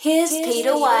Here's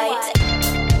Peter White.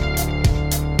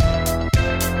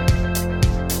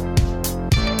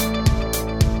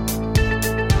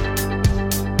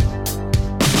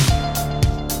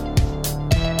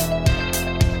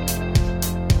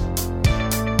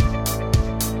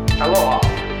 Aloha.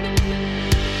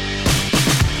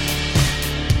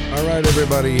 All right,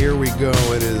 everybody, here we go.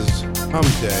 It is Hump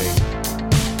Day.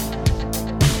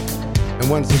 And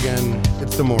once again,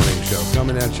 it's the morning show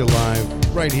coming at you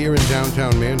live right here in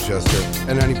downtown Manchester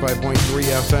at 95.3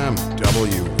 FM,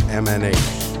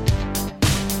 WMNH.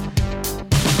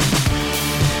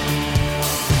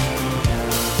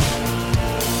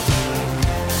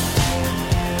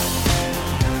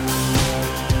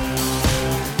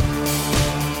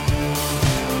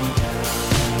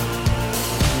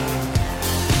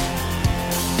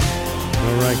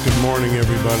 Good morning,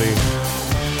 everybody.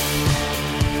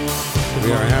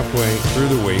 We are halfway through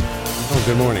the week. Oh,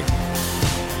 good morning.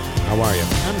 How are you?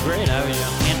 I'm great. I was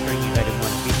answering you. I didn't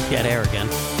want to be dead air again.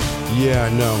 Yeah,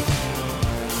 no.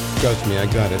 Trust me, I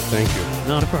got it. Thank you.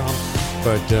 Not a problem.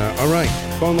 But, all right.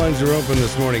 Phone lines are open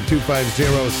this morning,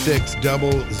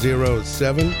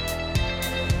 250-6007.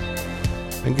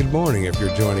 And good morning if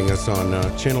you're joining us on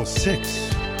Channel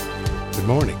 6. Good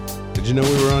morning. Did you know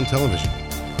we were on television?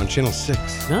 On Channel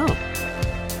 6. No.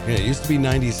 Yeah, it used to be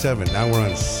 97. Now we're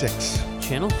on 6.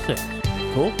 Channel 6.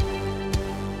 Cool.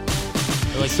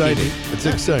 Like Exciting. TV. It's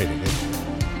exciting.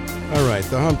 All right,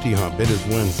 the Humpty Hump. It is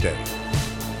Wednesday.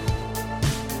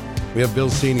 We have Bill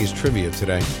Seney's trivia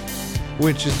today,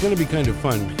 which is going to be kind of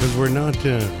fun because we're not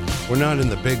in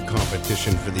the big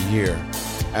competition for the year.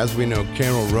 As we know,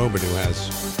 Carol Robidoux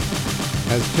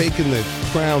has taken the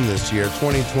crown this year,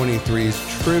 2023's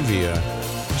Trivia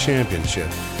Championship.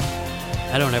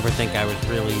 I don't ever think I was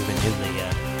really even in the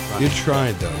You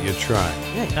tried, though. You tried.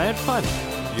 Yeah, I had fun.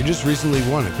 You just recently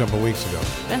won a couple weeks ago.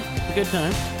 Yeah, it's a good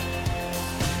time.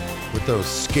 With those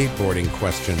skateboarding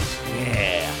questions.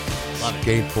 Yeah. Love it.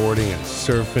 Skateboarding and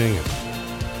surfing.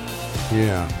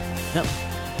 Yeah. Yep.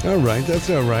 All right. That's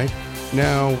all right.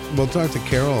 Now, we'll talk to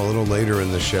Carol a little later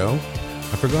in the show.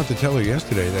 I forgot to tell her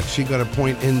yesterday that she got a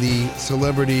point in the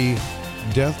celebrity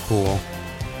death pool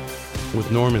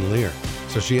with Norman Lear.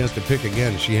 So she has to pick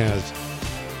again. She has,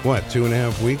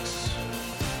 2.5 weeks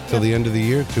till the end of the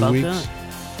year? 2 About weeks? that.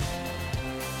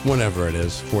 Whenever it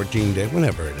is, 14 days,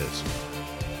 whenever it is.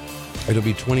 It'll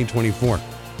be 2024.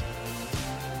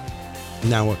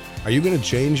 Now, are you going to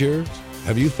change yours?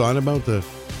 Have you thought about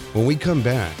when we come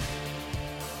back,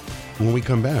 we're going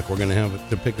to have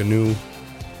to pick a new,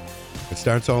 it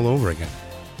starts all over again.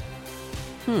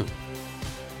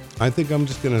 I think I'm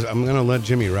going to let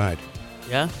Jimmy ride.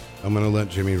 Yeah? I'm going to let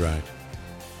Jimmy ride.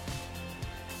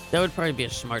 That would probably be a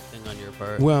smart thing on your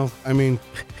part. Well, I mean,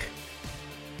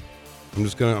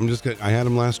 I had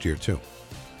him last year too.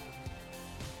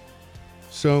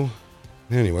 So,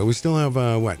 anyway, we still have,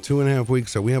 2.5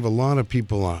 weeks. So we have a lot of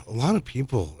people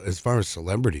as far as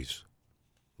celebrities.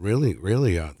 Really,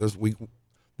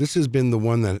 this has been the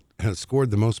one that has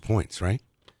scored the most points, right?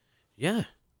 Yeah.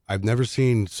 I've never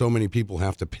seen so many people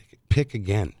have to pick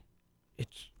again.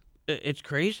 It's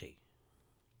crazy.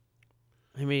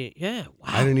 I mean, yeah. Wow.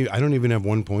 I don't even have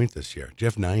 1 point this year.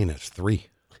 Jeff Nyan has 3,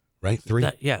 right? 3.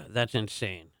 That's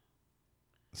insane.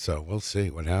 So we'll see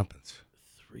what happens.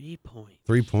 3 points.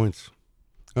 3 points.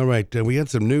 All right. We had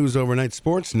some news overnight,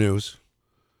 sports news,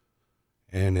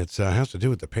 and it has to do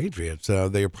with the Patriots.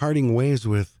 They are parting ways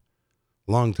with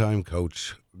longtime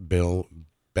coach Bill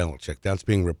Belichick. That's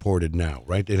being reported now,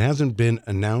 right? It hasn't been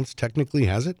announced technically,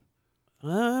 has it?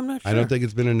 I'm not sure. I don't think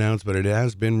it's been announced, but it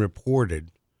has been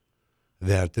reported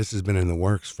that this has been in the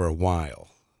works for a while.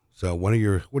 So what are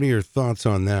your thoughts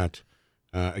on that?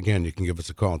 Again, you can give us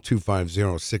a call,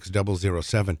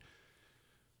 250-6007.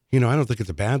 I don't think it's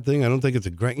a bad thing. I don't think it's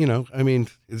a great,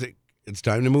 it's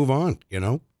time to move on,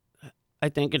 I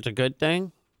think it's a good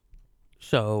thing.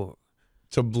 So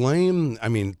to blame,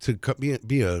 to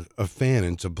be a fan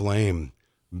and to blame,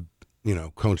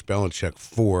 Coach Belichick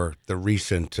for the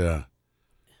recent,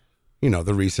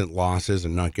 the recent losses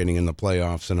and not getting in the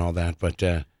playoffs and all that. But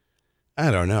I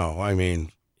don't know. You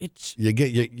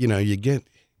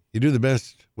do the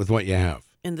best with what you have.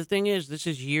 And the thing is, this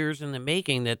is years in the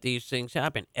making that these things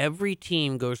happen. Every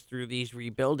team goes through these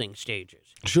rebuilding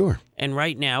stages. Sure. And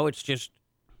right now, it's just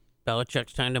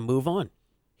Belichick's time to move on.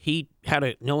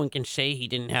 No one can say he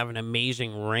didn't have an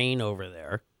amazing reign over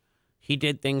there. He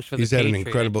did things for the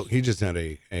Patriots. He just had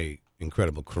a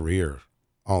incredible career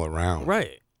all around.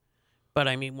 Right. But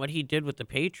what he did with the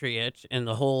Patriots and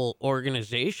the whole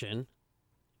organization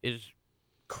is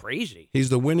crazy. He's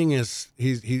the winningest.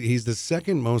 He's the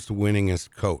second most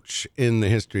winningest coach in the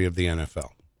history of the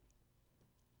NFL.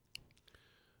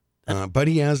 But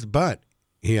he has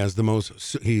the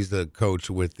most. He's the coach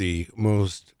with the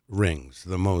most rings,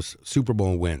 the most Super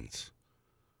Bowl wins.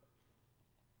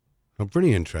 So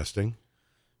pretty interesting.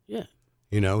 Yeah.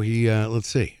 You know, let's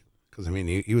see, because I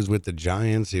mean, he was with the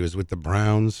Giants, he was with the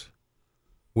Browns,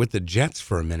 with the Jets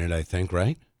for a minute, I think,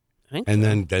 right? I think And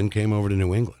so. then came over to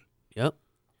New England. Yep.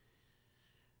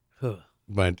 Huh.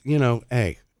 But you know,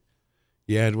 hey,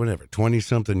 you had whatever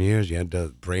 20-something years. You had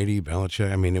Brady,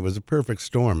 Belichick. I mean, it was a perfect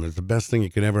storm. It was the best thing you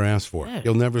could ever ask for. Yeah.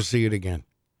 You'll never see it again.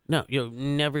 No, you'll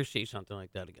never see something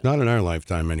like that again. Not in our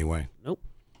lifetime, anyway. Nope.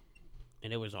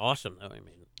 And it was awesome, though. I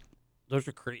mean, those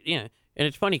are crazy. Yeah. And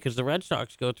it's funny because the Red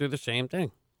Sox go through the same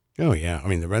thing. Oh yeah, I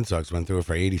mean, the Red Sox went through it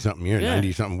for 80-something years, Yeah.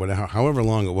 90-something, whatever, however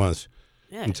long it was,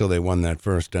 Yeah. until they won that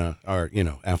first, or you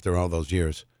know, after all those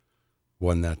years,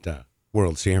 won that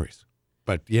World Series.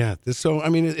 But yeah, I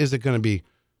mean, is it going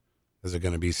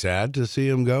to be sad to see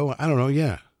him go? I don't know.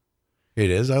 Yeah, it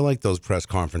is. I like those press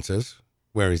conferences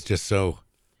where he's just so.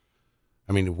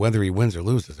 I mean, whether he wins or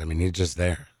loses, I mean, he's just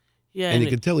there, Yeah. and you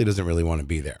can tell he doesn't really want to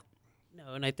be there.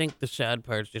 No, and I think the sad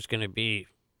part's just going to be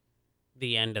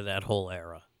the end of that whole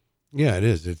era. Yeah, it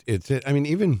is. It's it. I mean,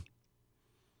 even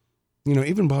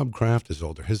Bob Kraft is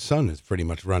older. His son is pretty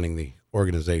much running the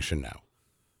organization now.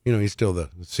 You know, he's still the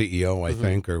CEO, I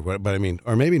think, or what? But I mean,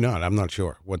 or maybe not. I'm not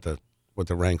sure what the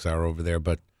ranks are over there.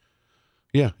 But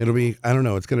yeah, it'll be. I don't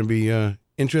know. It's going to be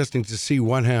interesting to see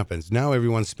what happens. Now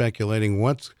everyone's speculating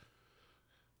what's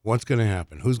going to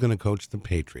happen. Who's going to coach the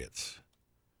Patriots?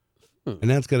 And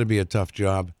that's going to be a tough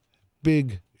job.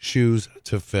 Big shoes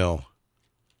to fill,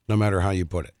 no matter how you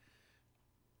put it.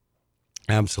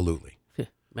 Absolutely.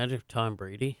 Imagine if Tom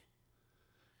Brady.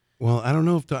 Well, I don't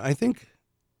know if I think.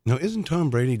 No, isn't Tom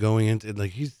Brady going into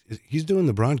like he's doing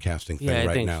the broadcasting thing Yeah, I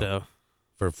right think now so.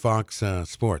 for Fox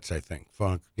Sports? I think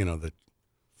Fox, the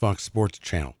Fox Sports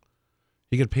channel.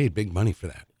 He get paid big money for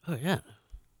that. Oh, yeah.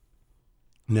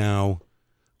 Now,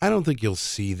 I don't think you'll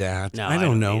see that. No, I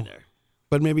don't know, either.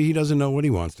 but maybe he doesn't know what he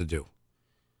wants to do.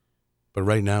 But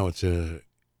right now,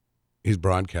 he's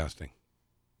broadcasting.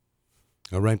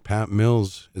 All right, Pat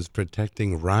Mills is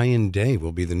protecting Ryan Day.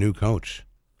 Will be the new coach.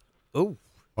 Oh.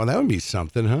 Well, that would be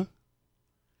something, huh?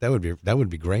 That would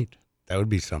be great. That would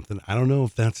be something. I don't know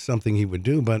if that's something he would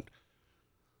do, but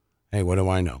hey, what do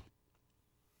I know?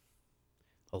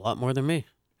 A lot more than me.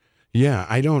 Yeah,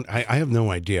 I don't. I have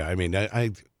no idea. I mean,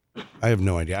 I have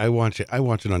no idea. I watch it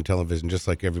on television just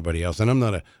like everybody else, and I'm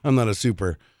not a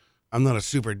super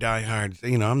diehard.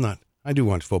 You know, I'm not. I do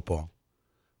watch football,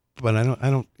 but I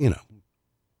don't. You know,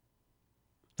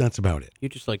 that's about it. You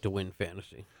just like to win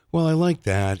fantasy. Well, I like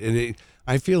that.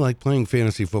 I feel like playing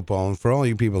fantasy football, and for all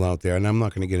you people out there, and I'm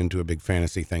not going to get into a big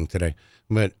fantasy thing today,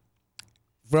 but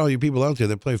for all you people out there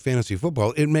that play fantasy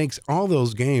football, it makes all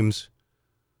those games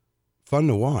fun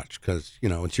to watch because,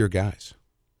 it's your guys.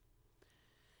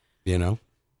 Yeah.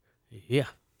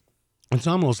 It's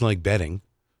almost like betting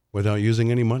without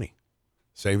using any money.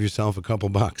 Save yourself a couple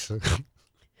bucks.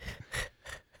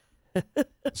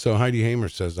 So Heidi Hamer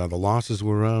says the losses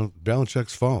were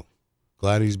Belichick's fault.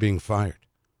 Glad he's being fired.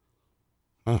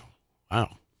 Oh,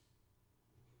 wow.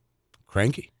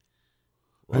 Cranky.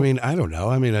 Well, I mean, I don't know.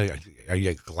 I mean, are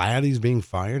you glad he's being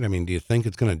fired? I mean, do you think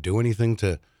it's going to do anything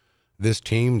to this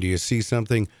team? Do you see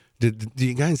something? Do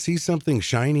you guys see something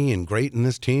shiny and great in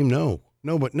this team? No.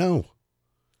 No.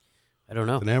 I don't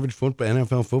know. It's an average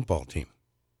NFL football team.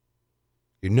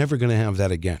 You're never going to have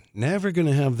that again. Never going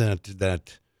to have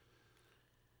that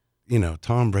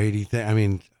Tom Brady thing. I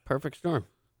mean, Perfect storm.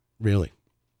 really.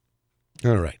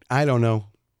 All right. I don't know.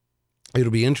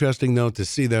 It'll be interesting, though, to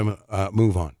see them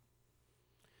move on.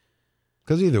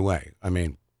 Because either way, I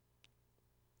mean,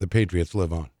 the Patriots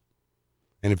live on.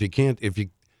 And if you can't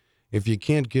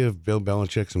give Bill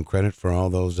Belichick some credit for all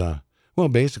those,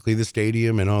 basically the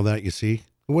stadium and all that, you see,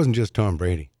 it wasn't just Tom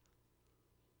Brady.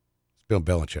 It's Bill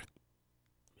Belichick.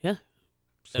 Yeah.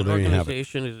 So That there you have it.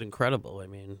 organization is incredible. I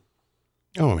mean,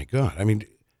 Oh my God. I mean,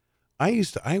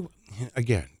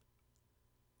 again,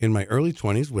 in my early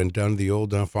 20s, went down to the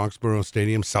old Foxborough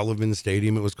Stadium, Sullivan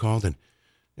Stadium it was called, and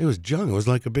it was junk. It was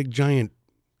like a big giant,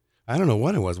 I don't know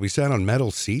what it was. We sat on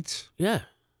metal seats, yeah.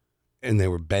 and there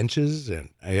were benches, and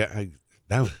that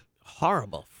was,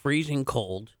 Horrible. Freezing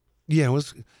cold. yeah, it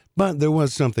was, but there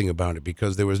was something about it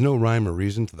because there was no rhyme or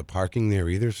reason to the parking there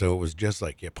either, so it was just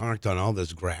like you parked on all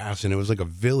this grass, and it was like a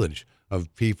village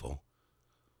of people,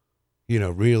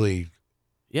 really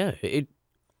Yeah.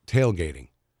 tailgating.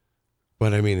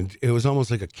 But I mean, it was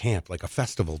almost like a camp, like a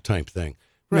festival type thing.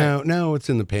 Right. Now it's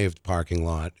in the paved parking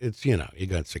lot. It's, you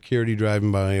got security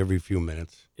driving by every few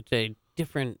minutes. It's a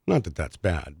different. Not that that's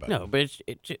bad, but No, but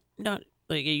it's not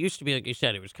Like it used to be, like you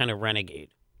said, it was kind of renegade.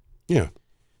 Yeah.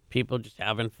 People just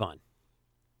having fun.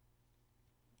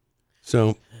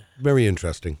 So, very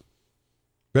interesting.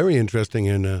 Very interesting,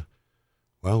 and,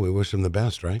 well, we wish him the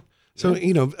best, right? So,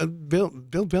 Yeah. Bill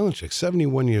Belichick,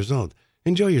 71 years old.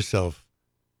 Enjoy yourself,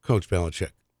 Coach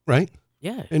Belichick, right?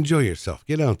 Yeah. Enjoy yourself.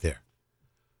 Get out there.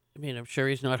 I mean, I'm sure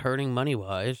he's not hurting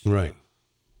money-wise. Right.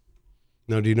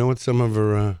 Now, do you know what some of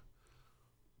her,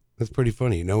 that's pretty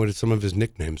funny. You know what some of his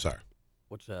nicknames are?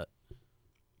 What's that?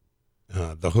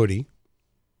 The hoodie,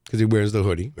 because he wears the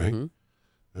hoodie, right?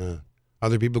 Mm-hmm.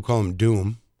 Other people call him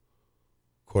Doom,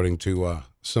 according to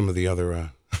some of the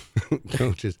other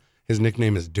coaches. His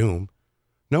nickname is Doom.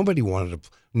 Nobody wanted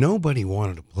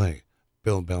to play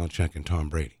Bill Belichick and Tom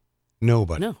Brady.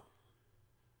 Nobody. No.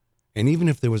 And even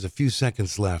if there was a few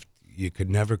seconds left, you could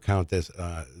never count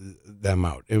them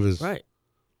out. It was Right.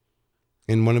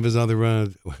 in one of his other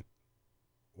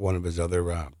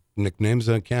nicknames,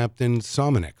 Captain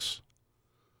Somonix.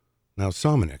 Now,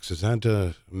 Somonix, is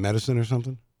that medicine or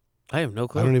something? I have no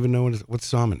clue. I don't even know what's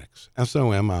Somonix.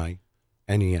 Sominex.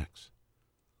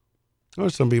 Or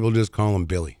some people just call him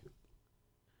Billy.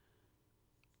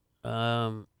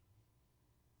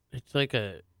 It's like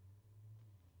a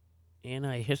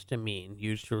antihistamine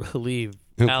used to relieve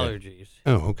Okay. allergies.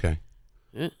 Oh, okay.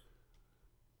 Yeah.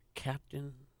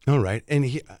 Captain. All right.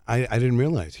 And I didn't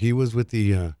realize he was with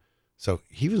he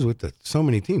was with so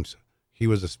many teams. He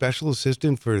was a special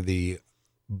assistant for the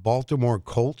Baltimore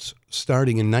Colts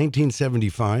starting in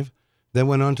 1975, then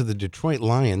went on to the Detroit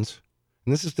Lions,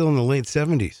 and this is still in the late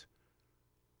 70s.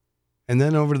 And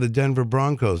then over to the Denver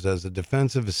Broncos as a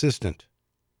defensive assistant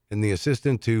and the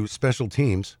assistant to special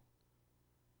teams.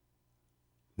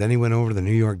 Then he went over to the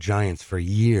New York Giants for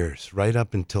years, right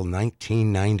up until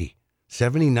 1990.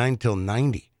 79 till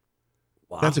 90.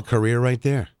 Wow. That's a career right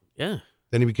there. Yeah.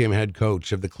 Then he became head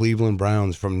coach of the Cleveland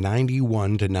Browns from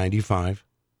 91 to 95.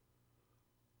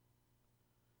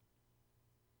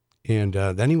 And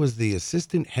then he was the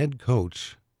assistant head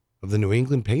coach of the New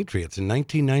England Patriots in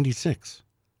 1996.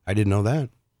 I didn't know that.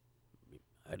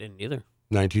 I didn't either.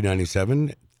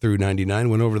 1997 through 99,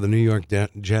 went over to the New York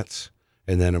Jets.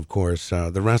 And then, of course,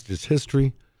 the rest is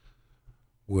history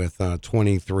with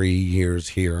 23 years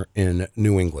here in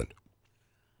New England.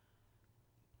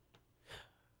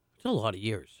 It's a lot of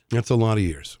years. That's a lot of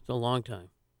years. It's a long time.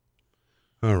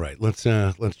 All right, let's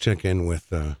check in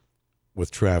with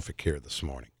traffic here this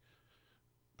morning.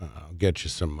 I'll get you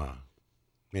some.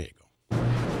 There you go.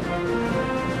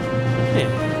 Hey,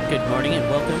 good morning and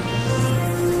welcome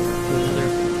to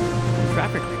another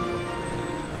traffic report.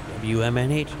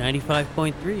 WMNH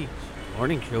 95.3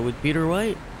 morning show with Peter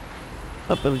White.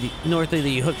 Up of the north of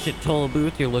the Hooksett toll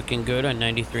booth, you're looking good on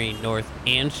 93 north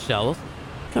and south.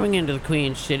 Coming into the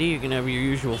Queen City, you're going to have your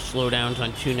usual slowdowns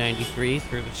on 293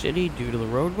 through the city due to the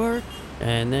road work.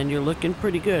 And then you're looking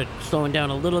pretty good. Slowing down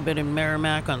a little bit in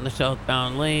Merrimack on the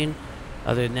southbound lane.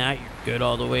 Other than that, you're good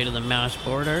all the way to the Mass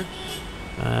border.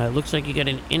 Looks like you got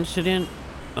an incident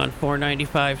on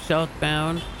 495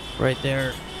 southbound right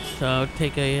there. So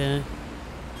take a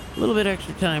little bit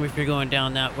extra time if you're going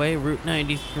down that way. Route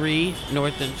 93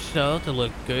 north and south to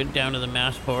look good down to the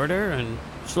Mass border. And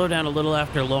slow down a little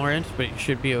after Lawrence, but you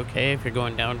should be okay if you're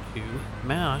going down to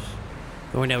Mass.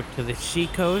 Going out to the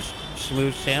Seacoast,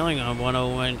 smooth sailing on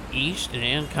 101 East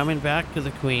and coming back to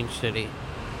the Queen City.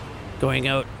 Going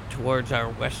out towards our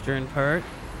western part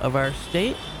of our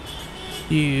state,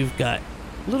 you've got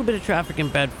a little bit of traffic in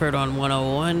Bedford on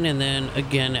 101 and then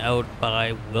again out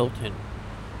by Wilton.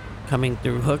 Coming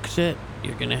through Hooksett,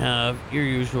 you're going to have your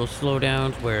usual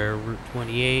slowdowns where Route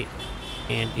 28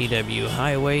 and DW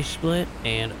Highway split,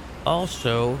 and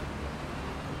also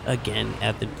again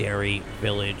at the Dairy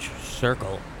Village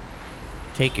Circle.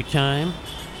 Take your time,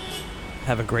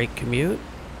 have a great commute,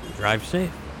 drive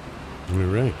safe. All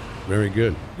right, very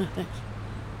good. Thanks.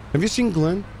 Have you seen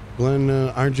Glenn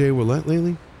R.J. Willett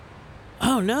lately?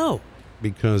 Oh no,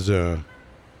 Because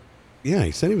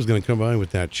he said he was going to come by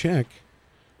with that check.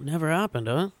 never happened,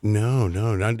 huh? No,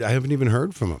 I haven't even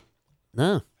heard from him.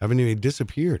 No. Haven't even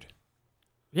disappeared.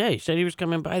 Yeah, he said he was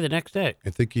coming by the next day. I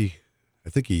think he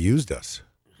used us.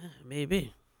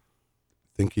 Maybe. I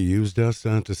think he used us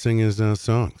to sing his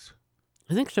songs.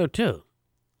 I think so too.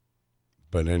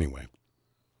 But anyway,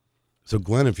 so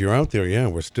Glenn, if you're out there, yeah,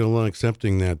 we're still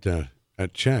accepting that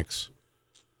checks.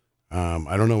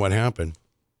 I don't know what happened.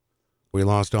 We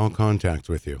lost all contact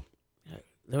with you.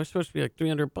 They were supposed to be like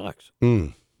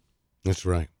 $300. That's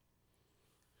right.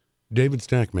 David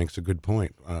Stack makes a good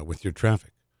point with your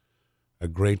traffic. A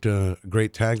great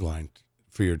tagline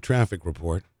for your traffic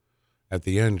report at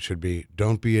the end should be,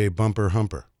 "Don't be a bumper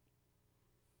humper."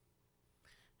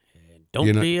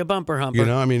 Don't be a bumper humper. You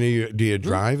know, I mean, do you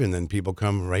drive and then people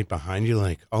come right behind you,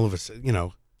 like all of a sudden, you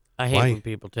know? I hate when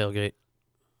people tailgate.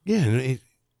 Yeah, and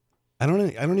I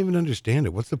don't even understand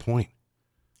it. What's the point?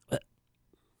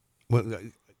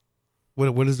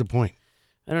 What is the point?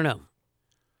 I don't know.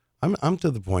 I'm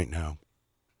to the point now.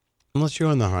 Unless you're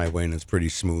on the highway and it's pretty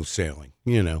smooth sailing,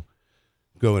 you know,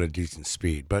 go at a decent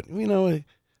speed. But you know,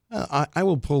 I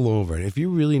will pull over if you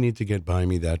really need to get by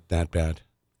me that bad.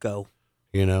 Go.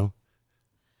 You know,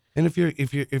 and if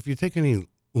you take any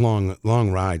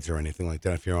long rides or anything like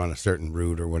that, if you're on a certain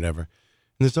route or whatever, and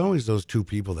there's always those two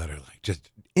people that are like just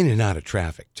in and out of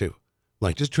traffic too,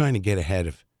 like just trying to get ahead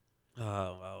of.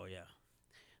 Oh yeah.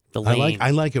 The lane.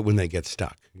 I like it when they get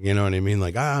stuck. You know what I mean?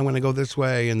 Like, I'm going to go this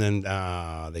way, and then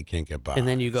they can't get by. And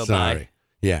then you go Sorry. by.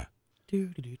 Yeah.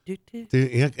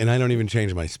 Yeah, and I don't even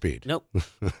change my speed. Nope.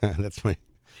 It's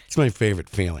my favorite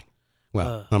feeling.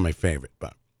 Well, not my favorite,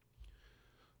 but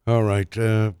all right.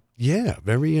 Yeah,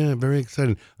 very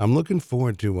excited. I'm looking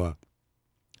forward to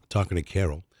talking to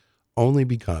Carol, only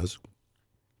because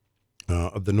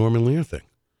of the Norman Lear thing.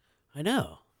 I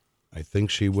know. I think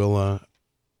she will. I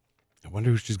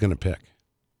wonder who she's going to pick.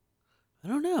 I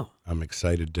don't know. I'm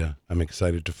excited to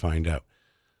find out.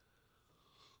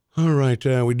 All right,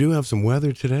 we do have some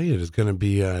weather today. It is going to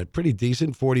be pretty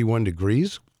decent, 41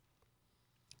 degrees.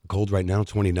 Cold right now,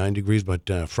 29 degrees, but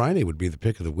Friday would be the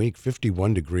pick of the week,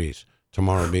 51 degrees.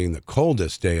 Tomorrow being the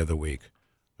coldest day of the week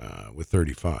with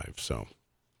 35, so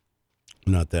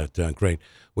not that great.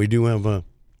 We do have a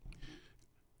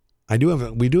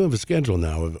schedule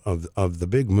now of the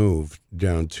big move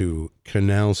down to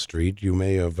Canal Street. You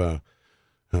may have,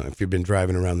 if you've been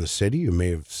driving around the city, you may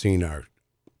have seen our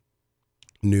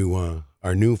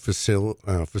new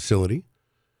facility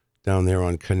down there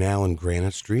on Canal and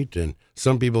Granite Street, and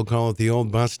some people call it the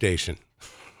old bus station.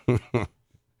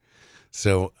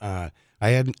 So I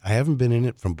haven't been in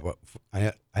it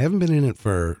I haven't been in it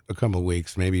for a couple of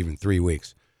weeks, maybe even 3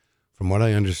 weeks. From what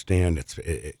I understand,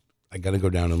 I got to go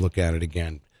down and look at it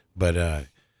again, but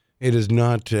it is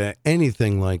not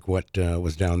anything like what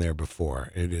was down there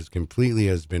before. It is completely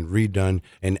has been redone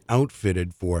and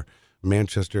outfitted for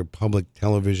Manchester Public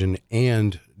Television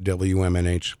and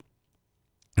WMNH,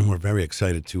 and we're very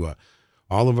excited to.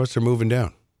 All of us are moving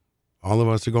down. All of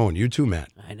us are going. You too, Matt.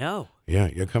 I know. Yeah,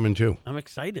 you're coming too. I'm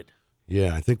excited.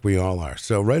 Yeah, I think we all are.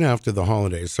 So right after the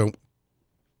holidays. So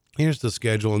here's the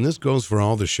schedule, and this goes for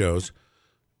all the shows,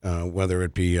 whether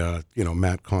it be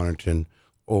Matt Connerton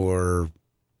or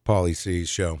Pauly C's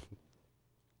show.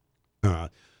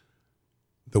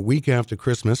 The week after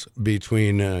Christmas,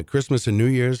 between Christmas and New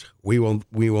Year's, we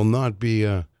will not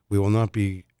be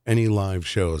any live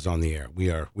shows on the air. We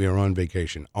are on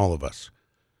vacation, all of us.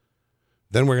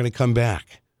 Then we're going to come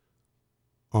back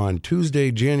on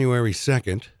Tuesday, January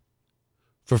 2nd,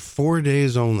 for 4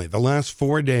 days only. The last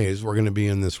 4 days, we're going to be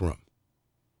in this room.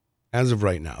 As of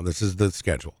right now, this is the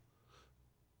schedule.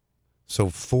 So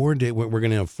 4 days, we're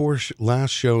going to have four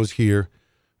last shows here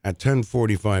at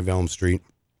 1045 Elm Street.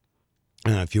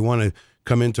 If you want to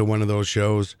come into one of those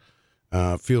shows,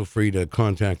 feel free to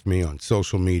contact me on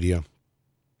social media,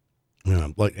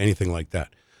 like anything like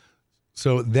that.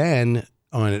 So then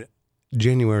on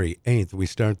January 8th, we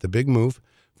start the big move.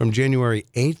 From January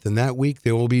 8th, and that week,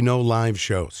 there will be no live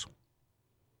shows.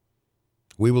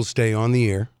 We will stay on the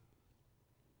air.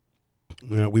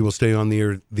 We will stay on the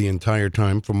air the entire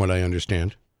time, from what I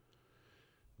understand.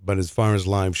 But as far as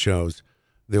live shows,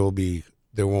 there won't be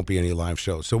any live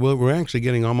shows. So we're actually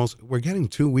getting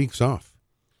 2 weeks off.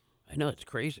 I know, it's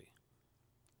crazy.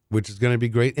 Which is going to be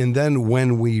great. And then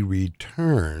when we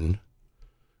return,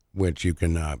 which you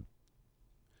can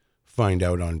find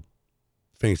out on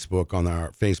Facebook, on our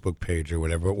Facebook page or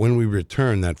whatever, but when we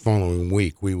return that following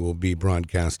week, we will be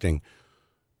broadcasting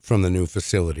from the new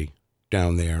facility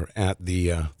down there at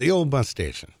the old bus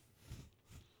station.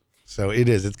 So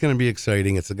it's going to be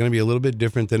exciting. It's going to be a little bit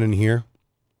different than in here.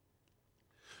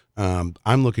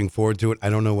 I'm looking forward to it.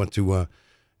 I don't know what to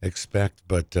expect,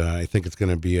 but I think it's going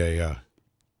to be a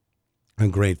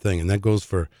great thing. And that goes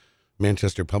for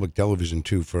Manchester Public Television,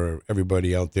 too, for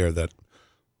everybody out there that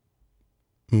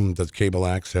does cable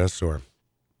access or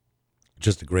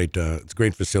just it's a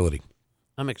great facility.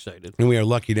 I'm excited. And we are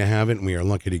lucky to have it, and we are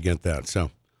lucky to get that.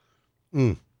 So,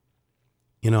 I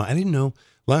didn't know.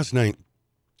 Last night,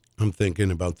 I'm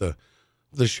thinking about the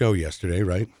show yesterday,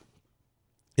 right?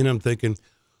 And I'm thinking,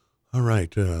 all right,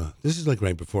 this is like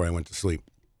right before I went to sleep.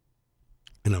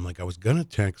 And I'm like, I was going to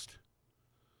text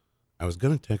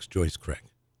Joyce Craig.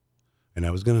 And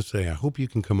I was going to say, I hope you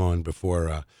can come on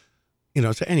before,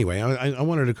 so anyway, I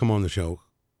wanted to come on the show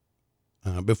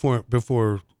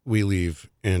before we leave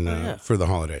Yeah. for the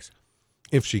holidays,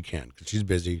 if she can, because she's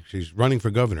busy. She's running for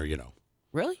governor,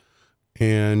 Really?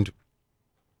 and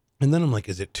then I'm like,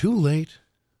 is it too late?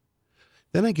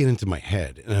 Then I get into my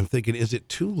head, and I'm thinking, is it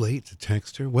too late to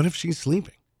text her? What if she's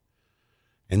sleeping?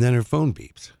 And then her phone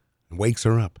beeps and wakes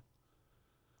her up.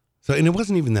 So, and it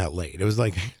wasn't even that late. It was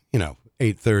like,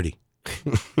 8:30.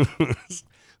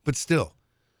 But still,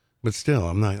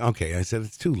 I'm not, okay. I said,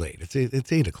 it's too late.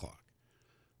 It's 8 o'clock.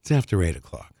 It's after 8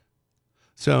 o'clock.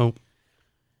 So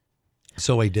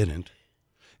I didn't.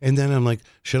 And then I'm like,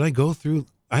 should I go through,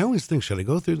 I always think, should I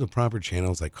go through the proper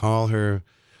channels? Like call her,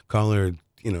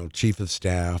 chief of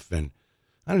staff, and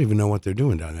I don't even know what they're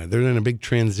doing down there. They're in a big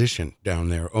transition down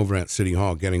there over at City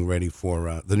Hall, getting ready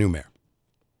for the new mayor.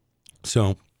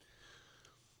 So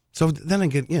then I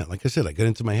get, like I said, I got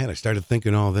into my head. I started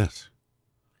thinking all this.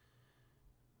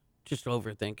 Just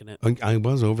overthinking it. I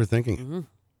was overthinking it.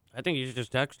 I think you should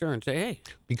just text her and say, hey.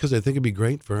 Because I think it'd be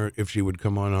great for her if she would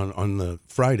come on the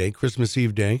Friday, Christmas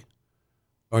Eve day.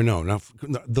 Or no, not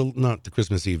the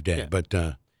Christmas Eve day, but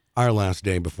our last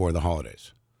day before the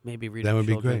holidays. Maybe read That a would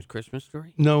be children's great. Christmas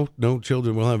story? No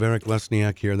children. We'll have Eric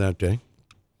Lesniak here that day.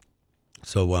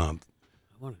 So, I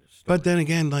wanted a story. but then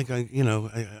again, like I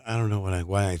don't know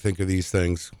why I think of these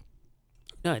things.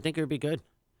 No, I think it would be good.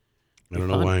 I don't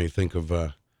know why I think of,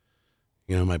 am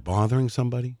I bothering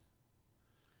somebody?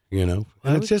 And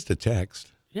it's just a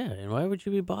text. Yeah, and why would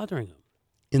you be bothering him?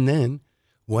 And then,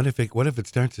 what if it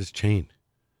starts this chain,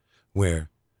 where,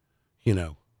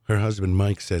 her husband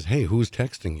Mike says, "Hey, who's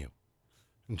texting you?"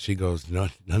 And she goes,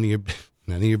 "None of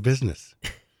your business."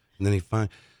 And then he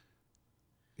finds,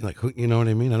 like, who, you know what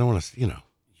I mean? I don't want to,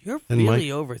 You're And really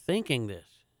overthinking this.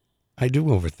 I do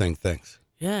overthink things.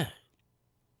 Yeah.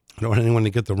 I don't want anyone to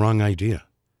get the wrong idea.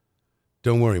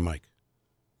 Don't worry, Mike.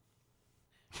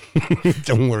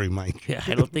 Don't worry, Mike. Yeah,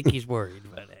 I don't think he's worried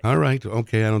about it. All right.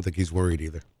 Okay. I don't think he's worried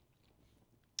either.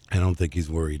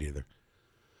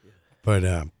 But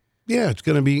it's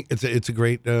going to be, it's a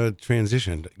great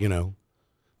transition,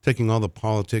 taking all the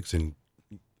politics and,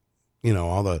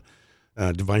 all the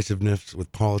divisiveness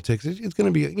with politics. It's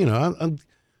going to be,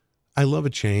 I love a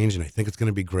change, and I think it's going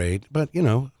to be great. But,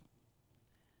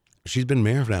 she's been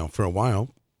mayor now for a while,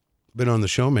 been on the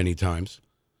show many times.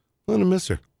 I'm going to miss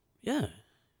her. Yeah.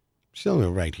 She'll be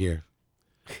right here.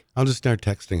 I'll just start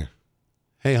texting her.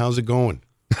 Hey, how's it going?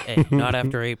 Hey, not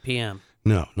after 8 p.m.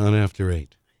 No, not after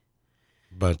 8.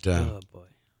 But, Oh, boy.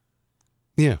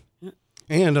 yeah.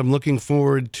 And I'm looking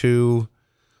forward to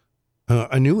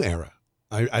a new era.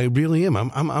 I really am.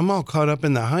 I'm all caught up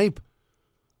in the hype.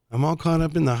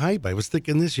 I was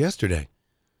thinking this yesterday.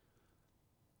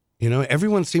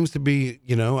 Everyone seems to be,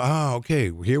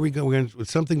 okay, here we go. We're going with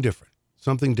something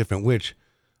different, which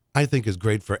I think is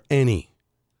great for any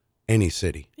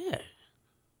city. Yeah.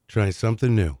 Try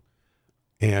something new.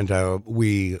 And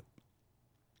we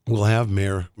will have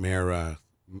Mayor,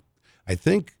 I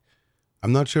think,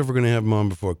 I'm not sure if we're going to have him on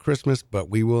before Christmas, but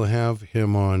we will have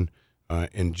him on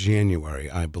in January,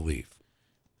 I believe.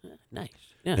 Nice.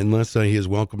 Yeah. Unless he is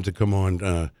welcome to come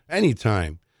on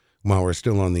anytime while we're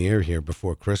still on the air here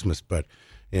before Christmas. But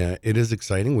it is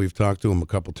exciting. We've talked to him a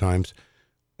couple times.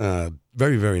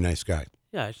 Very, very nice guy.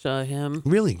 Yeah, I saw him.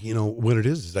 Really, what it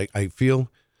is I feel,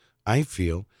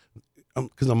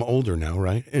 because I'm older now,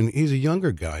 right? And he's a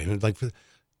younger guy. And it's like,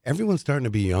 everyone's starting to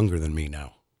be younger than me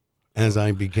now as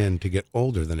I begin to get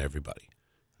older than everybody.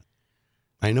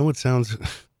 I know it sounds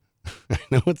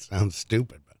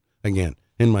stupid, but again,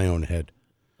 in my own head.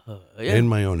 Yeah. In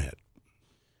my own head.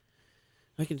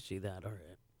 I can see that. All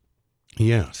right.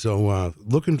 Yeah. So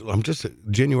I'm just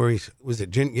January. Was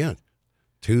it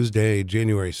Tuesday,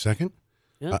 January 2nd?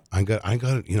 Yeah. I got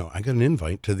an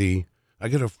invite to the. I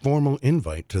got a formal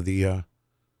invite to the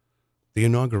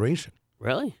inauguration.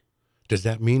 Really? Does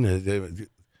that mean?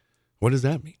 What does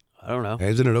that mean? I don't know.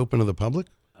 Isn't it open to the public?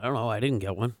 I don't know. I didn't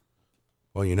get one.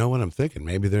 Well, you know what I'm thinking.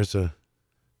 Maybe is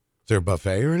there a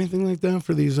buffet or anything like that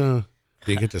for these? Do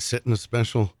you get to sit in a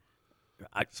special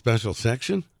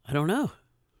section? I don't know.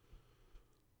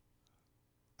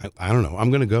 I don't know.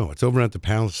 I'm going to go. It's over at the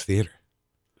Palace Theater.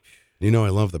 I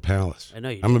love the Palace. I know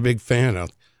you. I'm a big fan.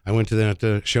 I went to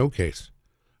that showcase,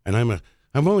 and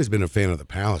I've always been a fan of the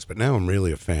Palace, but now I'm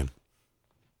really a fan.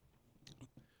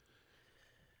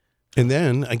 And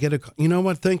then I get you know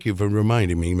what? Thank you for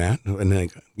reminding me, Matt. And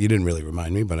you didn't really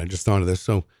remind me, but I just thought of this.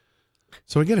 So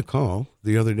I get a call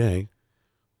the other day,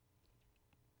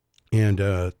 and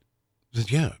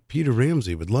says, "Yeah, Peter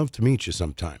Ramsey would love to meet you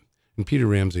sometime." And Peter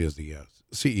Ramsey is the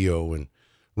CEO and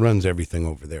runs everything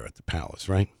over there at the Palace,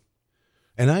 right?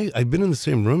 And I've been in the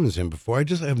same room as him before. I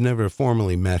have never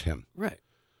formally met him. Right.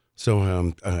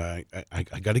 So I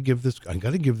got to give this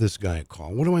guy a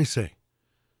call. What do I say?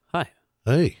 Hi.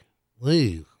 Hey,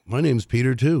 Lee, my name's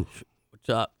Peter too. What's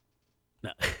up?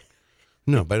 No.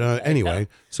 No, but anyway,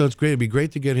 so it's great. It'd be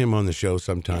great to get him on the show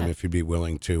sometime if you'd be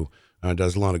willing to.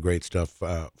 Does a lot of great stuff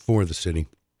for the city.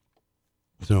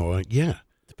 So yeah,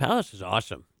 The Palace is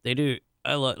awesome. They do.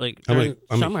 I love during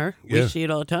summer. We see it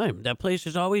all the time. That place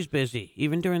is always busy,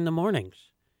 even during the mornings.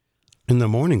 In the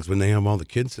mornings when they have all the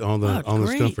kids, all the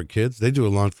stuff for kids, they do a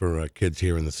lot for kids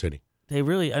here in the city. They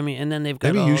really. I mean, and then they've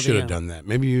got. Maybe you should have done that.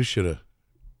 Maybe you should have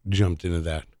jumped into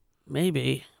that.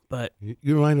 Maybe, but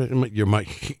your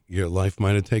life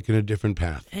might have taken a different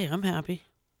path. Hey, I'm happy.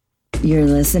 You're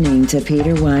listening to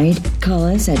Peter White. Call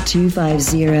us at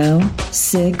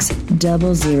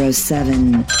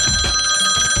 250-6007.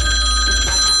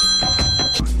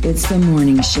 It's the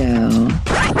morning show.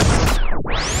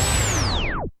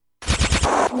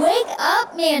 Wake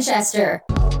up, Manchester.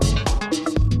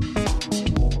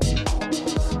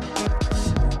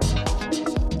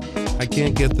 I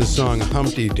can't get the song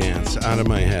Humpty Dance out of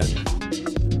my head.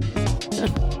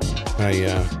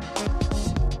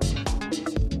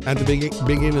 At the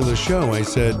beginning of the show, I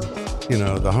said,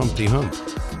 the Humpty Hump.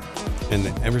 And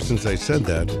ever since I said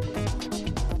that,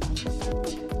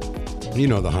 you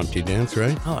know the Humpty Dance,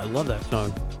 right? Oh, I love that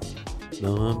song.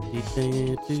 The Humpty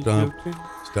Dance.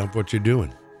 Stop what you're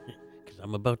doing. Because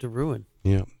I'm about to ruin.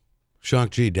 Yeah. Shock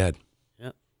G dead.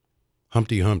 Yep.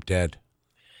 Humpty Hump dead.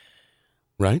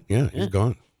 Right? Yeah, he's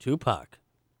gone. Tupac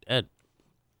dead.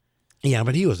 Yeah,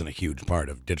 but he wasn't a huge part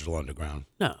of Digital Underground.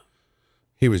 No.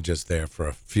 He was just there for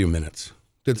a few minutes.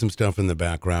 Did some stuff in the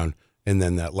background, and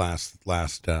then that last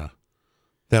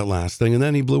thing, and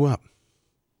then he blew up.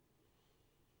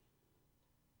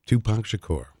 Tupac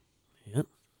Shakur. Yep.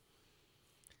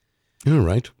 All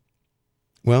right.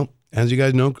 Well, as you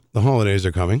guys know, the holidays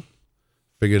are coming.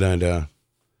 Figured I'd,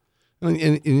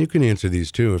 and you can answer these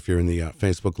too if you're in the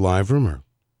Facebook Live room or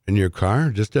in your car, or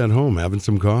just at home having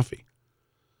some coffee.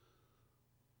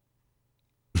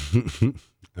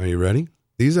 Are you ready?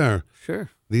 These are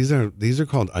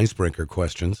called icebreaker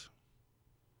questions.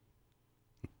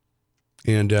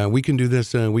 And we can do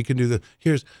this.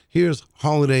 Here's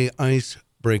holiday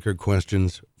icebreaker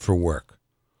questions for work.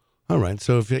 All right.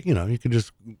 So if you could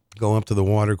just go up to the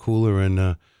water cooler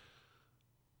and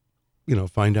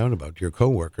find out about your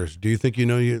coworkers. Do you think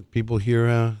people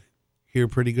here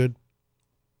pretty good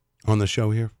on the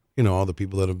show here? All the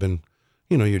people that have been,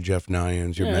 your Jeff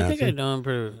Nyans, your Matthew. I think I know him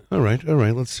pretty. All right.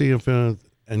 Let's see if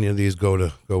any of these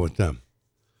go with them.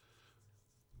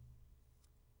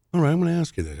 All right, I'm going to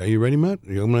ask you this. Are you ready, Matt?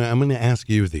 I'm going to ask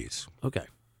you these. Okay.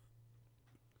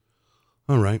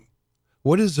 All right.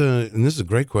 What is and this is a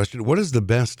great question. What is the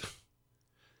best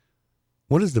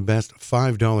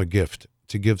 $5 gift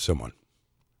to give someone?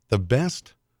 The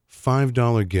best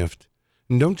 $5 gift.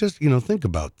 And don't just, think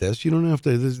about this. You don't have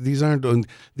to these aren't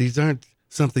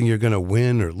something you're going to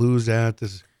win or lose at.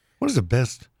 What is the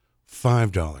best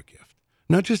 $5 gift?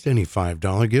 Not just any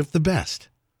 $5 gift, the best.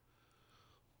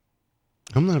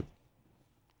 I'm not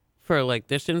for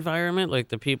this environment, like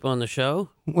the people on the show.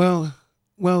 Well,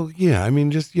 yeah. I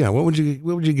mean, what would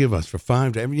you give us for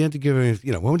 $5? I mean, you have to give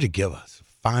what would you give us?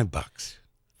 $5.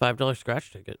 $5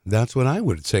 scratch ticket. That's what I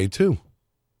would say too.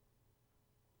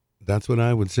 Because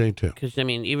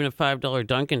even a $5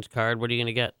 Dunkin's card, what are you going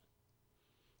to get?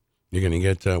 You're going to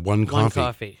get one coffee. One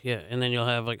coffee, yeah, and then you'll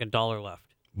have $1 left.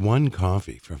 One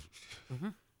coffee for. Mm-hmm.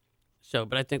 So,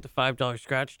 but I think the $5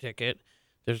 scratch ticket,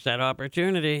 there's that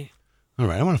opportunity. All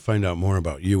right, I want to find out more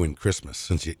about you and Christmas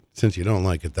since you don't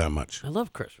like it that much. I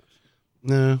love Christmas.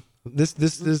 No, this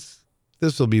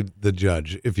will be the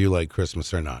judge if you like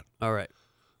Christmas or not. All right.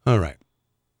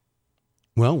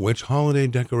 Well, which holiday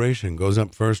decoration goes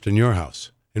up first in your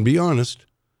house? And be honest,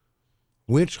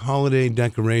 which holiday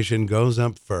decoration goes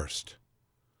up first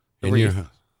in your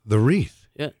house? The wreath.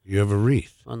 Yeah. You have a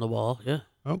wreath. On the wall, yeah.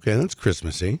 Okay, that's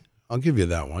Christmassy. I'll give you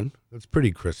that one. That's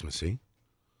pretty Christmassy.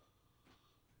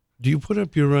 Do you put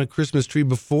up your Christmas tree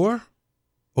before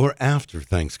or after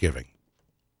Thanksgiving?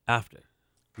 After.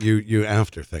 You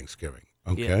after Thanksgiving.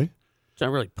 Okay. Yeah. It's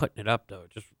not really putting it up, though.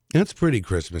 That's pretty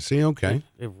Christmassy. Okay.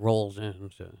 It rolls in.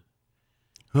 So.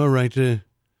 All right.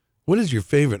 What is your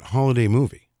favorite holiday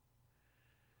movie?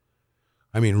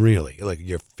 I mean, really,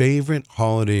 your favorite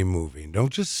holiday movie. And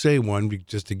don't just say one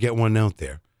just to get one out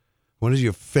there. What is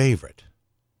your favorite?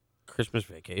 Christmas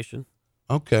Vacation.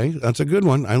 Okay, that's a good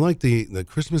one. I like the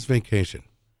Christmas Vacation.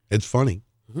 It's funny.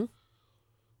 Mm-hmm.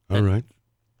 All right.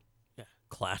 Yeah,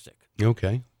 classic.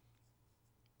 Okay.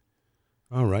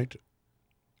 All right.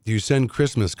 Do you send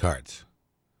Christmas cards?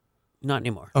 Not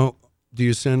anymore. Oh, do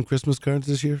you send Christmas cards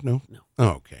this year? No? No. Oh,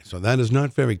 okay. So that is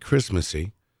not very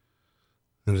Christmassy.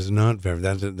 That is not very,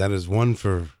 that is one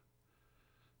for,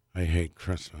 I hate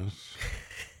Christmas.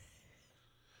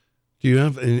 Do you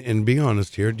have, and be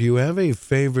honest here, do you have a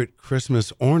favorite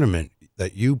Christmas ornament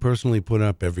that you personally put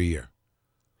up every year?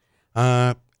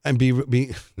 And be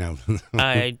now.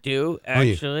 I do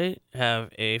actually have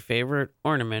a favorite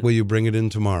ornament. Will you bring it in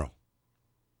tomorrow?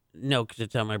 No, because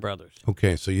it's on my brother's.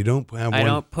 Okay, so you don't have one. I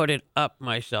don't put it up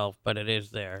myself, but it is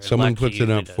there. And Someone Lexi puts it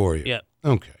usually up does. for you. Yeah.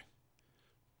 Okay.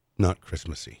 Not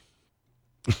Christmassy.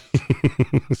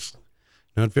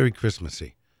 Not very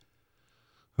Christmassy.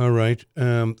 All right.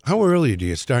 How early do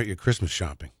you start your Christmas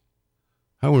shopping?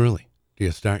 How early do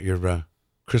you start your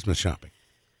Christmas shopping?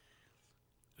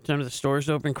 What time do the stores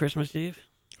open Christmas Eve?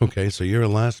 Okay, so you're a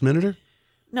last minuter?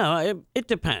 No, it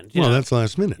depends. you Well, know. that's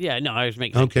last minute. Yeah, no, I was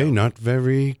making a Okay, joke. not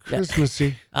very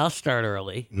Christmassy. I'll start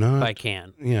early Not- if I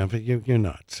can. Yeah, but you're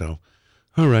not. So,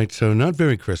 all right. So not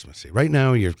very Christmassy. Right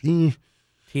now, you're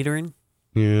Teetering?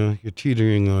 you're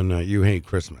teetering on you hate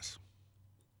Christmas.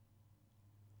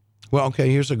 Well, okay.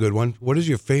 Here's a good one. What is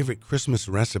your favorite Christmas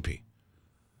recipe?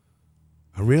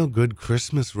 A real good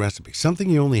Christmas recipe. Something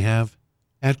you only have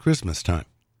at Christmas time.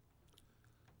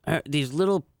 These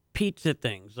little pizza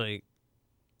things like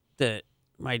that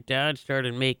my dad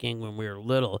started making when we were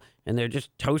little, and they're just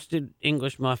toasted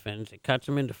English muffins. It cuts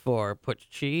them into 4, puts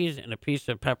cheese and a piece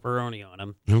of pepperoni on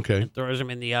them, Okay. and throws them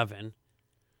in the oven.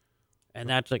 And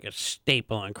that's like a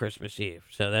staple on Christmas Eve.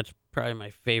 So that's probably my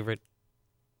favorite.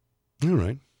 All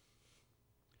right.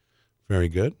 Very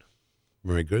good.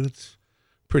 Very good. It's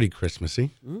pretty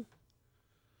Christmassy. Mm.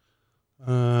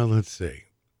 Let's see.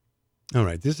 All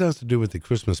right. This has to do with the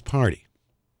Christmas party.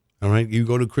 All right. You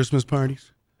go to Christmas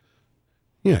parties?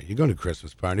 Yeah, you go to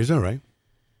Christmas parties. All right.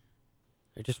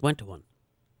 I just went to one.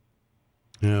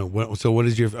 Yeah. So what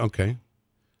is your, okay.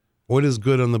 What is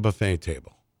good on the buffet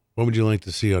table? What would you like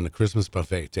to see on the Christmas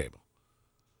buffet table?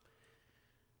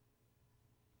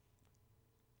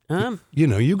 You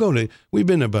know, we've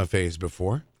been to buffets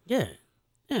before. Yeah.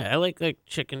 Yeah, I like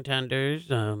chicken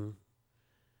tenders. All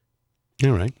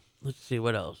right. Let's see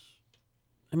what else.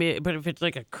 I mean, but if it's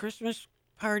like a Christmas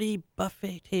party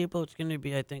buffet table, it's going to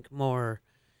be, I think, more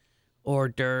hors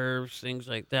d'oeuvres, things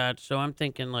like that. So I'm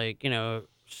thinking like,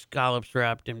 scallops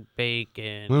wrapped in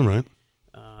bacon. All right.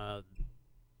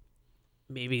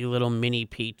 Maybe little mini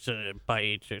pizza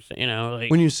bites or something, like.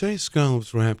 When you say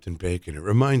scallops wrapped in bacon, it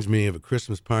reminds me of a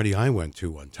Christmas party I went to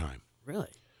one time. Really?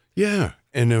 Yeah.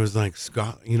 And there was like,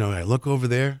 I look over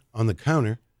there on the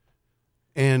counter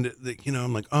and,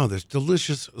 I'm like, oh, there's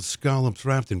delicious scallops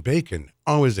wrapped in bacon.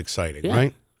 Always exciting, Yeah.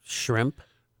 right? Shrimp.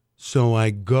 So I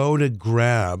go to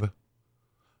grab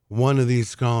one of these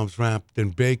scallops wrapped in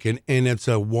bacon, and it's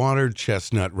a water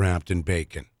chestnut wrapped in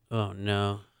bacon. Oh,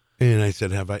 no. And I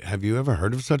said, have you ever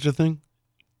heard of such a thing?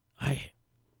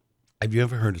 Have you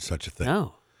ever heard of such a thing?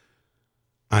 No.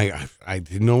 I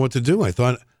didn't know what to do.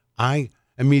 I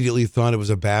immediately thought it was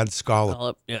a bad scallop.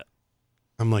 Scallop, yeah.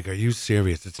 I'm like, are you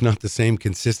serious? It's not the same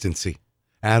consistency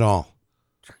at all.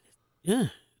 Yeah.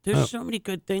 There's so many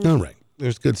good things. All right.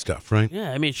 There's good stuff, right?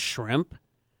 Yeah, I mean, shrimp.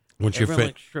 What's your Everyone favorite?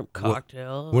 likes shrimp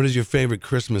cocktail. What is your favorite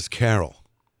Christmas carol?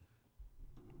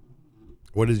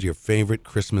 What is your favorite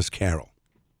Christmas carol?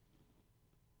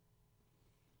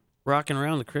 Rocking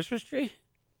around the Christmas tree?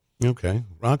 Okay.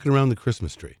 Rocking Around the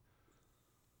Christmas Tree.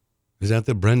 Is that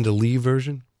the Brenda Lee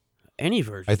version? Any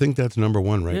version. I think that's number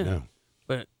one right Yeah. now.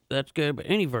 But that's good. But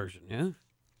any version, yeah.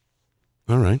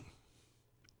 All right.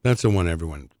 That's the one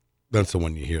that's the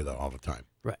one you hear all the time.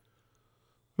 Right.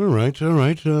 All right.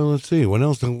 Let's see. What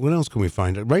else can we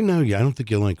find? Right now, I don't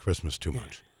think you like Christmas too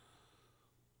much.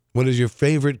 What is your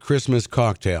favorite Christmas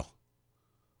cocktail?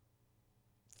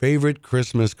 Favorite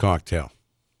Christmas cocktail?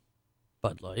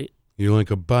 Bud Light. You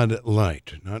like a Bud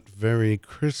Light. Not very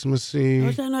Christmassy. How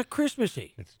is that not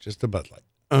Christmassy? It's just a Bud Light.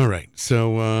 All right.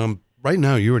 So right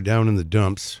now you are down in the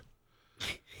dumps.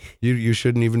 You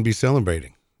shouldn't even be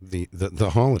celebrating the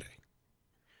holiday.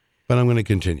 But I'm going to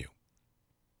continue.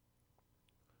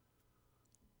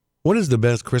 What is the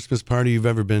best Christmas party you've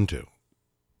ever been to?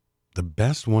 The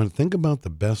best one. Think about the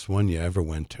best one you ever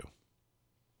went to.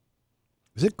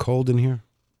 Is it cold in here?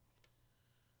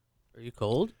 Are you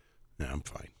cold? No, I'm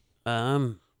fine.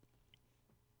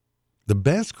 The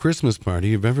best Christmas party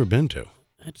you've ever been to?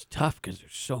 That's tough because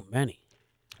there's so many.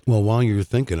 Well, while you're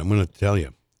thinking, I'm going to tell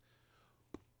you.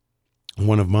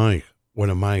 One of my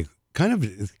kind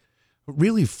of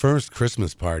really first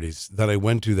Christmas parties that I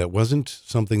went to that wasn't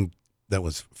something that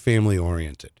was family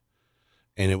oriented.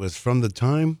 And it was from the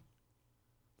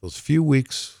those few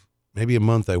weeks, maybe a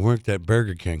month, I worked at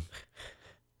Burger King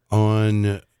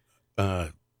on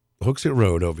Hooksett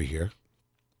Road over here.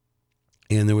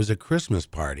 And there was a Christmas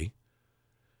party.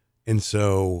 And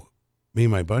so me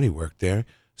and my buddy worked there.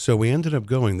 So we ended up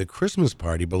going the Christmas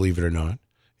party, believe it or not.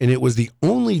 And it was the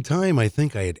only time I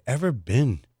think I had ever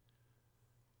been.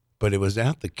 But it was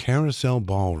at the Carousel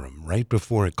Ballroom right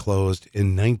before it closed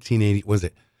in 1980. Was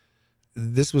it?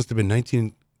 This must have been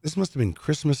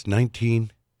Christmas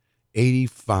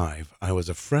 1985. I was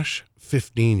a fresh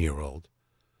 15-year-old.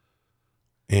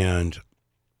 And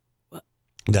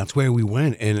that's where we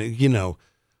went. And, you know,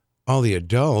 all the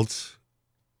adults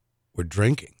were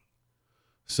drinking.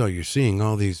 So you're seeing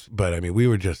all these, but I mean, we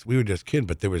were just kidding,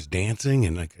 but there was dancing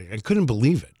and I couldn't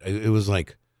believe it. It was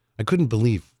like, I couldn't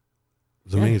believe. It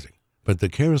was amazing. But the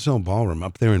Carousel Ballroom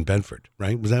up there in Bedford,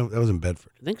 right? That was in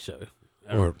Bedford? I think so.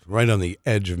 Or right on the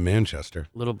edge of Manchester.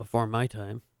 A little before my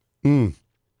time. You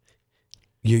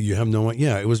have no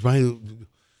idea. Yeah, it was by,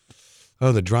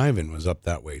 the drive-in was up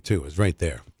that way too. It was right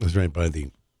there. It was right by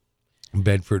the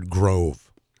Bedford Grove.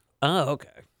 Oh, okay.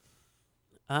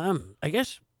 I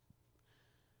guess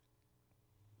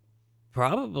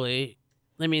probably,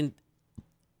 I mean,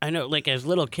 I know, like, as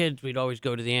little kids, we'd always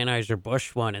go to the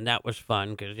Anheuser-Busch one, and that was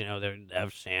fun because, you know, they'd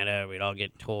have Santa, we'd all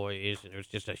get toys, and it was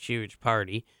just a huge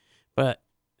party. But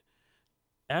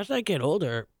as I get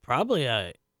older, probably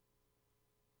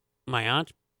my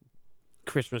aunt's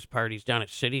Christmas parties down at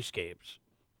Cityscapes.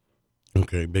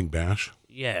 Okay, Big Bash.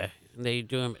 Yeah, and they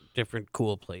do them at different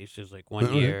cool places. Like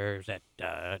one year is at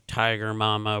Tiger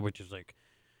Mama, which is like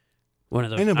one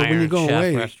of those Iron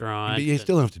Chef restaurants. But you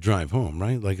still have to drive home,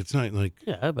 right? Like, it's not like...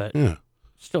 Yeah, but yeah,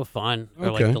 still fun. Or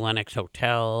Okay. like the Lennox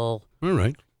Hotel. all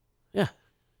right. Yeah.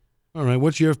 All right,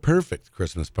 what's your perfect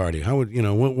Christmas party?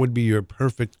 What would be your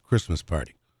perfect Christmas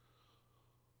party?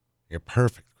 Your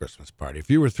perfect Christmas party. If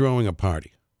you were throwing a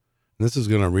party, this is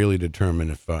going to really determine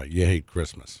if you hate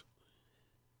Christmas.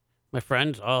 My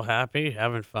friends all happy,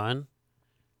 having fun.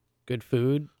 Good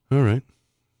food, All right.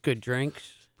 good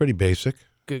drinks, Pretty basic.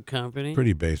 good company.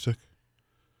 Pretty basic.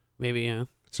 Maybe,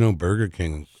 It's no Burger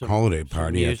King holiday some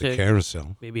party at the music.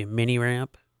 Carousel. maybe a mini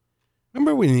ramp.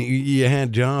 Remember when you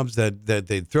had jobs that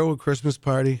they'd throw a Christmas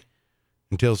party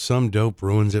until some dope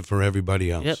ruins it for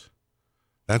everybody else? Yep.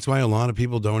 That's why a lot of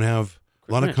people don't have,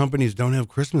 a lot of Correct. companies don't have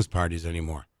Christmas parties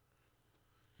anymore.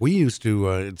 We used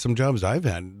to, some jobs I've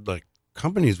had, like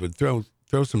companies would throw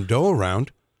some dough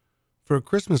around for a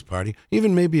Christmas party,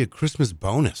 even maybe a Christmas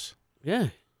bonus. Yeah.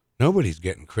 Nobody's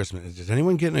getting Christmas. Is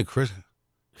anyone getting a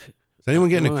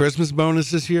Christmas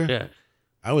bonus this year? Yeah.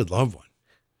 I would love one.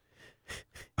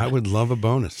 I would love a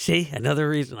bonus. See, another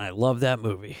reason I love that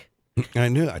movie. I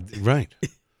knew, right.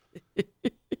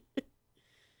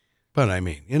 But I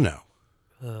mean,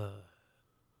 a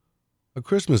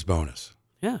Christmas bonus.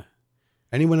 Yeah.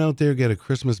 Anyone out there get a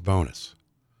Christmas bonus?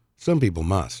 Some people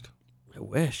must. I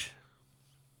wish.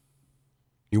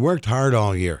 You worked hard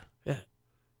all year. Yeah.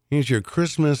 Here's your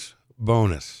Christmas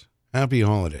bonus. Happy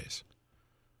holidays.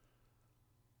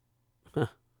 Huh.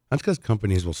 That's because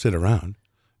companies will sit around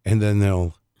and then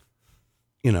they'll,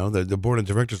 the board of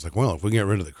directors is like, well, if we get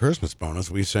rid of the Christmas bonus,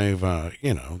 we save, That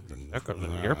goes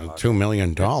in your pocket. $2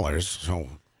 million. So,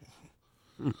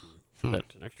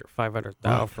 That's an extra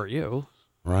 $500,000 for you.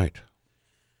 right.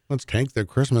 Let's take the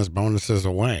Christmas bonuses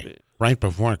away right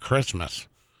before Christmas.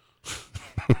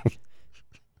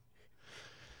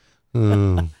 They I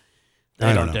don't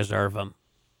don't know. deserve them.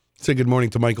 Say good morning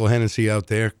to Michael Hennessy out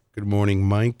there. Good morning,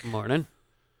 Mike. Morning.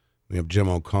 We have Jim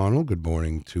O'Connell. Good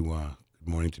morning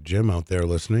to Jim out there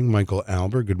listening. Michael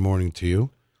Albert, good morning to you.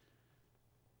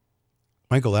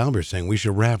 Michael Albert saying we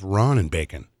should wrap Ron in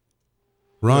bacon.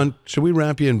 Ron, should we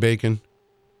wrap you in bacon?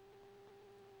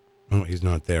 Oh, he's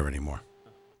not there anymore.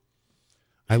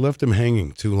 I left him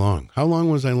hanging too long. How long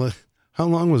was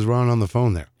Ron on the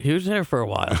phone there? He was there for a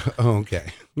while. Oh,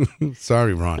 okay.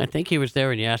 Sorry, Ron. I think he was there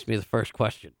when you asked me the first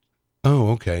question.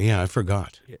 Oh, okay. Yeah, I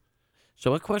forgot.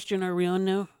 So what question are we on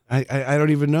now? I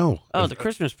don't even know. Oh, the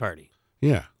Christmas party.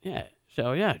 Yeah. Yeah.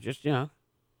 So, yeah, just, All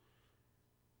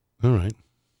right.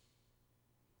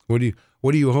 What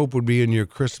do you hope would be in your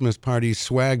Christmas party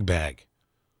swag bag?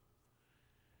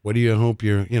 What do you hope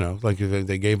like if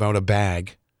they gave out a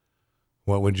bag,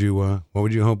 what would you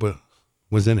hope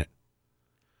was in it?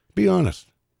 Be honest.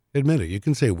 Admit it. You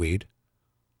can say weed.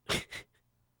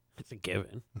 it's a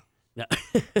given. No,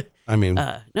 I mean,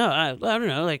 I don't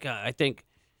know. Like, I think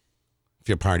if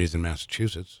your party's in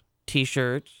Massachusetts.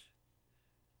 T-shirts,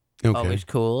 Okay. always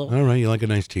cool. All right. You like a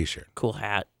nice T-shirt. Cool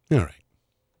hat. All right.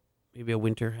 Maybe a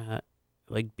winter hat.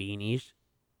 I like beanies.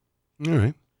 All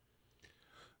right.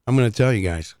 I'm going to tell you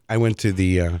guys. I went to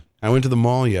the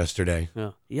mall yesterday.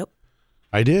 Yeah. Yep.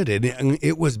 I did.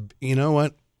 It was. You know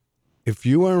what? If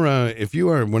you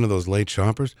are one of those late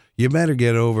shoppers, you better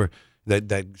get over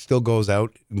that still goes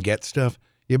out and gets stuff.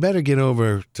 You better get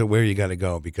over to where you got to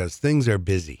go because things are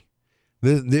busy.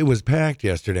 It was packed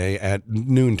yesterday at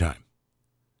noontime.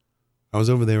 I was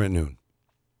over there at noon.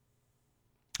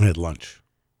 I had lunch.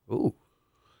 Ooh.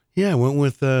 Yeah, I went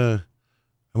with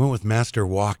Master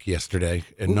Walk yesterday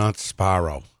and not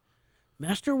Sparrow.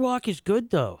 Master Walk is good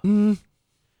though. You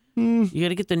got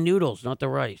to get the noodles, not the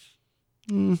rice.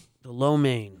 The lo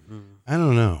mein. I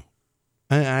don't know.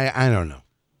 I don't know.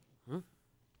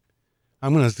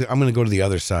 I'm gonna go to the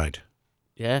other side.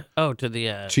 Yeah. Oh, to the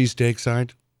Cheesesteak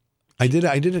side. I did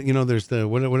it. You know, there's the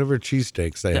whatever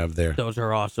cheesesteaks they have there. Those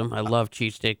are awesome. I love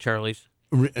cheesesteak Charlie's.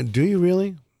 Do you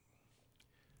really?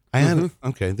 I had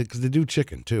okay because they do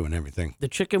chicken too and everything. The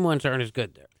chicken ones aren't as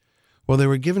good there. Well, they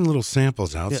were giving little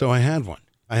samples out, so I had one.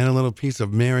 I had a little piece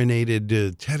of marinated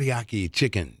teriyaki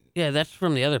chicken. Yeah, that's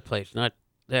from the other place, not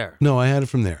there. No, I had it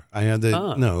from there. I had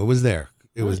the no, it was there.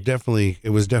 It was definitely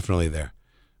there,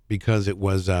 because it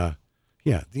was it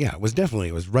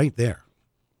was right there.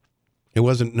 It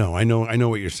wasn't. No, I know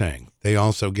what you're saying. They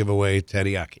also give away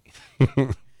teriyaki,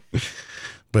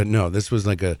 but no, this was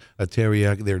like a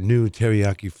teriyaki. Their new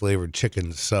teriyaki flavored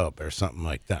chicken sub or something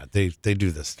like that. They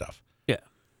do this stuff. Yeah,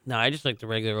 no, I just like the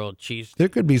regular old cheese. There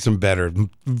could be some better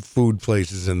food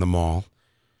places in the mall.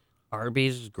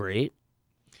 Arby's is great.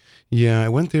 Yeah, I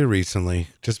went there recently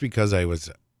just because I was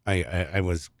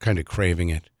kind of craving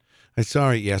it. I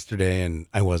saw it yesterday and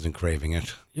I wasn't craving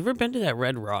it. You ever been to that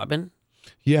Red Robin?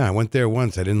 Yeah, I went there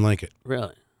once. I didn't like it.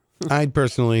 Really? I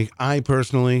personally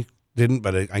didn't,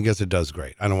 but I guess it does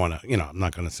great. I don't want to, I'm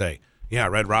not going to say, yeah,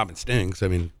 Red Robin stinks. I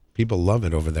mean, people love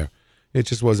it over there. It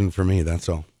just wasn't for me. That's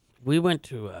all. We went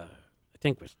to, I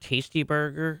think it was Tasty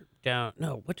Burger down.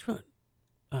 No, which one?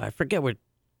 I forget what.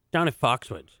 Down at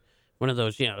Foxwoods, one of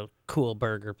those, cool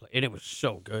burger places, and it was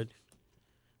so good.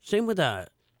 Same with that.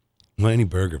 Well, any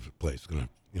burger place gonna,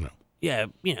 Yeah,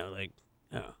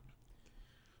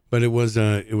 But it was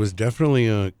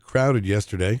definitely crowded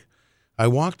yesterday. I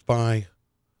walked by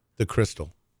the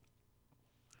Crystal.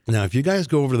 Now, if you guys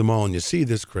go over to the mall and you see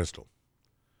this Crystal,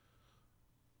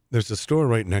 there's a store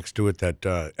right next to it that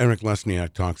Eric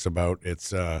Lesniak talks about.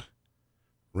 It's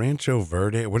Rancho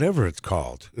Verde, whatever it's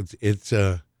called.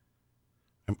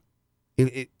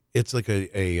 It's like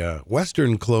a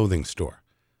Western clothing store,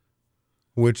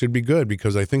 which would be good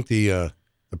because I think the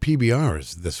PBR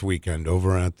is this weekend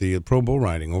over at the Pro Bull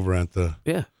Riding over at the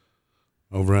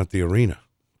arena.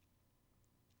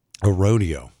 A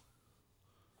rodeo.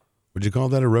 Would you call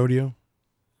that a rodeo?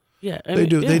 Yeah, they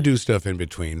do stuff in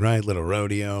between, right? Little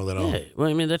rodeo, little. Yeah, well,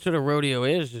 I mean that's what a rodeo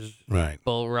is right.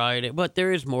 Bull riding, but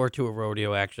there is more to a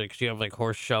rodeo actually because you have like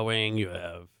horse showing, you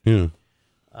have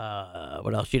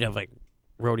what else? You'd have like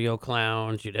rodeo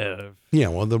clowns. You'd have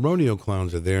well, the rodeo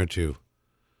clowns are there to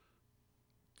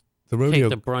take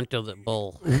the brunt of the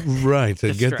bull, right?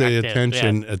 To get the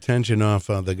attention off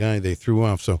the guy they threw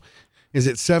off. So, is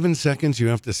it 7 seconds you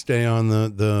have to stay on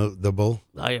the bull?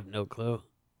 I have no clue.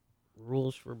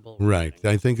 Rules for bull riding. Right.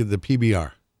 I think of the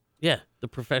PBR. Yeah, the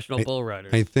professional bull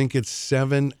riders. I think it's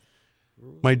 7.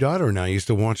 My daughter and I used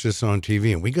to watch this on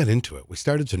TV, and we got into it. We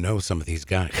started to know some of these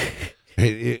guys.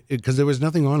 Because there was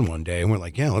nothing on one day, and we're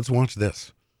like, yeah, let's watch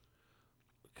this.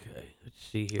 Okay, let's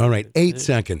see here. All right, 8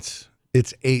 seconds.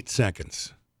 It's 8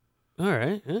 seconds. All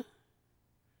right. Huh?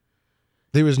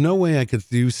 There is no way I could,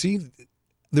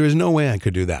 there is no way I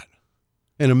could do that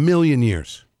in a million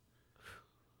years.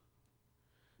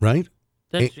 Right?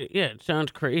 It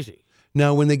sounds crazy.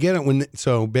 Now, when they get it,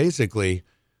 so basically,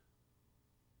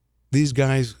 these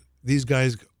guys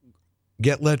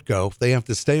get let go. They have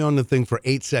to stay on the thing for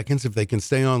 8 seconds. If they can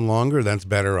stay on longer, that's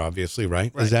better, obviously,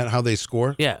 right? Is that how they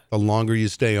score? Yeah. The longer you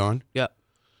stay on? Yeah.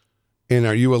 And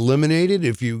are you eliminated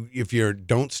if you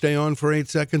don't stay on for 8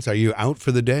 seconds? Are you out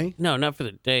for the day? No, not for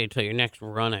the day, till your next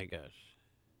run, I guess.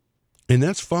 And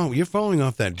you're falling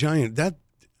off that giant,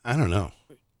 I don't know.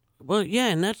 Well, yeah,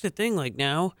 and that's the thing. Like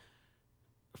now,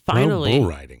 finally, bull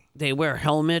riding. They wear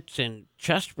helmets and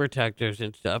chest protectors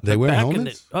and stuff. They wear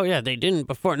helmets? They didn't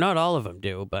before. Not all of them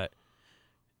do, but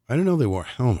I didn't know they wore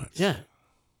helmets. Yeah.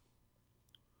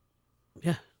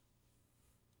 Yeah.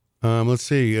 Let's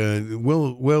see.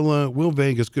 Will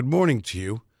Vegas. Good morning to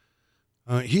you.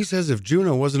 He says if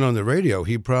Juneau wasn't on the radio,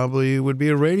 he probably would be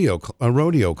a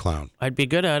rodeo clown. I'd be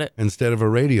good at it instead of a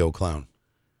radio clown.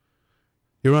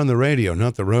 You're on the radio,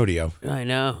 not the rodeo. I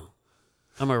know.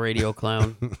 I'm a radio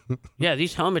clown. Yeah,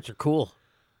 these helmets are cool.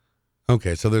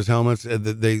 Okay, so there's helmets.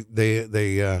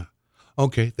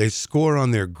 Okay, they score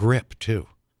on their grip too.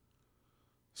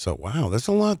 So wow, there's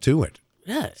a lot to it.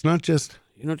 Yeah. It's not just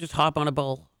You don't just hop on a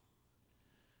bull.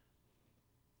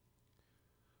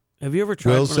 Have you ever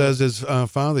tried? Will says his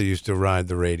father used to ride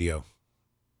the radio.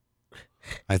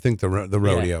 I think the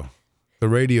rodeo, the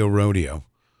radio rodeo.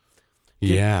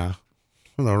 Yeah,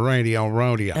 the radio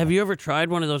rodeo. Have you ever tried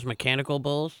one of those mechanical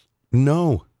bulls?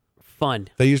 No. Fun.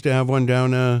 They used to have one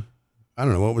down. I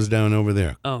don't know what was down over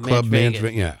there. Oh, Club Vegas.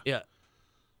 Yeah. Yeah.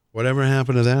 Whatever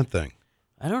happened to that thing?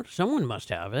 Someone must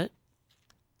have it.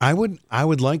 I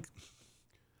would like.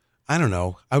 I don't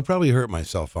know. I would probably hurt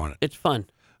myself on it. It's fun.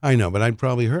 I know, but I'd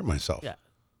probably hurt myself. Yeah.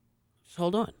 Just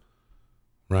hold on.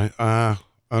 Right. I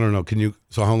don't know.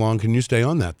 So how long can you stay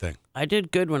on that thing? I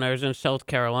did good when I was in South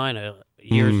Carolina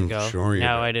years ago. Sure.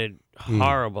 Now I did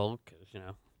horrible because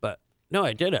but no,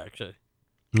 I did actually.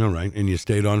 All right. And you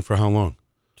stayed on for how long?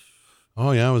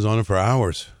 Oh yeah, I was on it for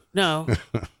hours. No,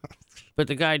 but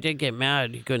the guy did get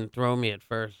mad. He couldn't throw me at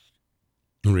first.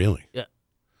 Really? Yeah.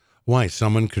 Why?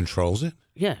 Someone controls it?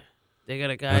 Yeah, they got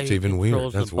a guy. That's who even weird.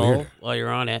 controls That's the bowl weird. while you're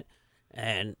on it,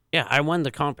 and yeah, I won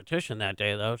the competition that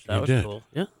day though. So that You was did? cool.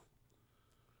 Yeah.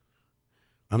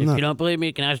 If You don't believe me,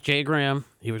 you can ask Jay Graham.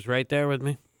 He was right there with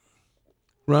me.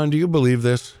 Ron, do you believe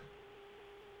this?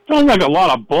 Sounds like a lot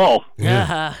of bull.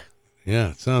 Yeah. Yeah,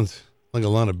 it sounds like a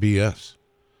lot of BS.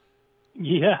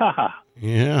 Yeah.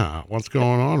 Yeah. What's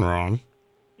going on, Ron?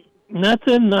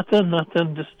 Nothing.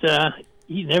 Just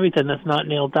eating everything that's not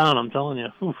nailed down, I'm telling you.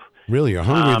 Oof. Really, you're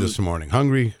hungry this morning.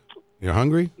 Hungry? You're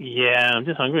hungry? Yeah, I'm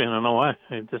just hungry. I don't know why.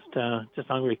 I'm just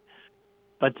hungry.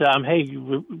 But, hey,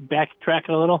 backtrack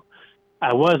a little.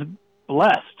 I was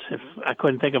blessed, if I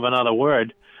couldn't think of another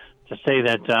word, to say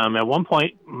that at one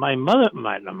point my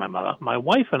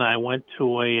wife and I went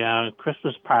to a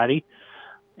Christmas party,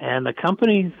 and the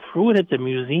company threw it at the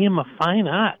Museum of Fine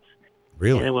Arts.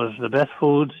 Really? And it was the best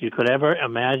foods you could ever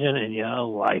imagine in your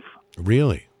life.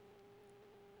 Really?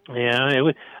 Yeah, it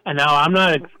was. And now I'm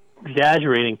not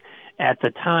exaggerating. At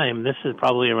the time, this is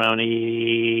probably around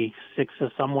 86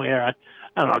 or somewhere.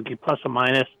 I don't know, plus or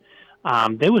minus.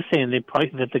 They were saying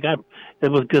that the guy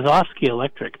that was Gazowski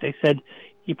Electric. They said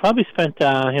he probably spent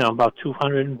about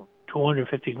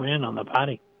 250 grand on the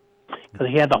party because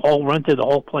he had rented the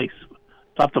whole place,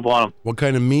 top to bottom. What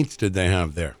kind of meats did they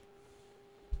have there?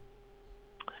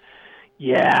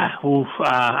 Yeah,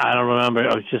 I don't remember.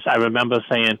 I remember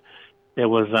saying there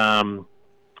was,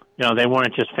 they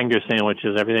weren't just finger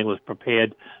sandwiches. Everything was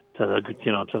prepared to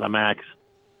the max.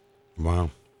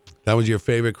 Wow. That was your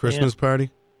favorite Christmas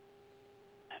party?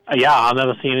 Yeah, I'll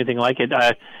never see anything like it.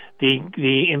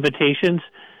 The invitations,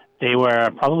 they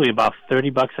were probably about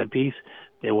 $30 a piece.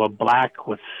 They were black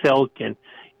with silk, and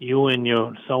you and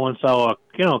your so-and-so,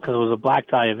 because it was a black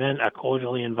tie event, are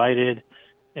cordially invited.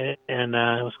 And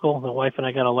it was cool. The wife and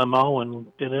I got a limo and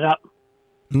did it up.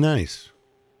 Nice.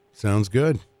 Sounds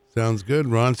good. Sounds good,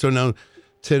 Ron. So now,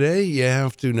 today you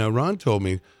have to. Now, Ron told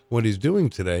me what he's doing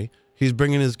today. He's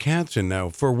bringing his cats in now.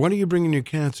 For what are you bringing your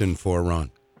cats in for,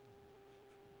 Ron?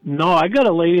 No, I got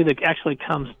a lady that actually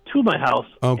comes to my house.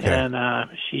 Okay. And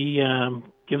she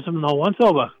gives them the once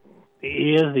over. The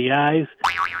ears, the eyes,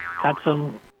 cuts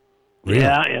them. Really?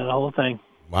 Yeah, the whole thing.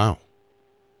 Wow.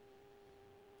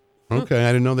 Okay, I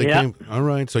didn't know they came. All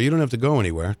right, so you don't have to go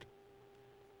anywhere.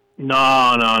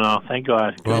 No. Thank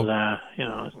God. Because, Well,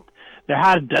 they're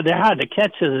hard to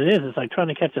catch as it is. It's like trying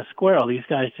to catch a squirrel. These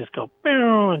guys just go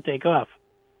and take off.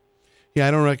 Yeah,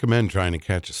 I don't recommend trying to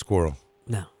catch a squirrel.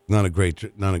 No. Not a great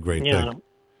thing.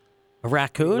 A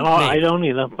raccoon? No, Maybe. I don't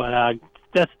either. But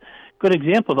that's a good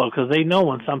example, though, because they know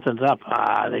when something's up.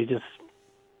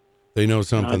 They know It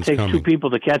something's takes coming. two people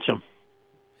to catch them.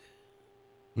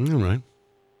 All right.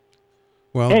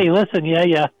 Well, Hey, listen,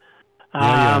 yeah.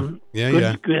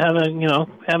 Good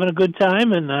having a good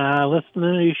time and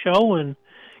listening to your show, and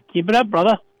keep it up,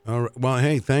 brother. all right. Well,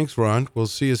 hey, thanks, Ron. We'll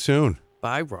see you soon.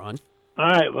 Bye, Ron. All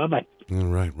right, bye-bye. All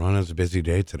right. Ron has a busy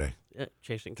day today. Yeah,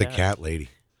 chasing The cats. cat lady.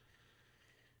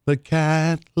 The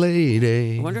cat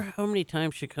lady. I wonder how many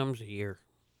times she comes a year.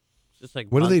 It's just like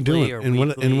What are they monthly doing? or And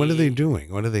what are weekly. they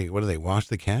doing? What do they wash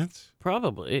the cats?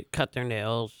 Probably cut their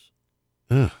nails.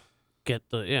 Ugh. Get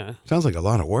the Sounds like a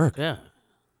lot of work. yeah.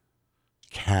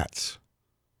 Cats.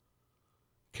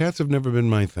 Cats have never been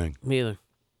my thing. Me either.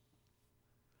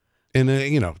 And,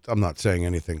 I'm not saying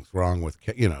anything's wrong with,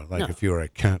 No. if you're a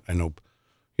cat, I know,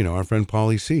 our friend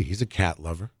Paulie C., he's a cat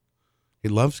lover. He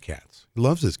loves cats. He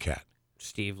loves his cat.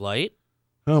 Steve Light.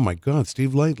 Oh, my God.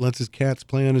 Steve Light lets his cats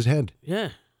play on his head. Yeah.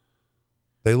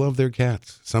 They love their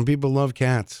cats. Some people love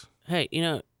cats. Hey,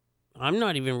 I'm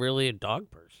not even really a dog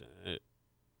person.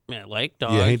 I like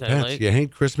dogs. You hate I pets. like... You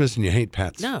hate Christmas and you hate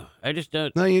pets. No, I just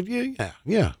don't. No,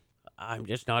 yeah. I'm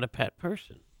just not a pet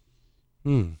person.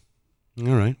 All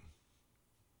right.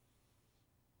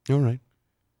 All right.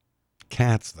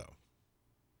 Cats, though.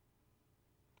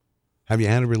 Have you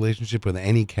had a relationship with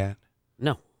any cat?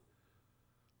 No.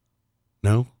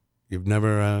 No? You've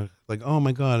never, oh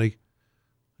my God, I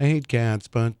hate cats,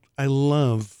 but I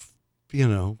love,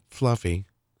 Fluffy.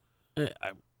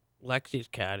 Lexi's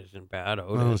cat isn't bad. Oh,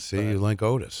 Otis. see, but- you like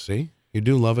Otis. See? You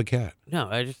do love a cat. No,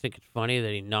 I just think it's funny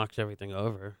that he knocks everything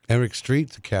over. Eric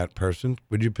Street's a cat person.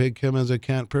 Would you pick him as a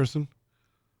cat person?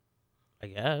 I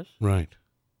guess. Right.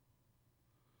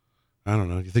 I don't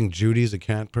know. You think Judy's a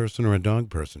cat person or a dog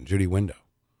person? Judy Window.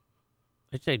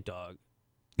 I'd say dog.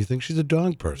 You think she's a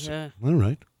dog person? Yeah. All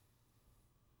right.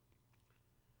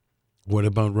 What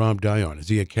about Rob Dion? Is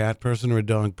he a cat person or a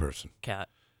dog person? Cat.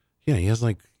 Yeah, he has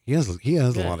a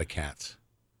Yeah. lot of cats.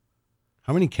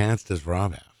 How many cats does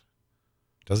Rob have?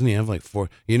 Doesn't he have like 4?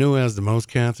 You know who has the most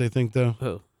cats, I think, though?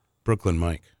 Who? Brooklyn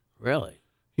Mike. Really?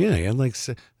 Yeah, he had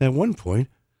at one point,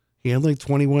 he had like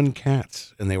 21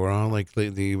 cats, and they were all like,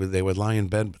 they would lie in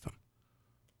bed with him.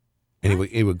 And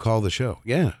he would call the show.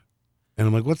 Yeah. And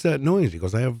I'm like, what's that noise? He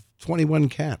goes, I have 21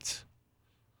 cats.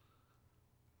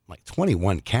 I'm like,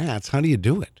 21 cats? How do you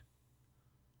do it?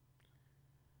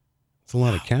 It's a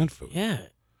lot of cat food. Yeah.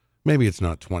 Maybe it's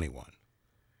not 21.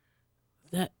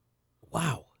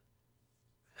 Wow.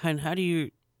 And how do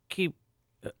you keep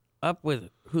up with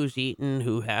who's eaten,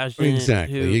 who hasn't?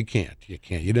 Exactly. You can't.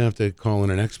 You'd have to call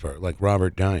in an expert like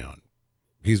Robert Dion.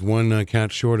 He's one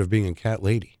cat short of being a cat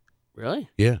lady. Really?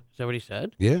 Yeah. Is that what he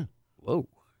said? Yeah. Whoa.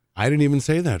 I didn't even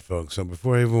say that, folks. So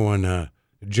before everyone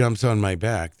jumps on my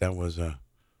back, that was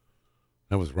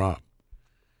Rob.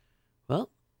 Well,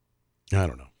 I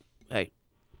don't know. hey,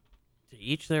 to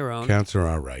each their own. Cats are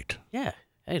all right. Yeah.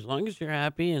 Hey, as long as you're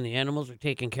happy and the animals are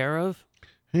taken care of.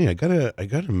 Hey, I got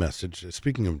a message.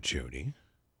 Speaking of Judy,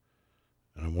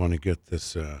 and I want to get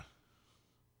this.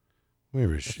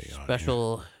 Where is she? on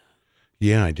Special.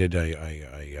 here? Yeah, I did.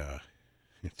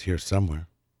 It's here somewhere.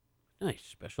 Nice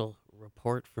special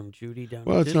report from Judy down.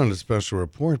 Well, in it's not Disney. a special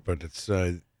report, but it's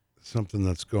something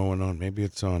that's going on. Maybe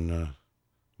it's on.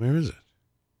 Where is it?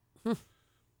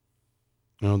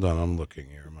 Hold on, I'm looking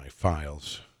here in my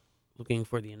files. Looking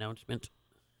for the announcement.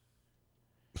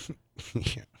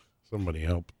 Yeah, somebody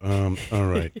help. All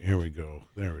right, here we go.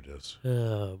 There it is.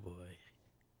 Oh boy.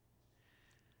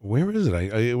 Where is it?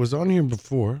 It was on here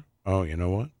before. Oh, you know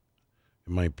what?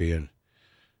 It might be in.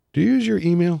 Do you use your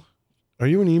email? Are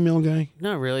you an email guy?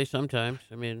 Not really. Sometimes.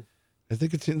 I mean, I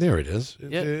think it's in there. It is.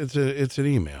 Yep. It's an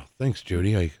email. Thanks,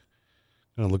 Judy. I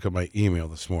gotta look at my email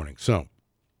this morning. So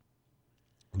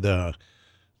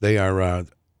they are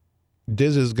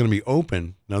Diz is going to be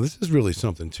open now. This is really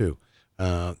something too.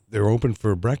 They're open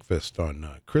for breakfast on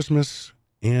Christmas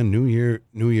and New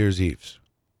Year's Eve.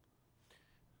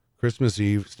 Christmas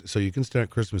Eve, so you can start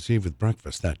Christmas Eve with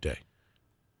breakfast that day.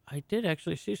 I did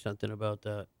actually see something about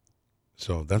that.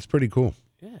 So that's pretty cool.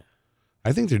 Yeah.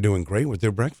 I think they're doing great with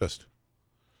their breakfast.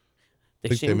 They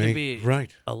Think seem they to be right.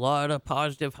 a lot of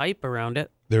positive hype around it.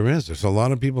 There is. There's a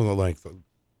lot of people that like.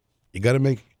 You got to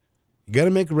make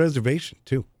a reservation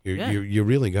too. You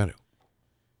really got to.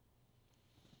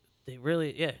 They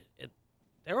really, yeah.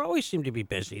 They always seem to be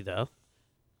busy though.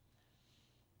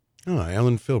 Oh,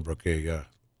 Ellen Philbrook,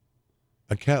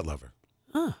 a cat lover.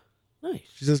 Huh. Nice.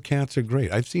 She says cats are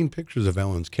great. I've seen pictures of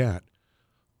Ellen's cat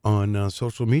on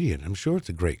social media, and I'm sure it's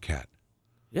a great cat.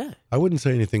 Yeah. I wouldn't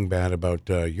say anything bad about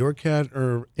your cat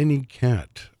or any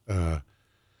cat. I'm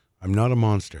not a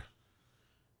monster.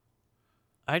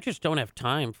 I just don't have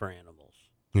time for animals.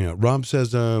 Yeah. Rob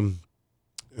says, can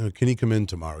he come in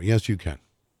tomorrow? Yes, you can.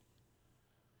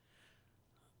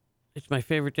 It's my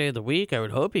favorite day of the week. I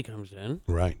would hope he comes in.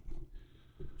 Right.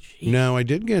 Jeez. Now I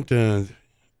did get, and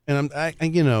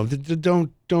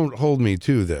don't hold me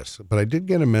to this, but I did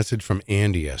get a message from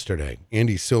Andy yesterday.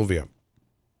 Andy Sylvia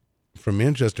from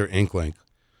Manchester Inklink.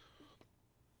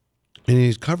 And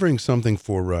he's covering something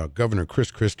for Governor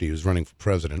Chris Christie, who's running for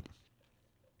president.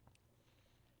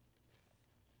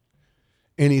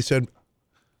 And he said,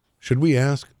 should we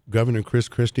ask Governor Chris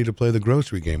Christie to play the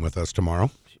grocery game with us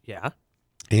tomorrow? Yeah.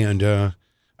 And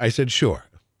I said, sure,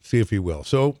 see if he will.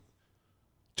 So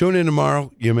tune in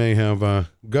tomorrow. You may have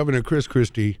Governor Chris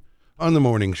Christie on the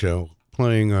morning show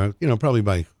playing, probably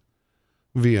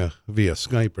via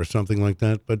Skype or something like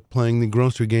that, but playing the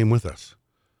grocery game with us.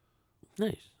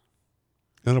 Nice.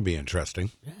 That'll be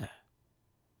interesting. Yeah.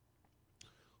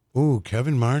 Ooh,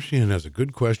 Kevin Martian has a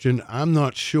good question. I'm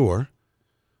not sure,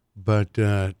 but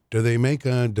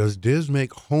does Diz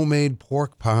make homemade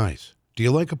pork pies? Do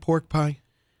you like a pork pie?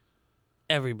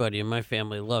 Everybody in my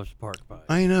family loves pork pie.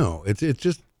 I know. It's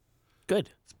just Good.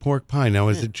 it's pork pie. Now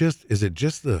Yeah. is it just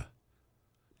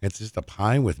a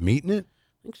pie with meat in it?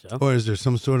 I think so. Or is there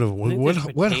some sort of I think there's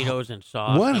potatoes and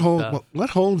sauce and stuff. what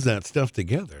holds that stuff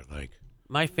together? Like,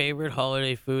 My favorite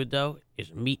holiday food, though,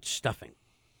 is meat stuffing.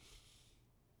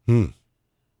 meat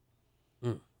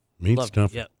Love it.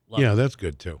 stuff. Yeah, love Yeah, it. that's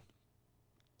good too.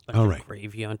 Bunch All of right.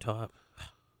 Gravy on top.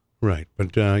 Right,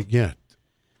 but yeah,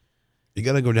 you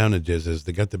got to go down to Diz's.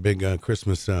 They got the big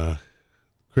Christmas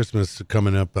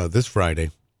coming up this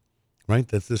Friday, right?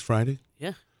 That's this Friday.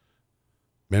 Yeah.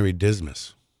 Merry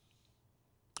Dismas.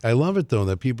 I love it though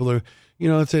that people are,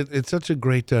 it's such a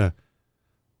great.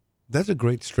 That's a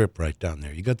great strip right down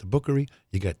there. You got the Bookery,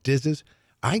 you got Diz's.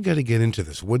 I got to get into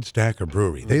this Woodstacker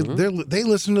Brewery. They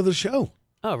listen to the show.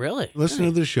 Oh, really? Listen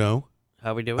to the show.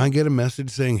 How we doing? I get a message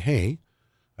saying, "Hey,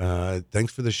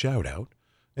 thanks for the shout out,"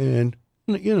 and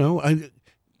it's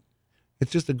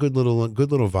just a good little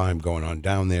vibe going on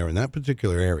down there in that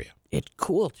particular area. It's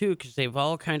cool, too, because they've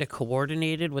all kind of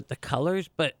coordinated with the colors,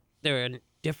 but they're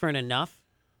different enough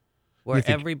where If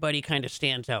you- everybody kind of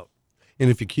stands out. And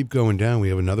if you keep going down, we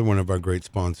have another one of our great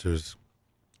sponsors,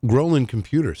 Groland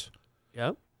Computers,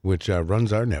 Yep. which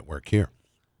runs our network here,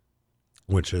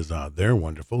 which is they're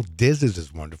wonderful. Diz's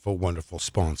is wonderful, wonderful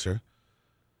sponsor.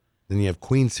 Then you have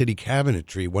Queen City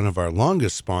Cabinetry, one of our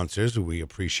longest sponsors, who we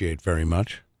appreciate very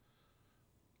much.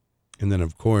 And then,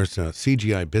 of course,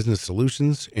 CGI Business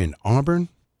Solutions in Auburn.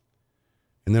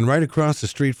 And then right across the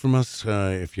street from us,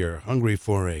 if you're hungry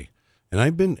for and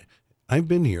I've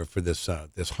been here for this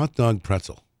hot dog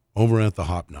pretzel over at the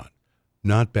Hop Knot.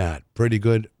 Not bad, pretty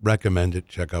good. Recommend it.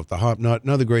 Check out the Hop Knot,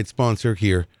 another great sponsor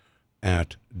here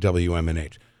at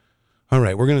WMNH. All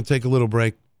right, we're going to take a little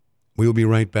break. We will be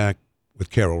right back with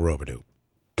Carol Robidoux.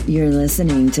 You're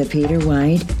listening to Peter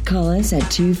White. Call us at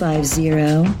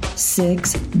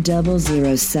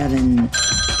 250-6007.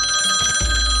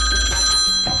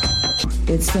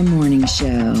 It's the morning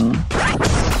show.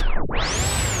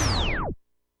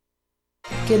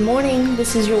 Good morning.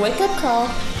 This is your wake-up call.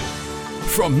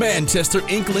 From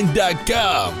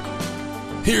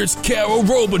ManchesterInkling.com, here's Carol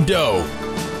Robidoux.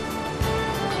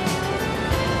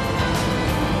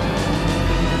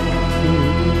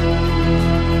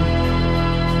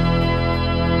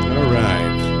 All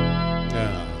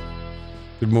right.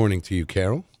 Good morning to you,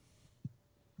 Carol.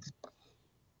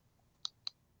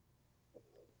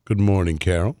 Good morning,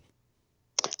 Carol.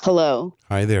 Hello.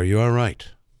 Hi there. You all right?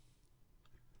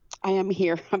 I am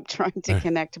here. I'm trying to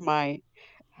connect my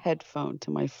headphone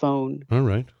to my phone. All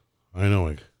right. I know.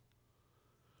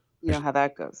 You know how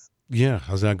that goes. Yeah.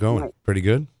 How's that going? Right. Pretty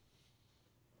good?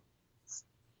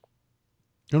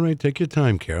 All right. Take your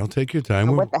time, Carol. Take your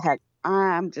time. What the heck?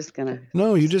 I'm just gonna.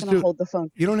 No, you just gonna do. hold the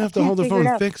phone. You don't have to can't hold the figure it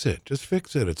phone. out. Fix it. Just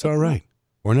fix it. It's all right.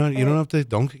 We're not. You don't have to.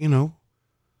 Don't.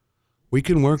 We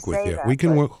can work with say you. that, We can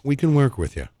but- work. We can work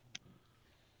with you.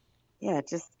 Yeah,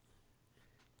 just.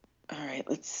 All right.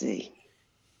 Let's see.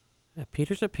 Yeah,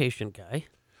 Peter's a patient guy.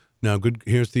 Now, good.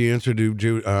 Here's the answer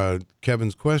to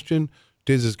Kevin's question.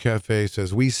 Diz's Cafe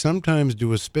says, we sometimes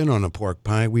do a spin on a pork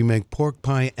pie. We make pork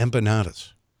pie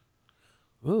empanadas.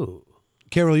 Ooh.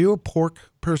 Carol, you a pork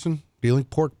person? Do you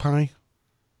like pork pie?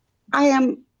 I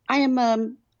am. I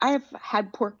have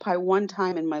had pork pie one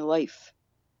time in my life.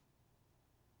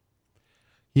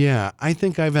 Yeah, I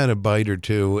think I've had a bite or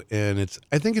two, and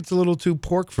I think it's a little too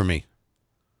pork for me.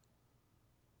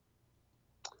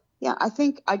 Yeah, I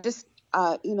think I just.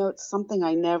 It's something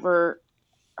I never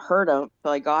heard of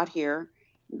till I got here.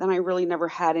 Then I really never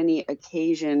had any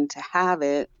occasion to have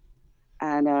it,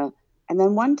 and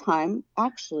then one time,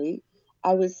 actually,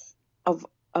 I was of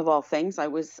all things, I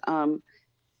was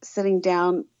sitting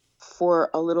down for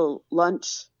a little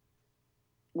lunch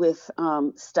with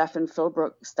Stephen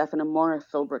and Maura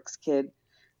Philbrook's kid,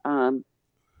 and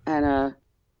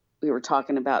we were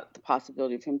talking about the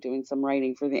possibility of him doing some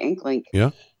writing for the Ink Link.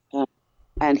 Yeah.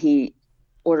 And he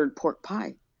ordered pork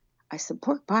pie. I said,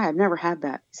 pork pie? I've never had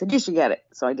that. He said, you should get it.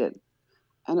 So I did.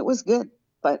 And it was good.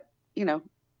 But,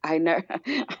 I've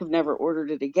never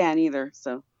ordered it again either.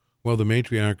 So. Well, the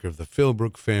matriarch of the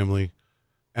Philbrook family,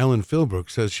 Ellen Philbrook,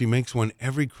 says she makes one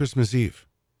every Christmas Eve.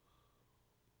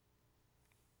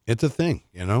 It's a thing,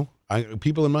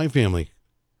 people in my family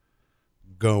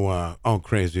go all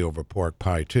crazy over pork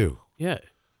pie too. Yeah.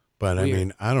 But Weird. I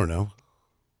mean, I don't know.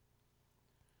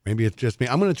 Maybe it's just me.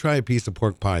 I'm going to try a piece of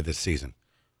pork pie this season.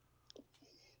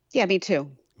 Yeah, me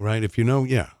too. Right? If you know,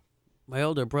 yeah. My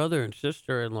older brother and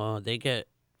sister-in-law, they get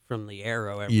from the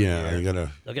Arrow every Yeah, year. you got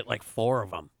to. They'll get like 4 of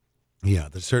them. Yeah,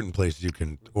 there's certain places you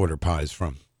can order pies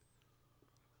from.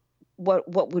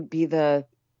 what would be the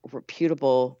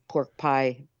reputable pork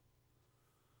pie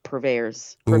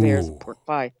purveyors of Ooh, pork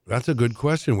pie? that's a good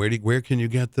question. Where can you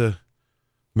get the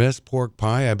best pork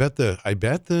pie? I bet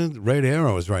the Red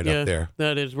Arrow is right up there.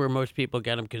 That is where most people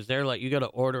get them because they're like, you got to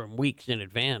order them weeks in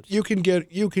advance. You can get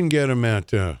them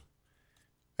at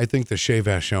I think the Chez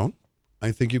Vachon.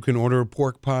 I think you can order a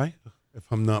pork pie,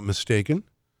 if I'm not mistaken.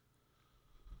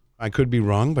 I could be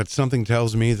wrong, but something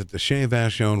tells me that the Chez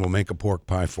Vachon will make a pork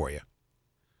pie for you.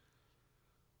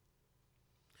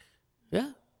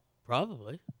 Yeah,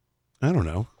 probably. I don't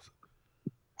know.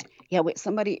 Yeah, wait,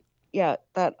 somebody, yeah,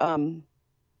 that I've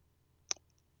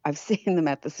seen them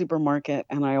at the supermarket,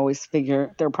 and I always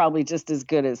figure they're probably just as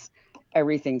good as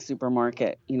everything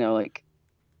supermarket. Like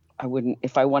I wouldn't,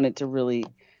 if I wanted to really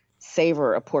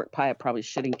savor a pork pie, I probably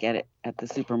shouldn't get it at the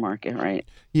supermarket, right?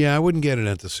 Yeah, I wouldn't get it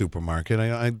at the supermarket.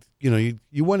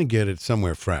 You want to get it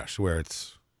somewhere fresh, where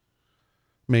it's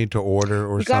made to order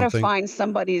or You got to something. find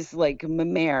somebody's like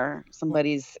mère,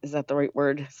 is that the right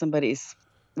word? Somebody's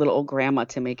little old grandma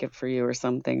to make it for you or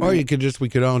something. Or right? we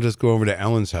could all just go over to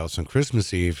Ellen's house on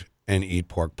Christmas Eve and eat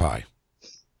pork pie.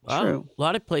 Wow. True. A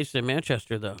lot of places in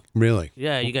Manchester, though. Really?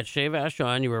 Yeah, you got Chez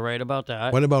Vachon. You were right about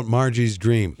that. What about Margie's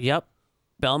Dream? Yep.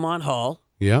 Belmont Hall.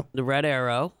 Yep. The Red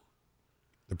Arrow.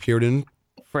 The Puritan.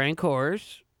 Frank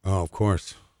Horse. Oh, of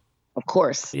course. Of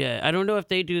course. Yeah, I don't know if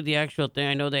they do the actual thing.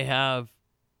 I know they have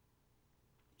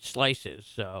slices.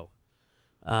 So,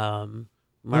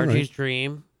 Margie's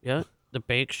Dream. Yeah. The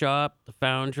Bake Shop. The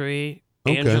Foundry.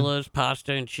 Okay. Angela's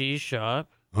Pasta and Cheese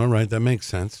Shop. All right, that makes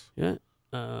sense. Yeah.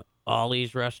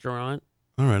 Ollie's Restaurant.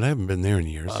 All right, I haven't been there in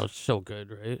years. Oh, it's so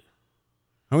good, right?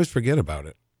 I always forget about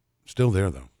it. Still there,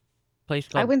 though. Place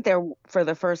called I went there for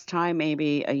the first time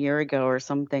maybe a year ago or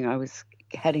something. I was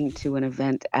heading to an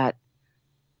event at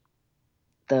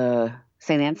the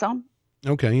St. Anselm.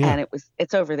 Okay, yeah. And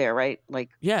it's over there, right? Like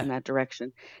Yeah. in that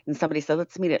direction. And somebody said,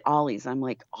 let's meet at Ollie's. I'm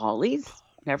like, Ollie's?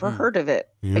 Never heard of it.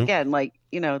 Yeah. Again, like,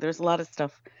 there's a lot of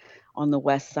stuff on the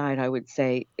west side, I would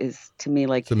say, is to me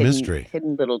like It's a mystery.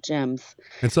 hidden little gems.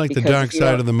 It's like the Because dark if you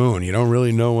side don't- of the moon. You don't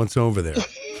really know what's over there.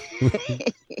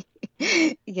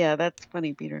 Yeah, that's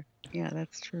funny, Peter. Yeah,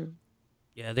 that's true.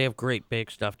 Yeah, they have great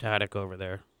baked stuffed haddock over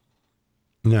there.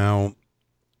 Now,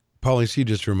 Polly C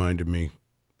just reminded me,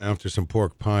 after some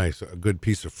pork pie, a good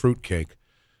piece of fruitcake,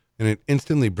 and it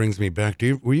instantly brings me back.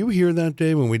 Were you here that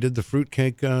day when we did the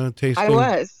fruitcake tasting? I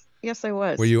was. Yes, I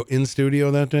was. Were you in studio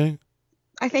that day?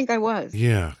 I think I was.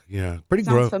 Yeah. Pretty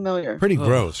Sounds gross. familiar. Pretty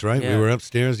gross, right? yeah. We were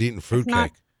upstairs eating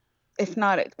fruitcake. If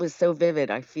not, it was so vivid.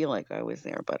 I feel like I was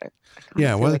there, but I kinda Yeah,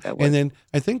 feel well, like I was. and then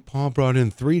I think Paul brought in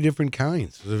 3 different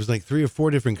kinds. There was like 3 or 4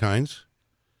 different kinds.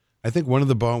 I think one of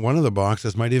the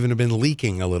boxes might even have been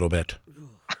leaking a little bit.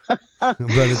 But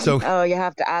it's okay. Oh, you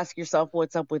have to ask yourself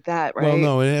what's up with that, right? Well,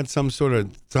 no, it had some sort of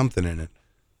something in it.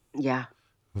 Yeah.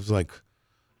 It was like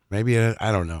maybe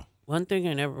I don't know. One thing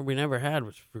we never had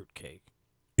was fruitcake.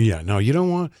 Yeah, no, you don't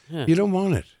want Yeah. you don't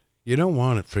want it. You don't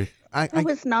want it for It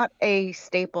was not a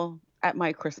staple at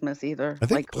my Christmas either. I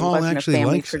think like, Paul it wasn't actually a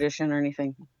family likes it. tradition or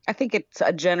anything. I think it's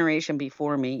a generation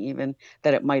before me even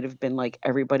that it might have been like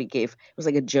everybody gave. It was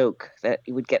like a joke that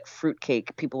you would get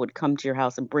fruitcake. People would come to your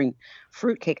house and bring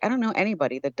fruitcake. I don't know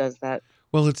anybody that does that.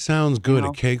 Well, it sounds good, No.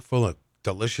 a cake full of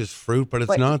delicious fruit, but it's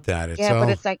But- not that. It's yeah, all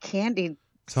but it's that candied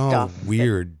it's all stuff that-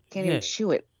 weird. Can't Yeah. even chew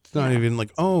it. It's not Yeah. even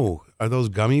like, oh, are those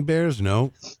gummy bears?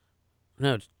 No,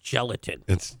 No, it's gelatin.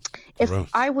 it's If gross.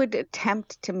 I would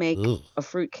attempt to make Ugh. a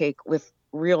fruitcake with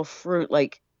real fruit,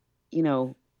 like,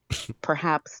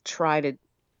 perhaps try to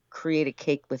create a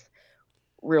cake with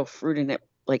real fruit in it,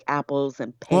 like apples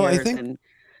and Well, I pears think and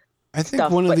I think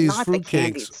stuff, one of but these not the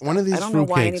candied fruitcakes, stuff. one of these I don't know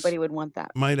why fruitcakes anybody would want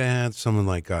that. might have had something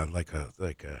like a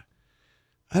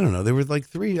I don't know. There were like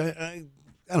 3. I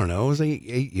don't know. It was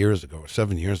 8 years ago or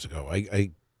 7 years ago.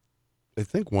 I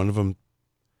think one of them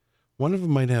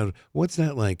might have. What's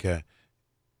that like?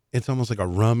 It's almost like a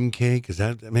rum cake. Is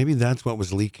that maybe that's what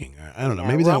was leaking? I don't know. Yeah,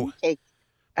 Maybe rum that. cake.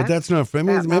 But that's not. Maybe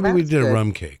now we that's did a good.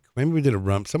 rum cake. Maybe we did a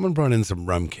rum. Someone brought in some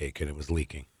rum cake and it was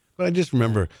leaking. But I just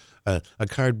remember a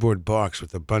cardboard box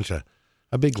with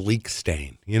a big leak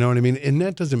stain. You know what I mean? And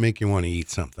that doesn't make you want to eat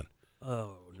something.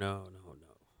 Oh, no.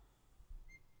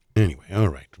 Anyway, all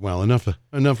right. Well, enough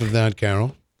of that,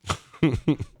 Carol.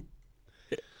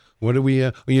 What do we?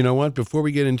 You know what? Before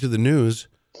we get into the news,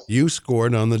 you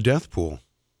scored on the death pool.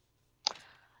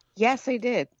 Yes, I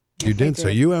did. You Yes, I did. So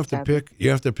you have to Sadly. pick. You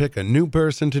have to pick a new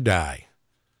person to die.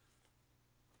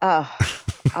 Oh,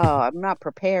 I'm not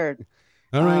prepared.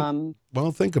 All right.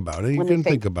 Well, think about it. You Let me can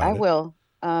think about I it. will.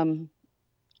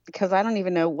 because I don't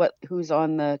even know who's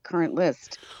on the current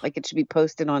list. Like it should be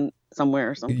posted on somewhere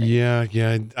or something. Yeah.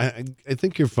 I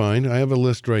think you're fine. I have a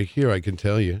list right here. I can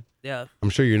tell you. Yeah. I'm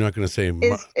sure you're not going to say.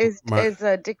 Is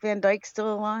Dick Van Dyke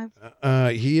still alive?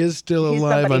 He is still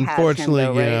alive. Somebody has him, Unfortunately,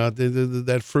 though, right? yeah.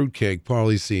 That fruitcake,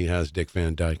 Paulie C has Dick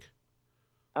Van Dyke.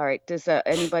 All right. Does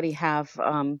anybody have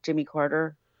Jimmy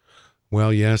Carter?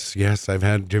 Well, yes. I've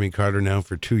had Jimmy Carter now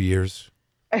for 2 years.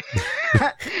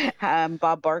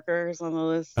 Bob Barker's on the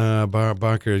list.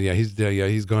 Barker, yeah,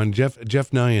 he's gone. Jeff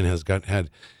Nyan had.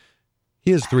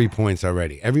 He has 3 points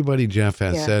already. Everybody Jeff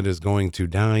has said is going to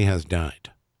die has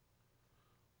died.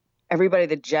 Everybody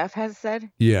that Jeff has said?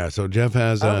 Yeah, so Jeff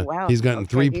has oh, wow. He's gotten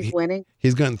 3 He's winning.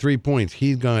 He's gotten 3 points.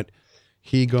 He's like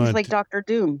Dr.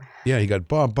 Doom. Yeah, he got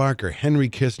Bob Barker, Henry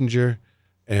Kissinger,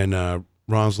 and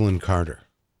Rosalind Carter.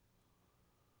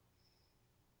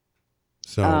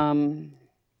 So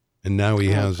and now he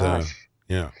has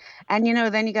yeah. And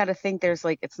then you got to think there's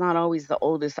it's not always the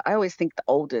oldest. I always think the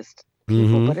oldest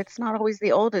people, but it's not always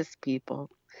the oldest people.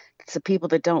 It's the people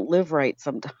that don't live right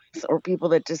sometimes, or people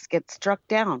that just get struck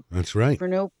down. That's right. For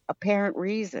no apparent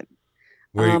reason.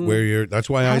 That's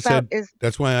why I said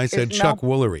Chuck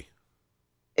Woolery.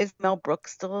 Is Mel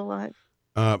Brooks still alive?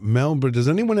 Does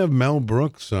anyone have Mel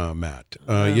Brooks, Matt?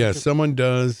 Yeah, someone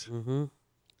does. Mm-hmm.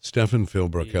 Stephen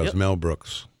Philbrook has Mel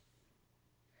Brooks.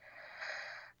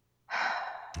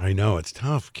 I know, it's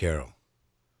tough, Carol.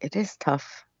 It is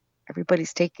tough.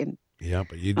 Everybody's taken. Yeah,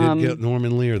 but you did get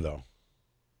Norman Lear, though.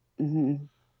 Mm-hmm.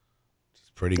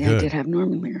 It's pretty good. I did have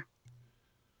Norman Lear.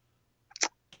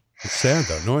 It's sad,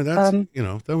 though. No, that's,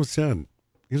 that was sad.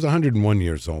 He was 101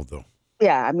 years old, though.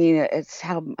 Yeah, I mean, it's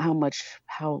how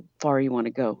far you want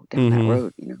to go down that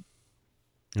road,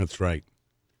 That's right.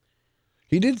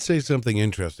 He did say something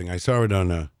interesting. I saw it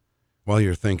on while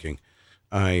you're thinking.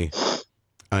 I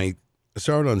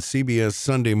saw it on CBS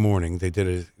Sunday Morning. They did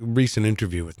a recent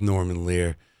interview with Norman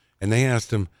Lear, and they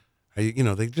asked him, they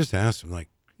just asked him,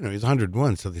 he's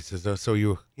 101. So they says, so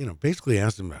you basically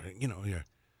asked him, are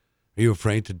you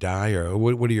afraid to die, or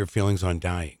what are your feelings on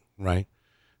dying, right?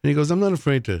 And he goes, I'm not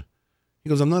afraid to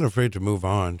move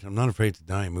on. I'm not afraid to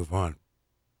die and move on,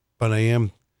 but I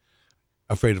am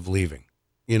afraid of leaving.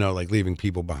 Leaving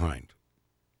people behind.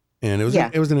 And it was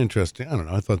an interesting, I don't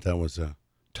know, I thought that was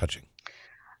touching.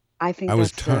 I think I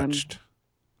was touched.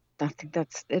 I think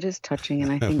it is touching, and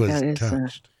I think was that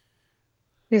touched.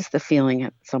 is the feeling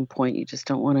at some point. You just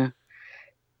don't want to,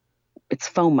 it's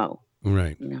FOMO.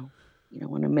 Right. You don't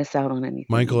want to miss out on anything.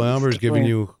 Michael Albert's giving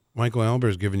you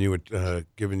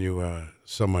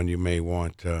someone you may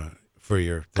want for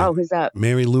your thing. Oh, who's that?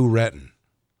 Mary Lou Retton.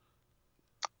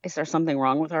 Is there something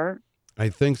wrong with her? I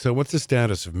think so. What's the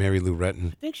status of Mary Lou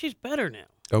Retton? I think she's better now.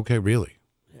 Okay, really?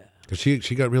 Yeah. Because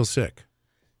she got real sick,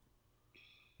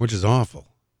 which is awful.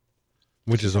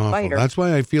 Fighter. That's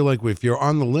why I feel like if you're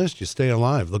on the list, you stay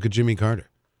alive. Look at Jimmy Carter.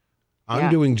 I'm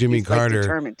doing Jimmy he's Carter.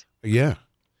 Determined. Yeah.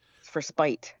 It's for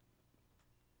spite.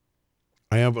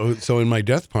 I have so in my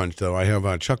death punch though, I have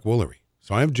Chuck Woolery.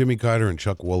 So I have Jimmy Carter and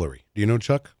Chuck Woolery. Do you know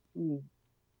Chuck? Mm.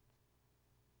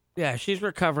 Yeah, she's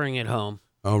recovering at home.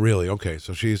 Oh, really? Okay,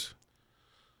 so she's.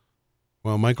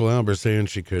 Well, Michael Albert's saying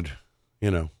she could,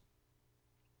 have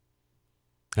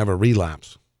a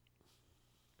relapse.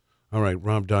 All right,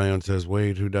 Rob Dion says,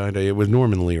 wait, who died? It was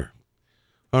Norman Lear.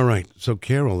 All right, so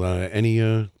Carol, any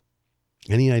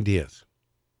ideas?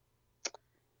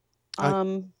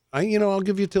 I'll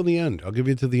give you till the end.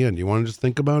 You want to just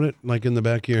think about it, like in the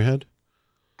back of your head?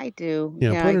 I do.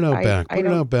 Yeah, put it out back. Put it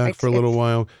out back for a little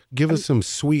while. Give us some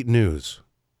sweet news.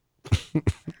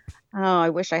 Oh, I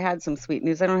wish I had some sweet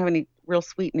news. I don't have any real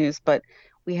sweet news, but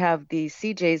we have the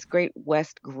CJ's Great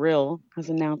West Grill has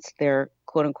announced their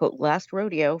quote unquote last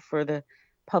rodeo for the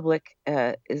public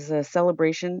is a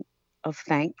celebration of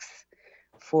thanks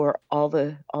for all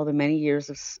the many years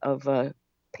of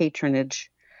patronage,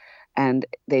 and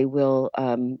they will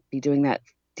be doing that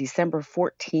December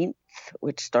 14th,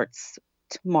 which starts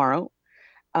tomorrow,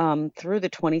 through the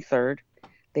 23rd.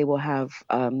 They will have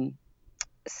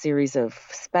series of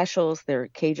specials. Their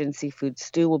Cajun seafood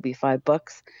stew will be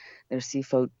 $5. Their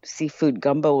seafood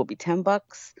gumbo will be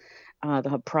 $10. They'll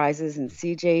have prizes and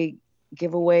CJ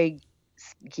giveaway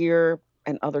gear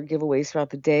and other giveaways throughout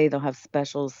the day. They'll have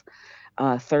specials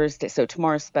Thursday. So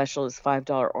tomorrow's special is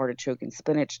 $5 artichoke and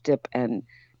spinach dip and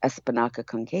espinaca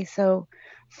con queso.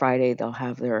 Friday they'll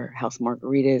have their house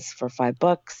margaritas for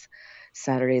 $5.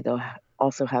 Saturday they'll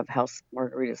also have house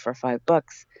margaritas for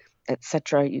 $5,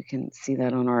 etc. You can see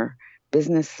that on our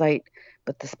business site,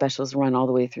 but the specials run all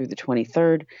the way through the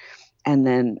 23rd. And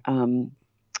then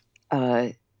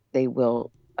they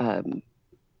will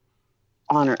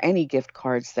honor any gift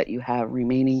cards that you have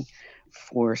remaining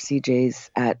for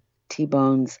CJ's at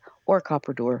T-Bones or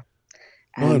Copper Door.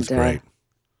 Oh, And that's great.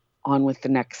 on with the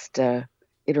next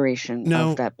iteration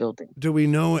Now, of that building. do we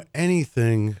know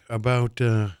anything about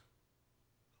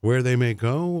where they may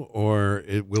go, or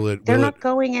They're not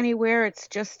going anywhere. It's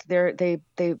just they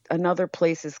another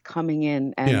place is coming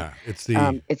in, and it's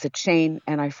it's a chain,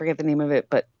 and I forget the name of it,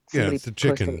 but somebody it's the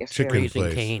posted it yesterday. Raising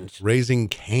place. Cane's. Raising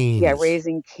Cane's. Yeah,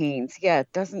 Raising Cane's. Yeah,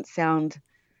 it doesn't sound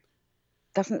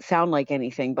like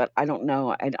anything, but I don't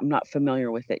know. I'm not familiar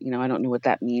with it. I don't know what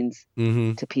that means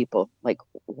Mm-hmm. to people. Like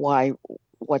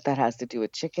what that has to do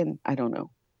with chicken. I don't know.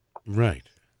 Right.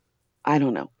 I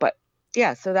don't know. But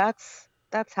yeah, so that's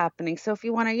happening. So if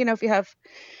you want to, if you have,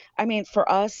 I mean, for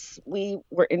us, we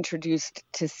were introduced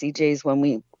to CJ's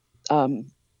when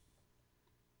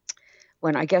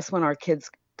when our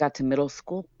kids got to middle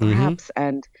school, perhaps,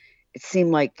 and it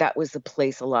seemed like that was the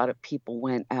place a lot of people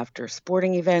went after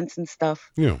sporting events and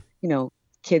stuff. Yeah.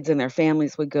 Kids and their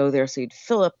families would go there, so you'd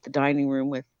fill up the dining room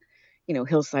with,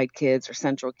 Hillside Kids or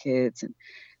Central Kids,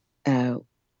 and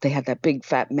they had that big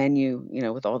fat menu,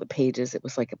 with all the pages. It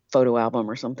was like a photo album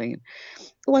or something. It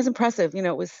was impressive.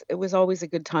 It was always a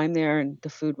good time there, and the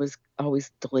food was always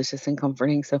delicious and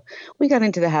comforting. So we got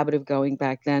into the habit of going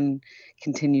back then,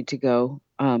 continued to go.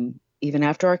 Even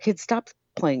after our kids stopped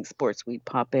playing sports, we'd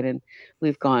pop in, and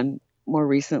we've gone more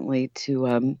recently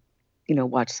to,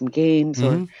 watch some games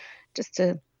or just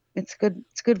it's good.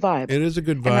 It's a good vibe. It is a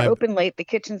good vibe. And they're open late. The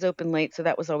kitchen's open late, so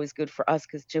that was always good for us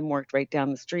because Jim worked right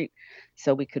down the street,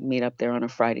 so we could meet up there on a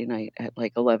Friday night at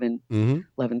like 11:30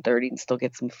 and still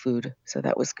get some food. So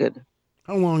that was good.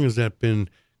 How long has that been?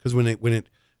 Because when it,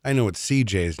 I know it's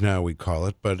CJ's now we call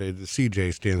it, but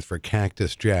CJ stands for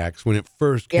Cactus Jacks. When it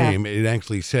first came, it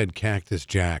actually said Cactus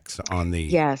Jacks on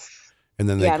the and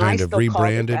then they kind of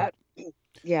rebranded.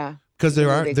 Yeah, because there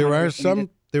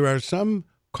are some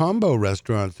combo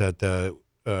restaurants that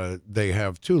they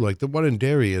have too. Like the one in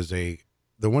Derry is a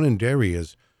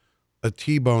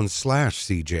T-Bone /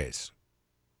 CJ's.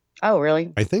 Oh,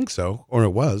 really? I think so, or it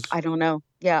was. I don't know.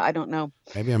 Yeah, I don't know.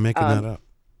 Maybe I'm making that up.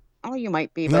 Oh, you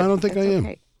might be. No, but I don't think I am.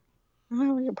 Okay.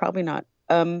 Well, you're probably not.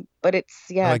 But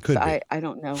it's I could be. I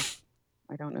don't know.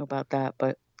 I don't know about that,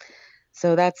 but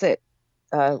so that's it.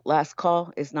 Last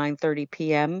call is 9:30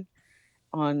 p.m.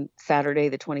 on Saturday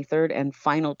the 23rd, and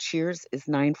final cheers is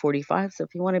 9:45. So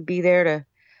if you want to be there to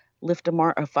lift a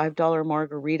 $5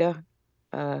 margarita,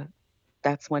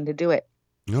 that's when to do it.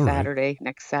 All Saturday, right.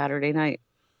 Next Saturday night.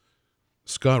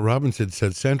 Scott Robinson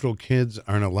said Central Kids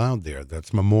aren't allowed there.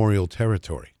 That's Memorial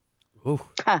territory. Ooh.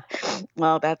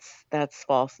 Well, that's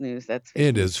false news.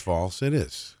 It is false. It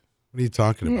is. What are you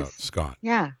talking about, Scott?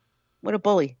 Yeah. What a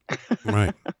bully.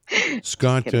 Right.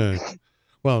 Scott,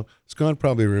 Scott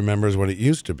probably remembers what it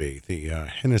used to be, the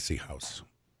Hennessy House.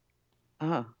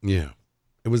 Oh. Yeah.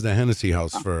 It was the Hennessy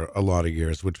House for a lot of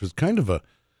years, which was kind of I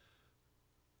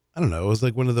don't know, it was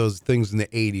like one of those things in the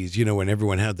 80s, when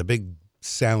everyone had the big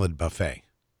salad buffet.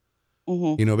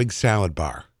 Mm-hmm. Big salad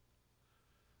bar.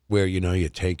 Where, you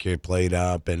take your plate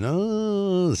up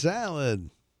and, salad.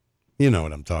 You know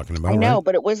what I'm talking about, I know, right?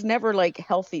 but it was never like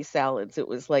healthy salads. It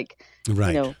was like,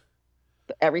 right.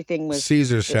 Everything was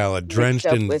Caesar salad drenched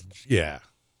in with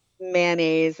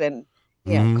mayonnaise and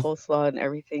coleslaw and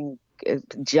everything,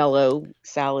 Jello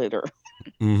salad or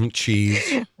cheese.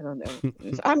 I don't know.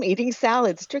 I'm eating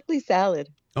salad, strictly salad.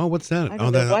 Oh, what's that? I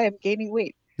don't know why I'm gaining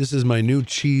weight. This is my new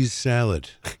cheese salad.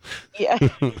 Yeah.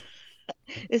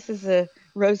 This is a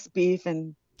roast beef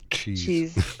and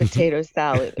cheese potato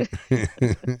salad.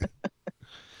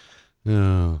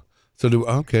 Oh.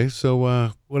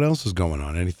 So what else is going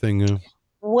on? Anything?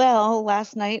 Well,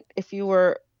 last night, if you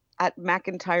were at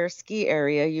McIntyre Ski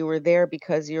Area, you were there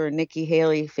because you're a Nikki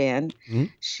Haley fan. Mm-hmm.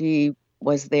 She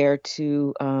was there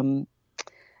to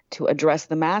address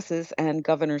the masses, and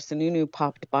Governor Sununu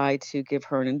popped by to give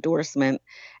her an endorsement,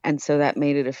 and so that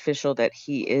made it official that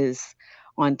he is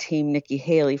on Team Nikki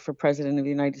Haley for President of the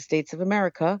United States of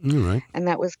America. All right. And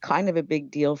that was kind of a big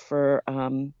deal for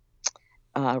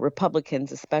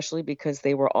Republicans, especially because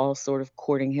they were all sort of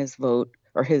courting his vote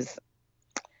or his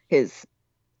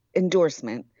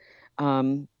endorsement as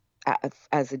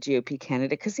a GOP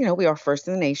candidate, because we are first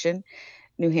in the nation.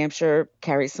 New Hampshire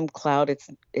carries some clout.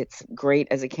 It's great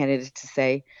as a candidate to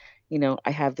say,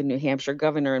 I have the New Hampshire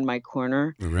governor in my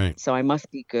corner, right, so I must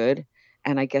be good.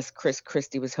 And I guess Chris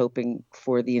Christie was hoping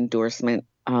for the endorsement,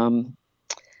 and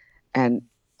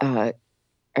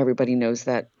everybody knows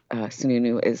that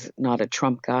Sununu is not a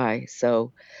Trump guy,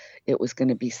 so it was going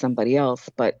to be somebody else,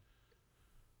 but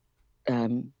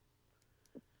turned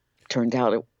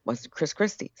out it was Chris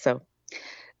Christie. So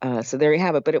So there you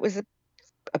have it. But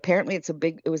apparently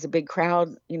it was a big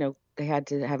crowd. They had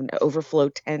to have an overflow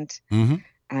tent, Mm-hmm.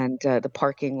 and the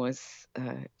parking was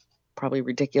probably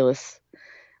ridiculous.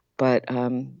 But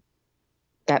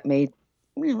that made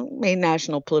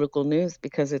national political news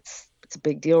because it's a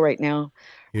big deal right now.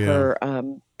 Yeah. Her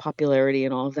popularity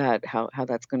and all of that, how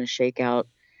that's going to shake out.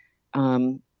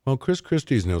 Well, Chris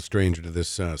Christie's no stranger to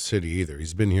this city either.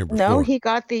 He's been here before. No, he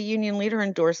got the union leader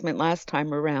endorsement last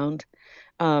time around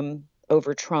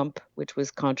over Trump, which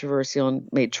was controversial and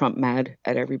made Trump mad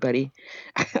at everybody.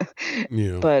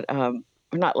 Yeah. But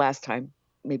or not last time,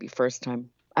 maybe first time.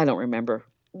 I don't remember.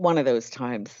 One of those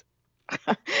times.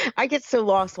 I get so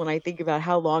lost when I think about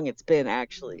how long it's been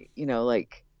actually,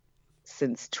 like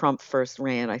since Trump first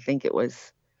ran. I think it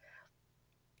was,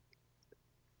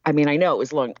 I know it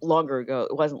was longer ago.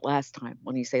 It wasn't last time.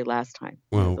 When you say last time,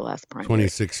 Well, the last primary.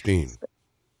 2016.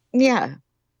 Yeah.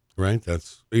 Right? Are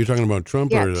you talking about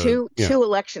Trump or two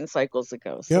election cycles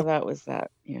ago. So that was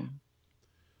that. Yeah.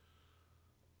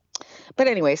 But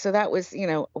anyway, so that was,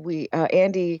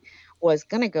 Andy was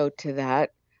going to go to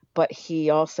that, but he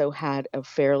also had a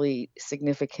fairly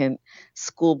significant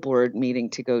school board meeting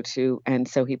to go to. And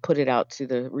so he put it out to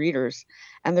the readers,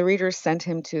 and the readers sent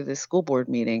him to the school board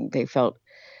meeting. They felt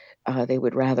they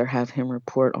would rather have him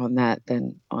report on that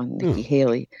than on Nikki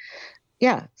Haley.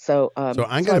 Yeah. So,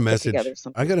 I got a message.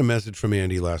 I got a message from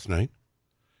Andy last night,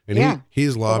 and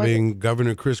he's lobbying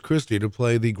Governor Chris Christie to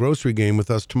play the grocery game with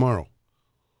us tomorrow.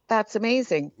 That's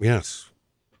amazing. Yes.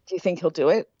 Do you think he'll do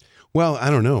it? Well, I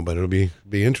don't know, but it'll be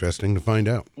interesting to find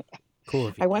out.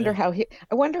 Cool. I wonder how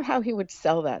he would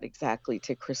sell that exactly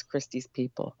to Chris Christie's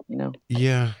people.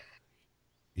 Yeah.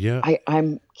 Yeah.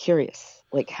 I'm curious.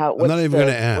 Like how? I'm not even going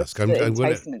to ask. I'm going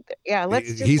to. Yeah. Let's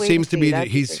just he wait seems to see.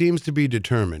 he seems to be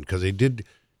determined because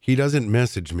he doesn't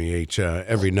message me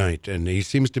every night, and he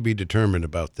seems to be determined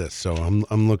about this. So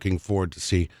I'm looking forward to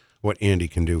see what Andy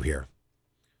can do here.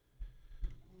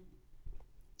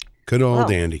 Good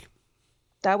old Andy.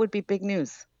 That would be big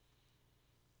news.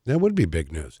 That would be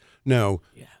big news. Now,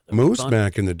 Moose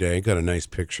back in the day got a nice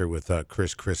picture with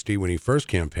Chris Christie when he first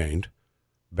campaigned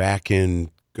back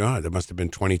in, God, that must have been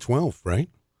 2012, right?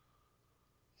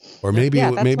 Or maybe,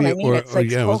 that's what I mean. It's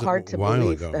like it was hard a to while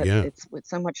believe ago. that it's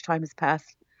so much time has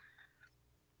passed.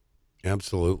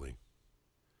 Absolutely.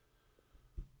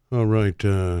 All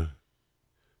right.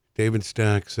 David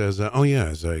Stack says,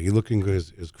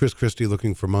 is Chris Christie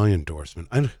looking for my endorsement?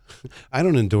 I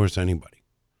don't endorse anybody.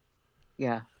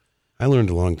 Yeah. I learned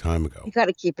a long time ago. You got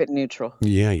to keep it neutral.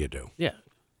 Yeah, you do. Yeah.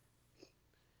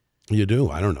 You do.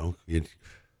 I don't know.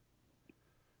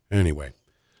 Anyway.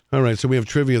 All right. So we have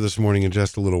trivia this morning in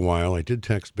just a little while. I did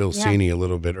text Bill Seney a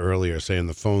little bit earlier saying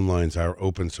the phone lines are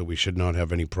open, so we should not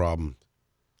have any problem.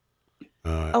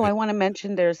 I want to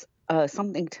mention there's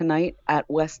something tonight at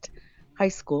West High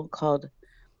School called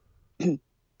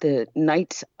the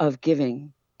Night of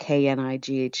Giving,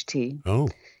 KNIGHT. Oh.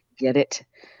 Get it?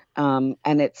 And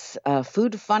it's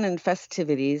food, fun, and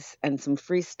festivities and some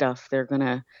free stuff. They're going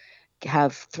to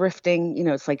have thrifting.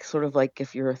 It's like sort of like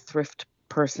if you're a thrift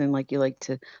person, like you like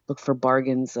to look for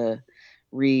bargains,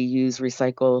 reuse,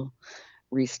 recycle,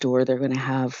 restore. They're going to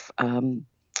have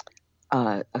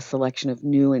a selection of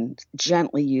new and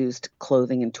gently used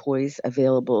clothing and toys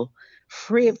available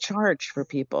free of charge for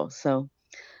people. So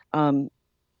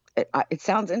it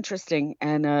sounds interesting,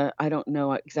 and I don't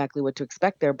know exactly what to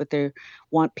expect there, but they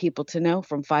want people to know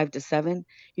from 5 to 7,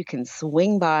 you can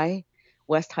swing by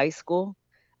West High School,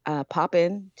 pop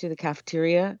in to the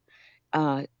cafeteria,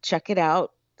 check it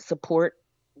out, support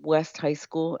West High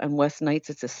School and West Nights.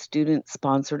 It's a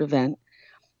student-sponsored event.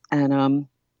 And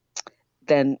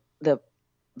then the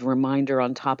reminder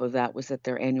on top of that was that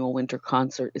their annual winter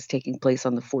concert is taking place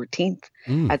on the 14th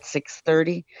at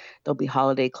 6:30. There'll be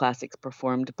holiday classics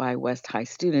performed by West High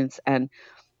students. And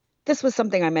this was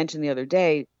something I mentioned the other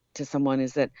day to someone,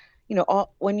 is that,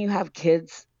 when you have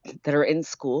kids that are in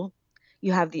school,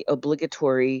 you have the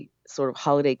obligatory sort of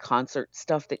holiday concert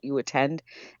stuff that you attend,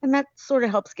 and that sort of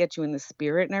helps get you in the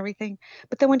spirit and everything.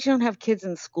 But then once you don't have kids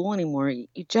in school anymore, you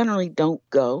generally don't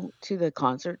go to the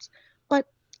concerts, but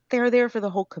they're there for the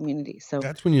whole community. So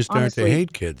that's when you start to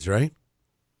hate kids, right?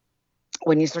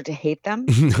 When you start to hate them?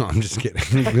 No, I'm just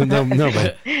kidding.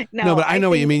 But I know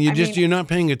what you mean. You're not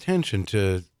paying attention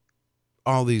to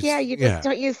all these. Yeah, you just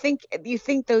don't. You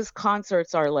think those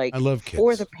concerts are like I love kids.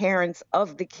 For the parents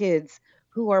of the kids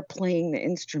who are playing the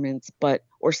instruments,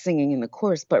 or singing in the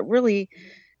chorus, but really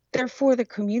they're for the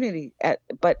community.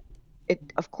 But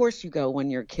of course you go when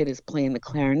your kid is playing the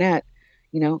clarinet,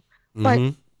 but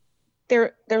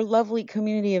they're lovely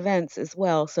community events as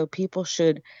well. So people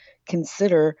should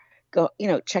consider go,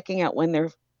 checking out when their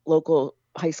local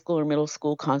high school or middle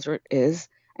school concert is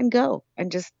and go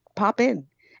and just pop in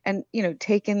and,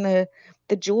 take in the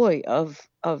joy of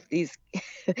these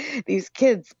these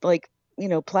kids like,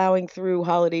 plowing through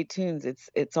holiday tunes.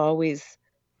 It's always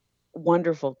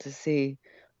wonderful to see,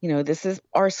 this is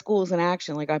our schools in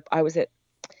action. Like I was at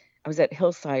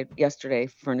Hillside yesterday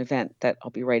for an event that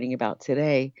I'll be writing about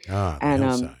today, Ah, the and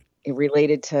hillside. it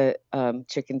related to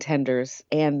chicken tenders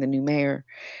and the new mayor,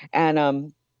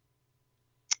 and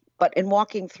but in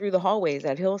walking through the hallways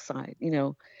at Hillside,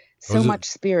 so Was it? much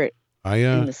spirit I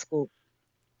in the school.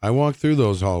 I walked through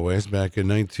those hallways back in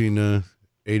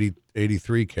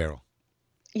 1983, Carol.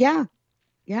 Yeah,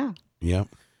 yeah. Yep.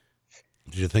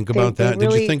 Did you think They about they that? Did you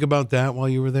really. think about that while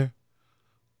you were there?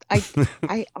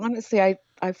 I honestly I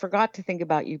forgot to think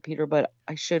about you, Peter, but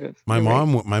I should have. My You're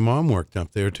right. mom worked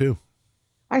up there too.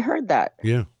 I heard that.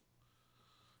 Yeah.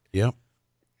 Yep.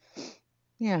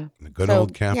 Yeah. The good So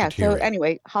old yeah. So cafeteria.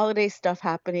 anyway, holiday stuff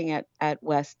happening at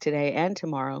West today and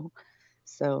tomorrow.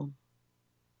 So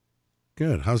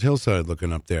Good. How's Hillside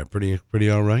looking up there? Pretty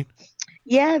all right?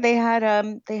 yeah, they had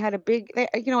a big.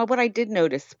 What I did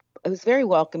notice, it was very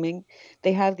welcoming.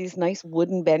 They have these nice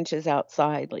wooden benches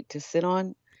outside, like to sit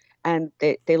on, and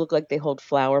they look like they hold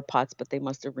flower pots, but they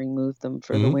must have removed them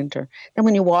for the Mm-hmm. winter. Then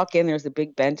when you walk in, there's a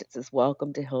big bench. It says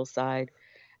 "Welcome to Hillside,"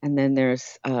 and then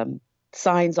there's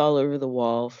signs all over the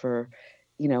wall for,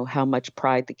 how much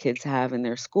pride the kids have in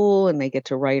their school, and they get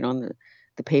to write on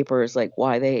the papers like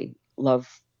why they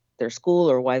love their school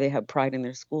or why they have pride in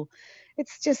their school. It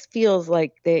just feels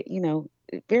like they,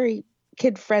 very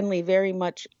kid friendly, very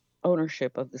much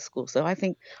ownership of the school. So I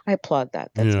think I applaud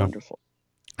that. That's Yeah. wonderful.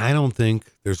 I don't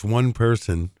think there's one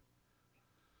person.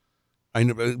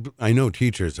 I know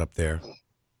teachers up there,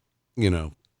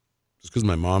 just because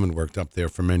my mom had worked up there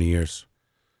for many years.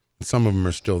 Some of them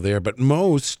are still there, but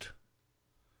most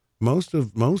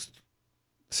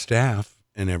staff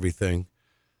and everything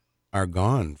are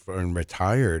gone and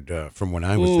retired from when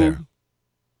I was there.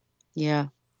 Yeah.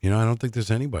 I don't think there's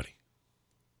anybody.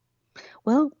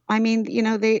 Well, I mean,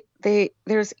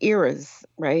 there's eras,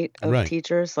 right, of Right.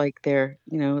 teachers. Like they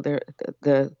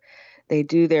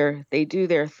do their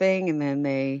thing, and then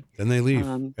they Then they leave,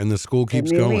 and the school then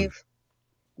keeps they going. leave.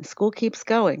 The school keeps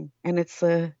going, and it's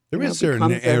There is certain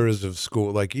becomes eras of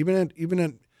school, like even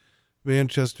at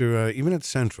Manchester, even at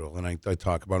Central, and I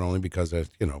talk about only because I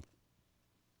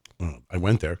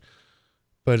went there.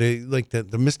 But like the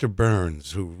Mr.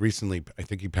 Burns, who recently, I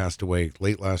think he passed away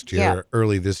late last year, yeah, or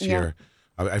early this yeah, year,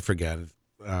 I forget.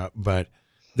 But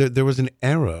there was an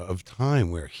era of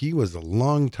time where he was a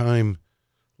long time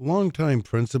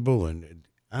principal, and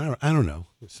I don't know,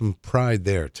 some pride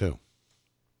there too.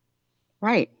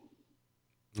 right,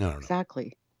 I don't know.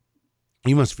 exactly.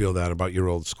 You must feel that about your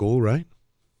old school, right?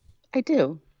 I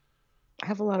do. I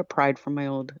have a lot of pride for my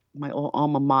old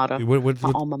alma mater.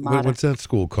 My alma mater. What's that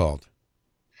school called?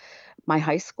 My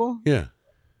high school? Yeah.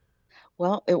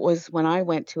 Well, it was when I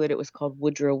went to it. It was called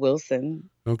Woodrow Wilson,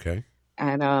 Okay.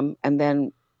 and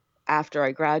then after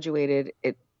I graduated,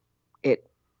 it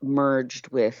merged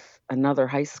with another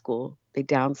high school. They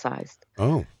downsized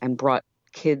Oh. and brought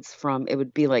kids from. It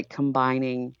would be like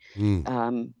combining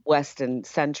West and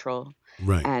Central,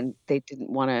 Right. and they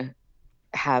didn't want to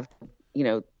have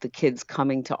the kids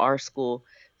coming to our school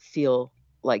feel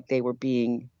like they were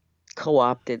being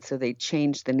co-opted, so they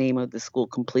changed the name of the school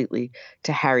completely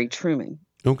to Harry Truman.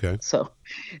 Okay.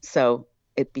 So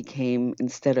it became,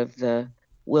 instead of the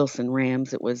Wilson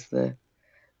Rams, it was the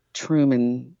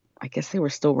Truman. I guess they were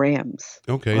still Rams.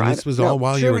 Okay. Or And I this don't- was no, all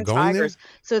while you were Truman going Tigers.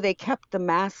 So they kept the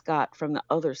mascot from the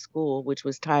other school, which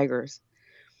was Tigers,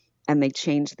 and they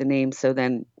changed the name. So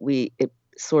then it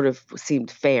sort of seemed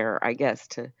fair, I guess,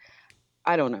 to,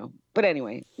 I don't know. But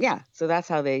anyway, yeah. So that's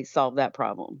how they solved that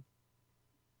problem,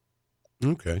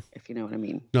 there? Okay. if you know what I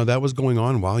mean. No, that was going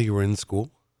on while you were in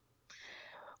school?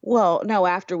 Well, no,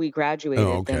 after we graduated,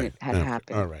 Oh, okay. then it had Okay.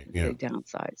 happened. All right. Yeah. They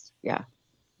downsized. Yeah.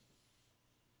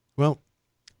 Well,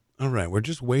 all right. We're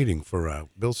just waiting for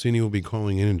Bill Seney will be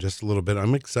calling in just a little bit.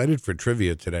 I'm excited for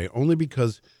trivia today, only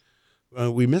because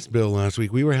we missed Bill last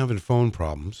week. We were having phone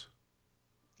problems,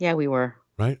 Yeah, we were.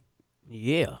 right?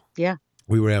 Yeah. Yeah.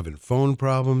 We were having phone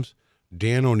problems.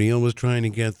 Dan O'Neill was trying to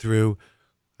get through.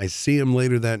 I see him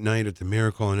later that night at the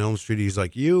Miracle on Elm Street. He's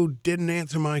like, "You didn't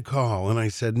answer my call." And I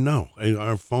said, "No,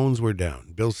 our phones were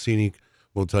down." Bill Seney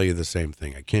will tell you the same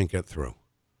thing. I can't get through.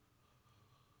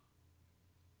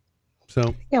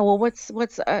 So, Yeah. Well, what's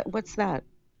that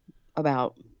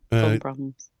about? Phone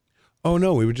problems. oh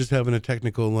no, we were just having a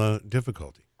technical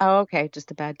difficulty. Oh, okay.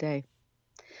 Just a bad day.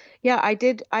 Yeah, I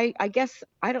did. I guess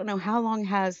I don't know how long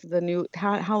has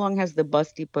how long has the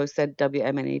bus depot said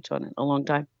WMNH on it? A long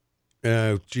time.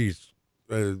 Geez,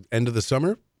 end of the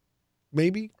summer,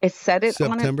 maybe It said it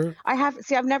on it. September.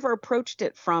 I've never approached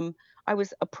it from. I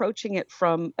was approaching it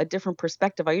from a different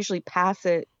perspective. I usually pass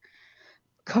it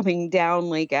coming down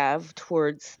Lake Ave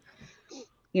towards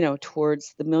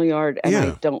the mill yard, and I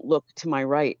Yeah, don't look to my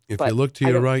right. if you But look to I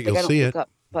your don't right, like you'll I don't see look it. up.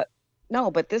 But no,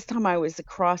 but this time I was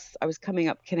coming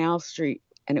up Canal Street,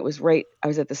 and it was I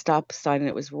was at the stop sign, and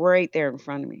it was right there in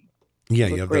front of me. Yeah, It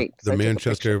you looked have great. the So I took a picture.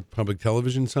 Manchester Public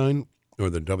Television sign or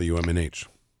the WMNH.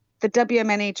 The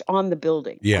WMNH on the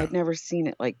building. Yeah, I'd never seen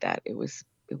it like that. It was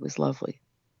lovely.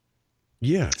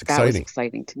 yeah, it's That was exciting.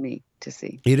 exciting to me to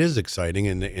see. It is exciting,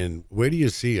 and where do you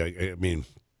see? I mean,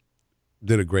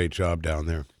 did a great job down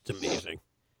there. It's amazing.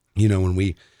 You know, when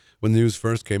the news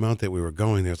first came out that we were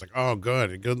going there, it's like, oh,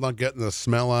 good luck getting the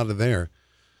smell out of there.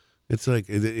 It's like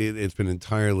it's been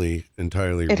entirely It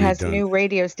has redone. new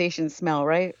radio station smell,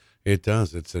 right? It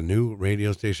does. It's a new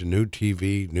radio station, new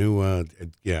TV, new.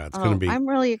 Yeah, it's going to be. I'm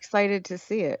really excited to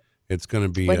see it. It's going to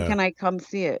be. When can I come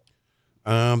see it?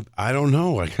 I don't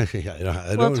know. I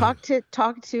Well, don't.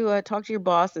 talk to your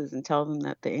bosses and tell them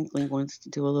that the Inkling wants to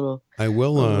do a little I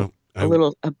will. a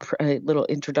little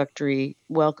introductory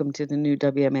welcome to the new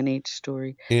WMNH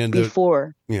story And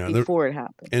before yeah, it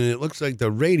happens. and it looks like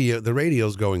the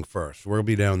radio's going first. We'll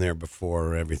be down there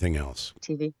before everything else.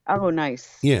 TV. Oh,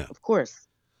 nice. Yeah, Of course,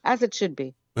 as it should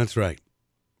be. that's right.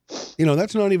 You know,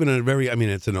 that's not even a very. I mean,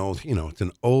 it's an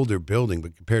older building,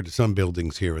 but compared to some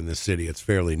buildings here in this city, it's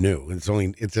fairly new.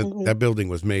 That building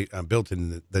was built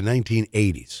in the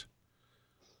 1980s.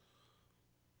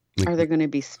 Are there going to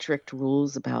be strict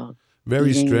rules about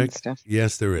Very eating and strict. stuff?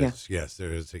 Yes, there is. Yeah. Yes,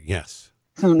 there is. Yes.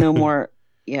 So no more,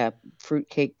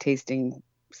 fruitcake tasting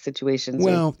situations.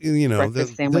 Well,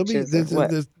 breakfast sandwiches.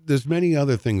 there's many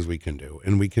other things we can do,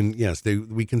 and we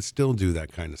can still do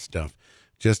that kind of stuff,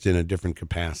 just in a different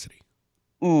capacity.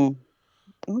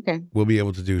 Okay. We'll be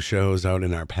able to do shows out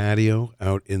in our patio,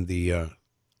 out in the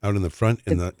front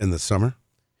in the summer.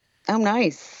 Oh,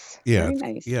 nice. Yeah, Very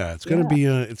nice. Yeah, it's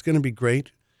gonna be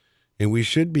great, and we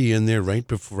should be in there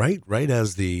right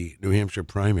as the New Hampshire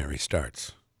primary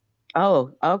starts.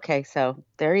 Oh, okay. So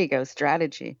there you go.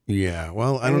 Strategy. Yeah.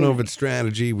 Well, I don't know if it's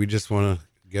strategy. We just want to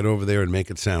get over there and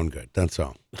make it sound good. That's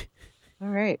all. All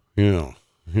right. Yeah.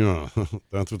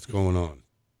 That's what's going on.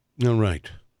 All right.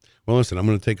 Well, listen, I'm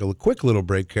going to take a quick little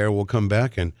break, Carol. We'll come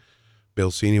back, and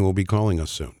Bill Seney will be calling us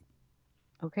soon.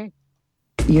 Okay.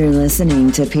 You're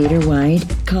listening to Peter White.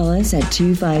 Call us at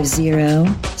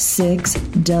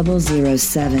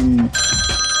 250-6007.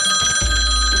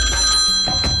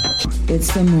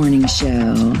 It's the morning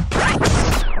show.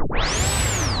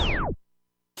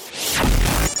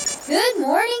 Good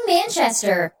morning,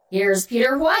 Manchester. Here's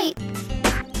Peter White.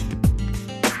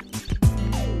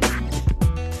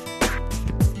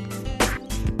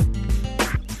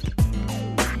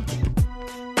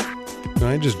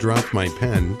 I just dropped my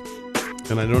pen,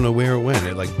 and I don't know where it went.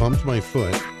 It like bumped my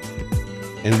foot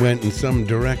and went in some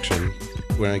direction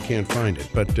where I can't find it.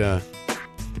 But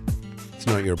it's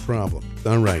not your problem.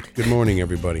 All right. Good morning,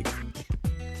 everybody.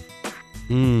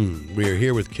 We are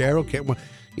here with Carol. Well,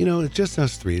 it's just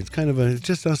us three. It's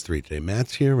just us three today.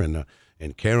 Matt's here, and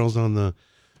Carol's on the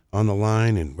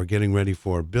line, and we're getting ready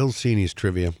for Bill Seney's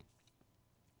trivia.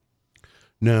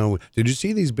 Now, did you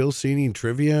see these Bill Seney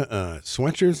trivia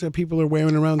sweatshirts that people are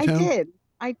wearing around town?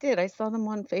 I did. I saw them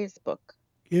on Facebook.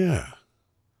 Yeah.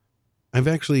 I've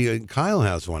actually, Kyle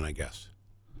has one, I guess.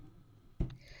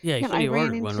 Yeah, you said I you ran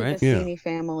ordered into one, right? the Yeah. Seney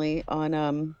family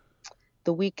on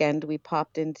the weekend. We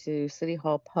popped into City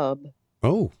Hall Pub.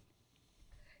 Oh,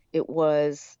 It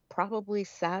was probably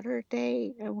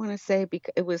Saturday, I want to say,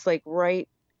 because it was like right.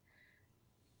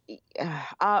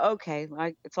 Okay,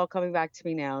 it's all coming back to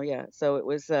me now. Yeah, so it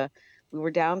was. We were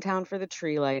downtown for the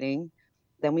tree lighting,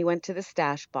 then we went to the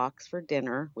Stash Box for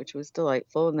dinner, which was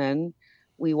delightful, and then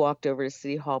we walked over to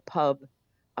City Hall Pub,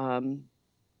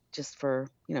 just for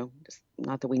just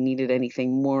not that we needed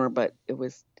anything more, but it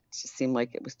just seemed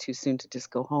like it was too soon to just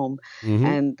go home.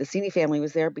 And the Seney family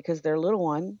was there because their little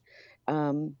one,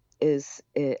 Alton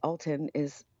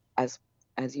is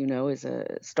as you know, is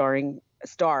the star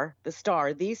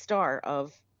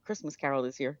of Christmas Carol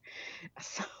this year.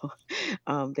 So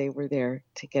they were there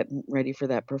to get ready for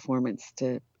that performance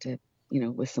to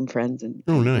with some friends and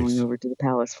nice. going over to the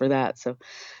Palace for that. So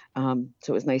it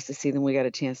was nice to see them. We got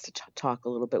a chance to talk a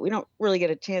little bit. We don't really get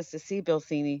a chance to see Bill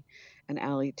Seney and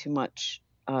Allie too much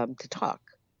to talk.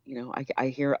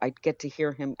 I get to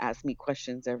hear him ask me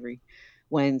questions every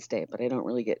Wednesday, but I don't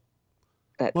really get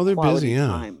that Well, they're quality busy, yeah.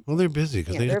 time. Well, they're busy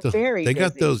because Yeah, they're very they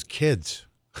got busy. those kids.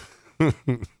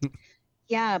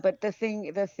 Yeah, but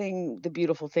the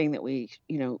beautiful thing that we,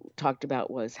 talked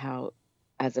about was how,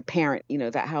 as a parent,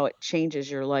 that how it changes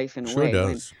your life in a Sure way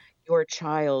when does. your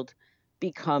child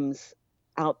becomes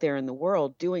out there in the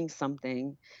world doing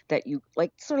something that you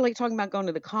like, sort of like talking about going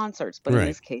to the concerts, but in Right.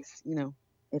 this case,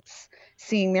 it's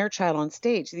seeing their child on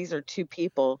stage. These are two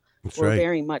people That's who are right.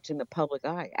 very much in the public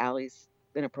eye. Allie's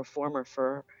been a performer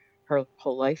for her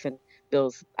whole life, and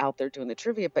Bill's out there doing the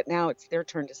trivia, but now it's their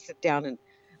turn to sit down and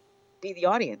be the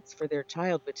audience for their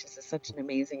child, which is such an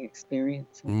amazing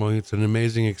experience. Well, it's an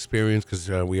amazing experience because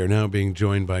we are now being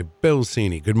joined by Bill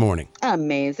Seney. Good morning.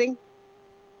 Amazing.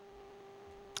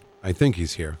 I think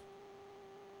he's here.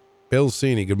 Bill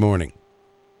Seney, good morning.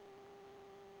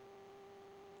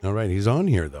 All right, he's on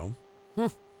here, though.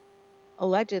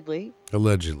 Allegedly.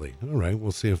 Allegedly. All right,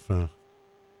 we'll see if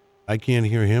I can't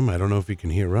hear him. I don't know if he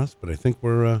can hear us, but I think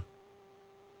we're,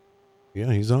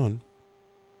 yeah, he's on.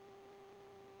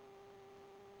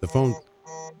 The phone.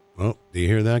 Oh, do you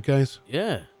hear that, guys?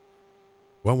 Yeah.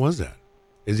 What was that?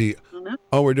 Is he? I don't know.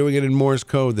 Oh, we're doing it in Morse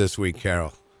code this week,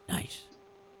 Carol. Nice.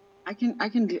 No,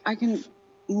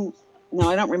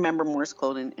 I don't remember Morse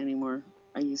code anymore.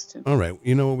 I used to. All right.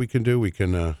 You know what we can do? We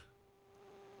can, I'm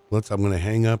going to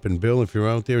hang up, and Bill, if you're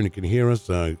out there and you can hear us,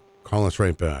 call us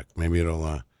right back. Maybe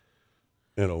it'll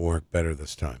work better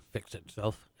this time. Fix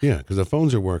itself. Yeah, because the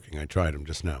phones are working. I tried them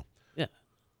just now. Yeah.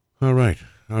 All right.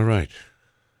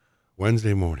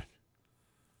 Wednesday morning.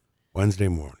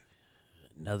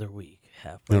 Another week.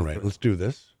 Halfway. All right, let's do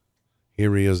this.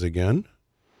 Here he is again.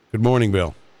 Good morning,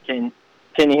 Bill.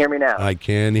 Can you hear me now? I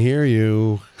can hear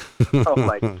you. Oh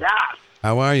my gosh!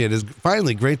 How are you? It is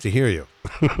finally great to hear you.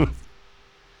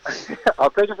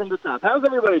 I'll take it from the top. How's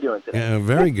everybody doing today? Yeah,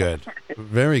 very good.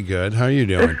 Very good. How are you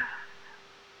doing?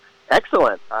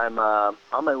 Excellent. I'm on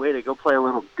my way to go play a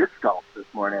little disc golf this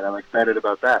morning. I'm excited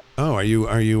about that. Oh, are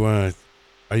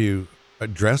you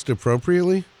dressed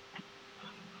appropriately?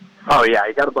 Oh yeah,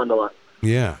 you got to bundle up.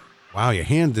 Yeah. Wow, your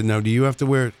hand. Now, do you have to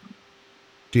wear?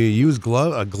 Do you use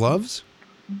gloves?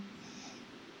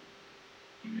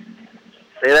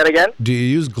 Say that again? Do you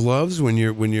use gloves when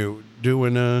you're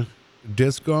doing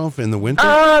disc golf in the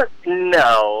winter?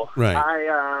 No.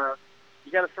 Right.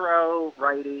 You got to throw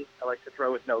righty. I like to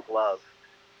throw with no gloves.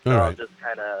 All So right. I'll just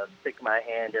kind of stick my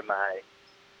hand in my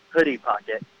hoodie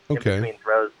pocket Okay. in between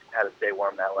throws to kind of stay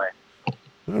warm that way.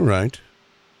 All right.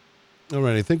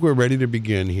 I think we're ready to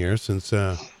begin here. Since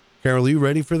Carol, are you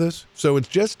ready for this? So it's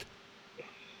just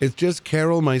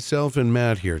Carol, myself, and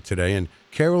Matt here today, and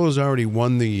Carol has already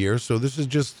won the year, so this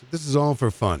is all for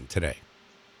fun today.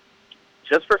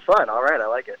 Just for fun. All right, I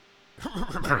like it.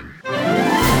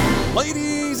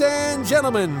 Ladies and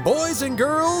gentlemen, boys and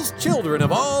girls, children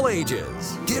of all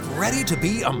ages, get ready to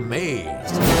be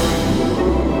amazed.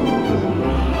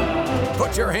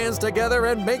 Put your hands together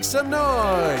and make some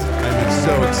noise. I'm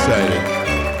so excited.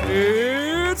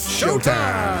 It's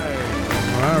showtime.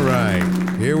 All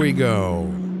right, here we go.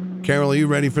 Carol, are you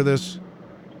ready for this?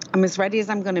 I'm as ready as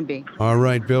I'm going to be. All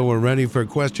right, Bill, we're ready for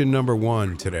question number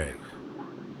 1 today.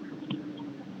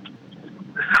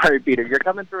 Sorry, Peter. You're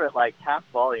coming through at like half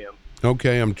volume.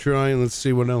 Okay, I'm trying. Let's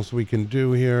see what else we can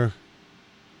do here.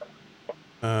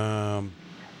 Let's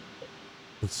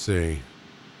see.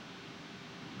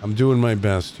 I'm doing my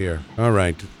best here. All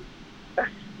right.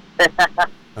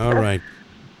 All right.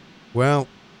 Well,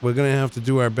 we're going to have to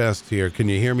do our best here. Can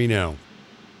you hear me now?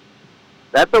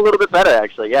 That's a little bit better,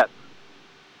 actually, yes.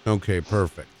 Okay,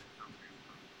 perfect.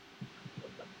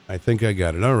 I think I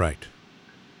got it. All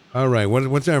right.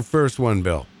 What's our first one,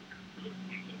 Bill?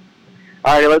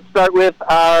 All right, let's start with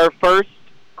our first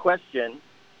question.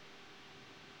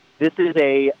 This is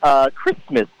a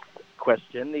Christmas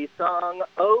question. The song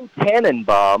O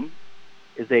Tannenbaum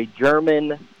is a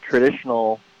German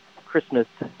traditional Christmas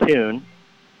tune,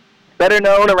 better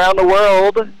known around the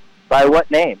world by what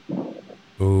name?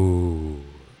 Ooh.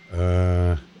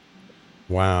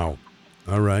 Wow.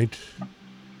 All right.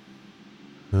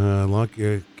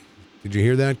 Did you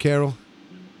hear that, Carol?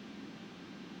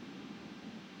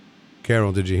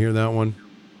 Carol, did you hear that one?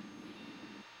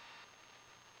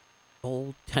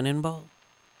 Old Tenenbaum?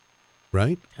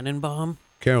 Right? Tenenbaum?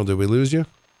 Carol, did we lose you?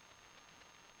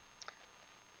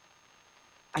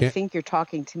 I think you're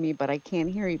talking to me, but I can't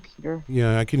hear you, Peter.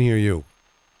 Yeah, I can hear you.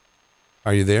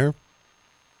 Are you there?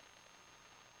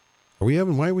 Why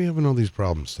are we having all these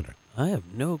problems today? I have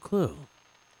no clue.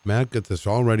 Matt got this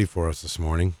all ready for us this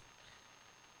morning.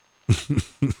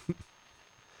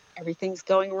 Everything's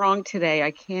going wrong today.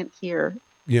 I can't hear.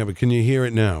 Yeah, but can you hear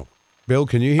it now? Bill,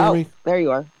 can you hear me? There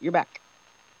you are. You're back.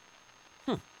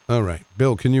 All right.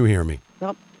 Bill, can you hear me?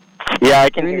 Nope. Yeah, I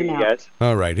can In hear and you out. guys.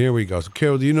 All right, here we go. So,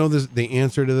 Carol, do you know the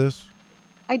answer to this?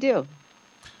 I do.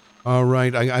 All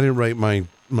right. I didn't write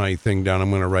my thing down. I'm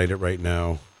going to write it right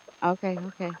now. Okay.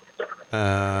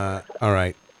 All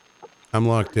right. I'm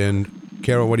locked in.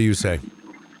 Carol, what do you say?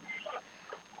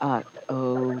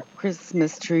 Oh,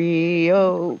 Christmas tree.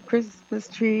 Oh, Christmas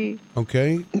tree.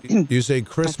 Okay. You say That's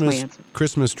my Christmas answer.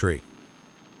 Christmas tree.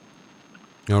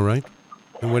 All right.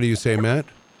 And what do you say, Matt?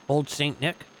 Old Saint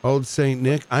Nick. Old Saint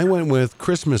Nick. I went with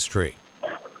Christmas tree.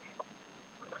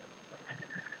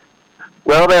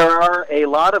 Well, there are a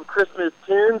lot of Christmas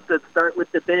tunes that start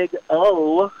with the big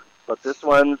O, but this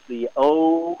one's the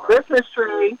O Christmas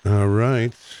tree. All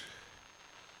right.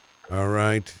 All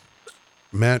right.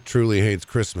 Matt truly hates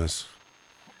Christmas.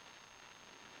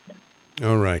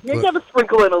 All right. You got to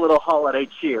sprinkle in a little holiday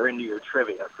cheer into your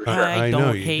trivia for sure. I know.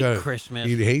 don't You hate gotta- Christmas.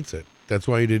 He hates it. That's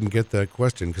why he didn't get that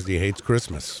question, because he hates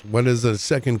Christmas. What is the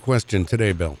second question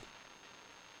today, Bill?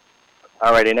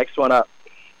 All righty, next one up.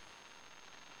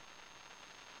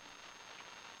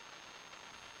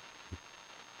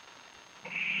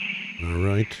 All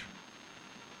right.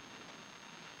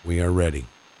 We are ready.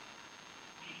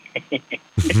 All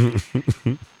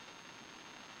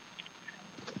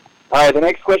right, the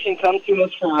next question comes to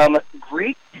us from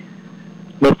Greek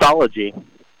mythology.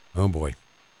 Oh, boy.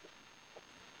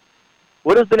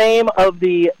 What is the name of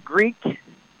the Greek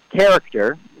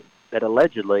character that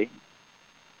allegedly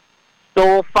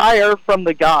stole fire from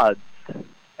the gods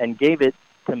and gave it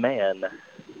to man?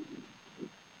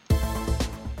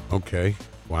 Okay.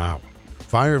 Wow.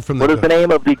 Fire from the... What is the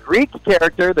name of the Greek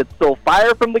character that stole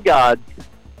fire from the gods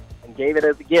and gave it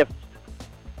as a gift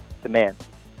to man?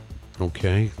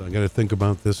 Okay. I got to think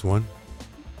about this one.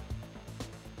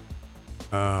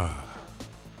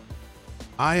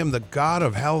 I am the god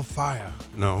of hellfire.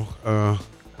 No. Okay.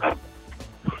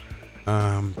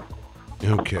 I'm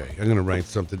going to write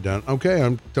something down. Okay.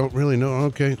 I don't really know.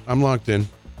 Okay. I'm locked in.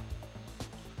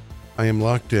 I am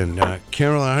locked in.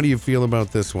 Carol, how do you feel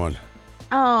about this one?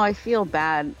 Oh, I feel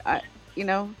bad.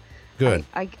 Good.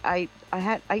 I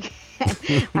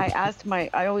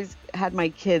always had my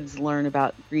kids learn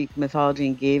about Greek mythology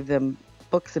and gave them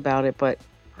books about it, but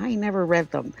I never read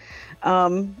them.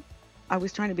 I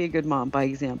was trying to be a good mom by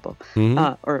example,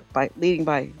 or by leading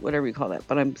by whatever you call that.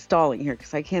 But I'm stalling here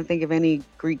because I can't think of any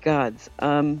Greek gods.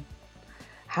 How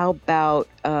about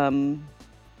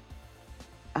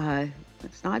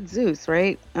it's not Zeus,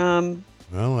 right?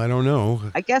 Well, I don't know.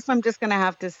 I guess I'm just gonna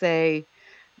have to say,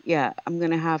 I'm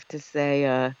gonna have to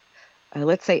say,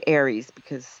 let's say Ares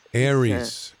because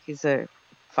Ares. he's a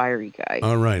fiery guy.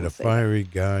 All right, We'll a say fiery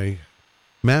guy.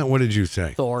 Matt, what did you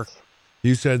say? Thor.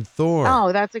 You said Thor.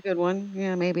 Oh, that's a good one.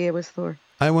 Yeah, maybe it was Thor.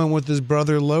 I went with his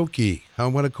brother Loki.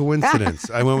 What a coincidence.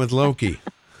 I went with Loki.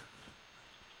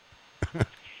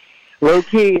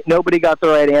 Low-key, nobody got the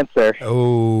right answer.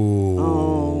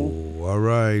 Oh. All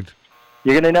right.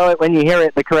 You're going to know it when you hear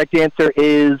it. The correct answer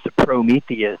is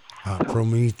Prometheus.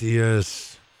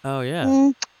 Prometheus. Oh,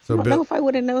 yeah. So I don't know if I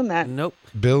would have known that. Nope.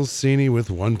 Bill Seney with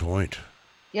 1 point.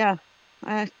 Yeah,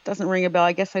 doesn't ring a bell.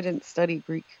 I guess I didn't study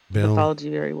Greek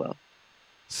mythology very well.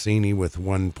 Seney with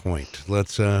 1 point.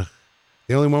 Let's, the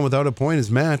only one without a point is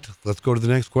Matt. Let's go to the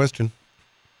next question.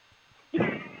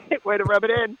 Way to rub it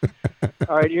in.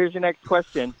 All right, here's your next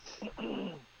question.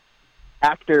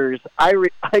 Actors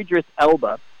Idris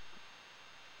Elba,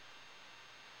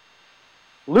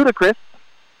 Ludacris,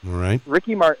 All right.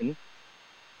 Ricky Martin,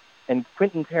 and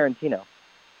Quentin Tarantino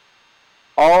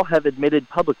all have admitted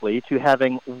publicly to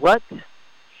having what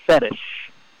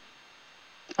fetish?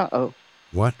 Uh-oh.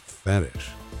 What fetish?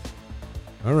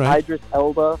 All right. Idris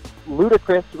Elba,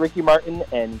 Ludacris, Ricky Martin,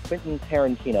 and Quentin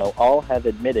Tarantino all have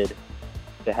admitted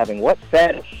to having what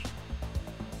fetish?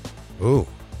 Oh,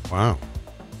 wow.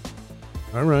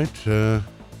 All right.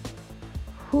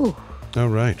 Whew. All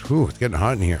right. Whew, it's getting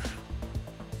hot in here.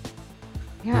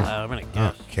 Yeah. I'm going to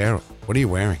guess. Oh, Carol, what are you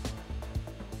wearing?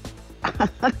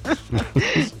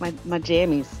 my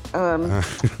jammies. All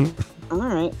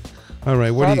right. All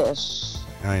right. What Fetish. do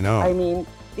you... I know. I mean,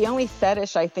 the only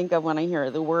fetish I think of when I hear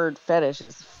the word fetish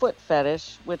is foot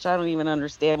fetish, which I don't even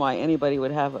understand why anybody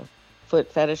would have a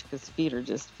foot fetish because feet are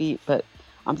just feet. But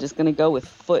I'm just going to go with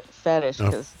foot fetish A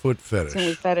because foot it's the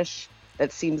only fetish. fetish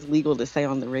that seems legal to say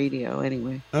on the radio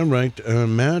anyway. All right.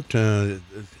 Matt, I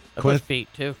put feet,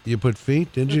 too. you put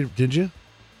feet? Did you?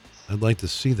 I'd like to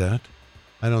see that.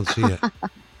 I don't see it.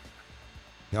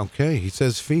 Okay, he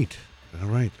says feet. All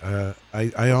right.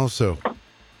 I also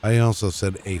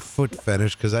said a foot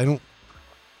fetish because I don't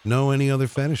know any other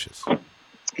fetishes.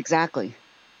 Exactly.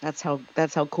 That's how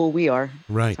cool we are.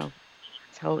 Right.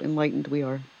 That's how enlightened we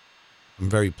are. I'm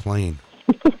very plain.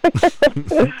 All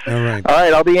right. All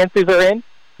right, all the answers are in?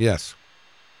 Yes.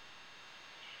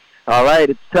 All right,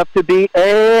 it's tough to beat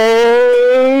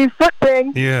a foot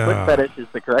thing. Yeah. Foot fetish is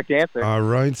the correct answer. All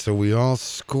right, so we all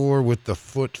score with the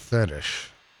foot fetish.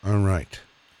 All right.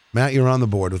 Matt, you're on the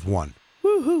board with 1.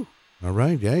 Woohoo! All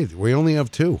right, yeah, we only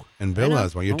have 2, and Bill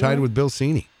has 1. You're tied with Bill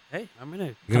Seney. Hey, I'm going to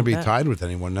You're going to be tied with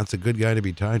anyone. That's a good guy to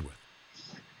be tied with.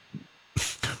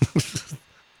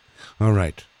 All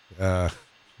right.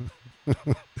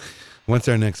 What's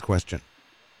our next question?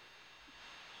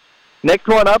 Next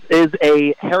one up is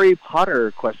a Harry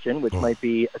Potter question, which might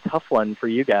be a tough one for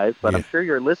you guys, but I'm sure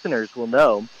your listeners will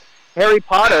know. Harry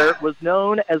Potter was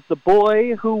known as the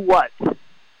boy who what?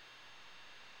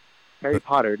 Harry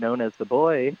Potter, known as the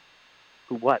boy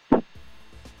who what?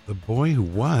 The boy who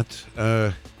what?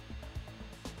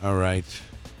 All right.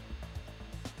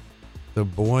 The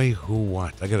boy who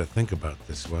what? I got to think about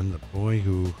this one. The boy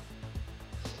who...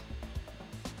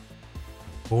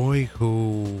 Boy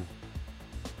who...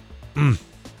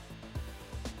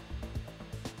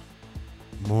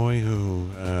 Boy who...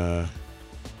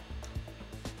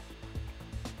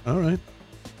 All right.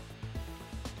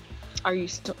 Are you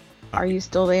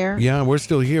still there? Yeah, we're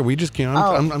still here. We just can't...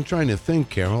 I'm trying to think,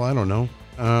 Carol. I don't know.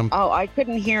 I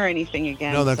couldn't hear anything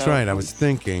again. No, that's so. right. I was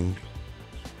thinking,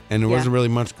 and there wasn't really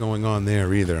much going on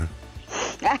there either.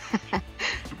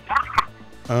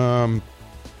 All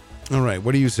right.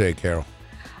 What do you say, Carol?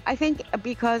 I think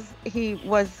because he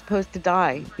was supposed to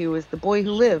die. He was the boy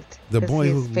who lived. The boy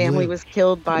his who family lived. was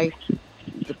killed by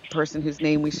the person whose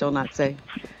name we shall not say.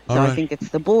 So All right. I think it's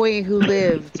the boy who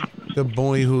lived. The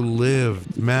boy who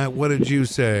lived. Matt, what did you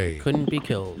say? Couldn't be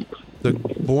killed. The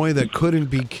boy that couldn't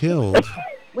be killed.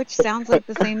 Which sounds like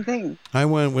the same thing. I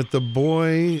went with the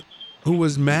boy who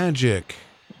was magic.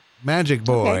 Magic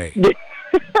boy. Okay.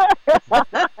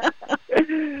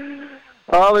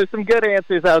 Oh, there's some good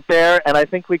answers out there, and I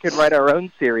think we could write our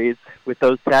own series with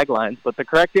those taglines. But the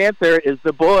correct answer is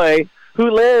the boy who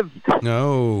lived.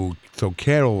 No, so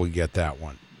Carol would get that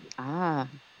one. Ah.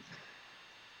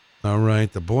 All right,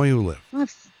 the boy who lived. Well,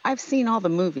 I've seen all the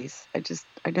movies. I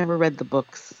never read the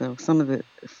books, so some of the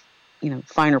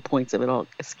finer points of it all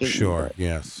escape me. Sure, But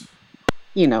yes.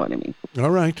 you know what I mean. All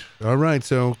right.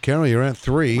 So, Carol, you're at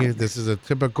 3. This is a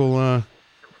typical,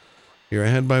 you're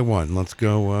ahead by 1. Let's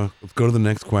go to the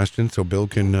next question so Bill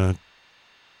can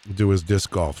do his disc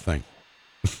golf thing.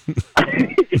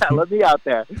 Yeah, let me out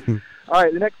there. All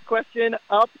right, the next question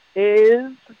up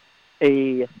is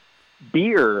a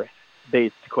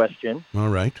beer-based question. All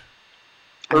right.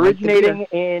 Originating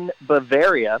in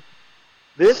Bavaria,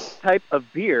 this type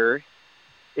of beer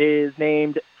is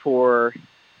named for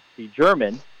the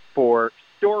German for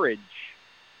storage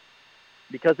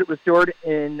because it was stored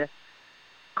in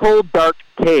cold, dark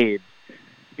caves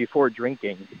before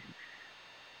drinking.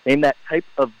 Name that type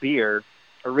of beer.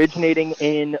 Originating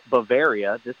in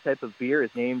Bavaria, this type of beer is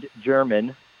named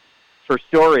German for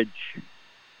storage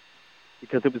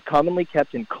because it was commonly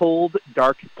kept in cold,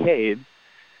 dark caves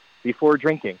before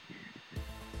drinking.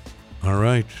 All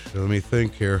right. Let me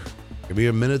think here. Give me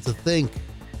a minute to think.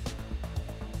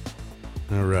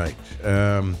 All right.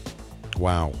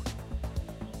 Wow.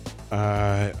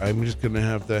 I'm just going to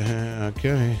have to...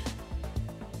 okay.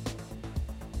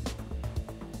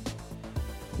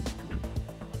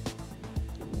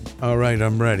 All right,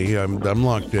 I'm ready. I'm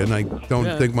locked in. I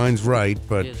don't think mine's right,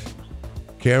 but...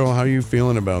 Carol, how are you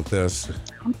feeling about this?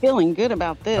 I'm feeling good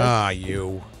about this.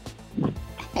 You.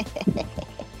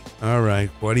 All right.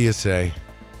 What do you say?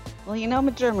 Well, I'm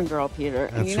a German girl, Peter.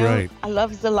 That's and right. I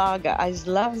love the lager. I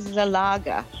love the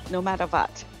lager, no matter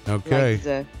what. Okay. Like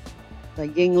the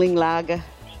Yingling lager.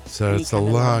 So it's the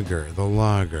lager. The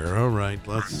lager. All right.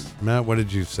 Matt, what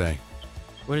did you say?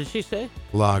 What did she say?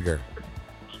 Lager.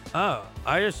 Oh,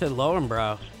 I just said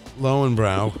Lowenbrow.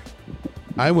 Lowenbrow.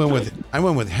 I went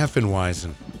with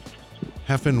Heffenweisen.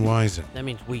 Heffenweisen. That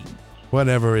means wheat.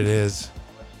 Whatever it is.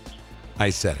 I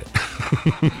said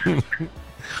it.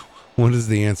 What is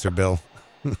the answer, Bill?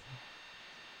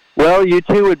 Well, you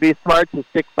two would be smart to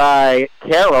stick by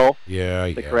Carol. Yeah.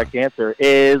 The correct answer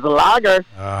is lager.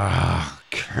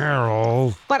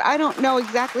 Carol. But I don't know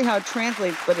exactly how it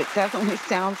translates, but it definitely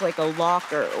sounds like a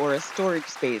locker or a storage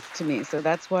space to me. So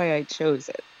that's why I chose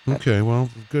it. Okay, well,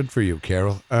 good for you,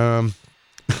 Carol. I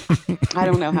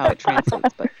don't know how it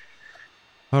translates, but...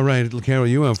 All right, Carol,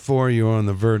 you have 4. You're on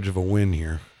the verge of a win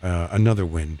here. Another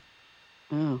win.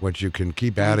 Oh. Which you can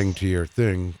keep adding to your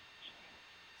thing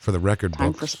for the record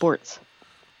Time books. for sports.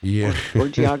 Yeah. Or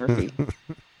geography.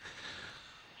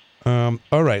 All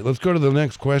right, let's go to the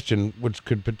next question, which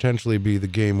could potentially be the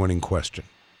game-winning question.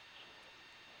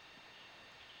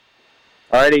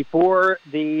 Alrighty, for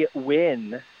the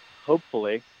win,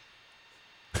 hopefully.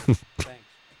 Thanks.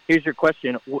 Here's your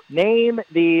question. Name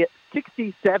the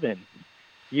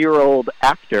 67-year-old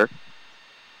actor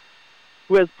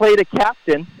who has played a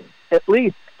captain at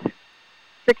least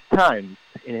 6 times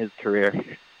in his career.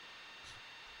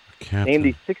 Name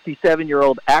the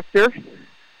 67-year-old actor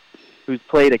who's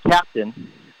played a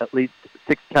captain at least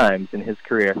 6 times in his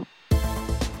career.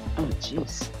 Oh,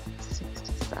 jeez.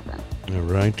 67. All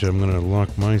right, I'm going to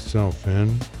lock myself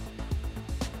in.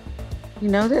 You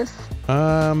know this?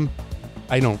 I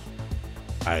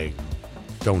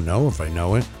don't know if I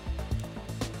know it.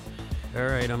 All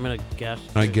right, I'm going to guess.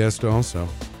 I guessed also,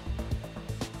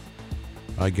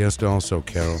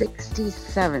 Carol.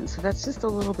 67. So that's just a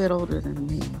little bit older than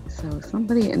me. So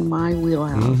somebody in my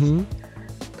wheelhouse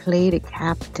played a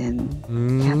captain.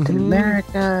 Captain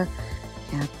America,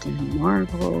 Captain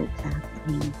Marvel,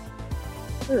 Captain...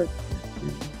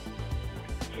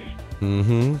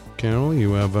 Carol,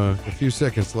 you have a few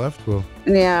seconds left. Well,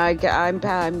 yeah, I'm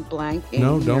blanking.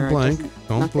 No, don't blank.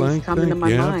 Don't blank. Coming to my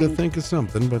you mind. have to think of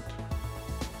something, but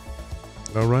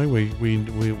all right, we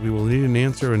will need an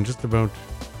answer in just about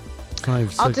 5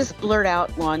 seconds. I'll just blurt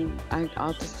out one.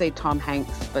 I'll just say Tom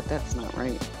Hanks, but that's not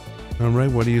right. All right,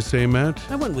 what do you say, Matt?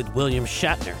 I went with William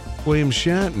Shatner. William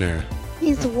Shatner.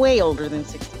 He's way older than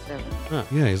 67. Huh.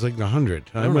 Yeah, he's like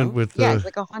 100. I went with. Yeah, he's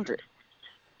like 100.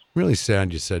 Really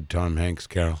sad you said Tom Hanks,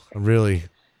 Carol. Really.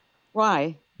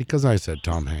 Why? Because I said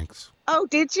Tom Hanks. Oh,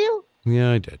 did you?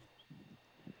 Yeah, I did.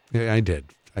 Yeah, I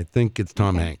did. I think it's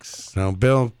Tom Hanks. So,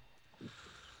 Bill,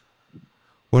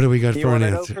 what do we got You for an want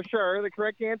to know answer? for sure? The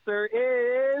correct answer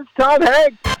is Tom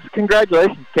Hanks.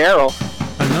 Congratulations, Carol.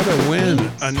 Another win.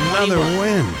 Another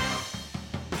win.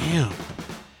 Damn.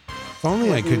 If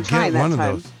only I could get one of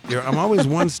those. I'm always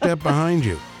one step behind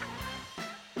you.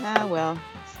 Ah, well,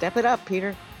 step it up,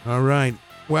 Peter. All right.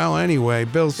 Well, anyway,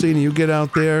 Bill Seney, you get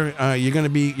out there. You're gonna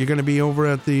be over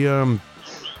at the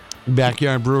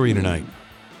Backyard Brewery tonight.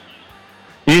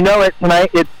 You know it tonight.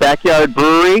 It's Backyard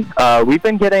Brewery. We've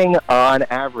been getting, on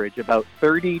average, about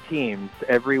 30 teams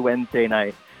every Wednesday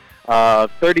night.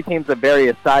 30 teams of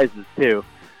various sizes, too,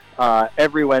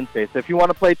 every Wednesday. So if you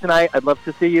want to play tonight, I'd love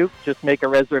to see you. Just make a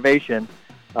reservation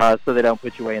so they don't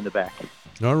put you way in the back.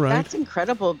 All right. That's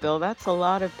incredible, Bill. That's a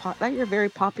lot of... you're a very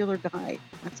popular guy.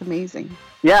 That's amazing.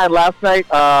 Yeah, and last night,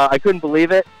 I couldn't believe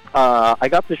it. I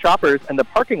got to Shoppers, and the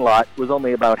parking lot was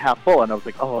only about half full, and I was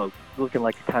like, oh, it's looking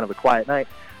like kind of a quiet night.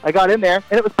 I got in there,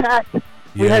 and it was packed.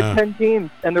 We had 10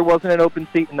 teams, and there wasn't an open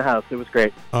seat in the house. It was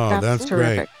great. Oh, that's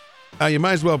terrific. Great. You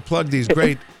might as well plug these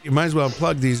great. You might as well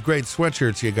plug these great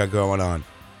sweatshirts you got going on.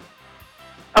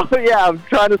 Oh yeah, I'm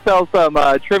trying to sell some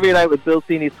Trivia Night with Bill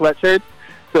Seney sweatshirts.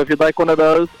 So if you'd like one of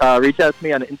those, reach out to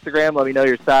me on Instagram. Let me know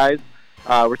your size.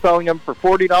 We're selling them for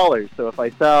 $40. So if I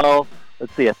sell,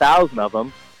 1,000 of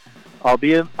them,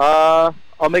 I'll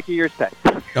make it your set.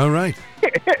 All right.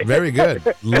 Very good.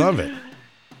 Love it.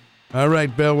 All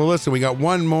right, Bill. Well, listen, we got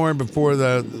one more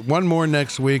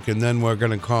next week, and then we're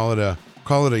going to call it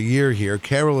a year here.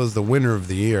 Carol is the winner of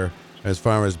the year as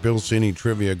far as Bill Seney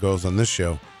trivia goes on this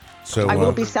show. So I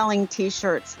will be selling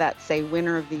T-shirts that say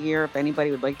 "Winner of the Year" if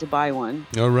anybody would like to buy one.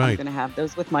 All right. I'm going to have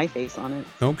those with my face on it.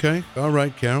 Okay. All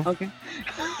right, Carol. Okay.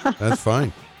 That's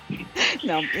fine.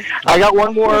 No, I got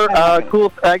one more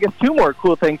two more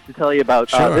cool things to tell you about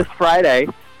this Friday.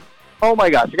 Oh my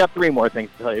gosh, I got 3 more things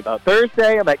to tell you about.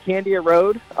 Thursday, I'm at Candia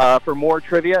Road for more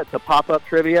trivia. It's a pop-up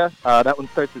trivia. That one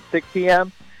starts at 6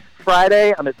 p.m.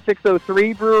 Friday, I'm at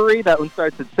 603 Brewery. That one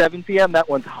starts at 7 p.m. That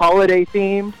one's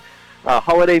holiday-themed.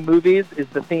 Holiday movies is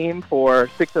the theme for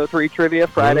 603 Trivia,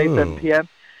 Friday, 7 p.m.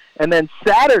 And then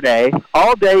Saturday,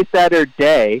 all day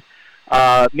Saturday,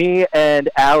 me and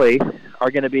Allie are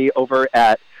going to be over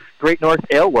at Great North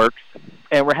Ale Works,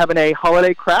 and we're having a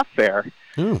holiday craft fair.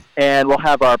 And we'll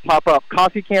have our pop-up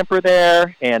coffee camper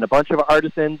there and a bunch of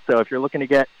artisans. So if you're looking to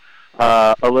get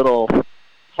a little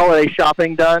holiday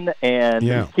shopping done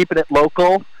and keeping it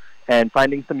local and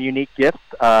finding some unique gifts,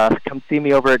 come see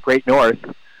me over at Great North.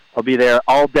 I'll be there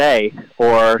all day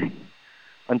or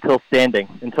until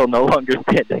no longer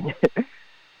standing.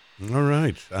 All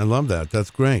right. I love that.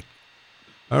 That's great.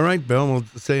 All right, Bill, we'll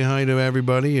say hi to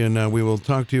everybody, and we will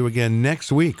talk to you again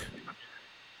next week.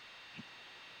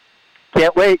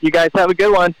 Can't wait. You guys have a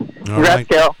good one. Congrats,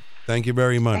 Carol. Thank you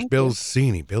very much. Bill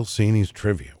Seney. Bill Seney's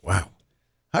trivia. Wow.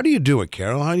 How do you do it,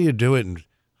 Carol? How do you do it? And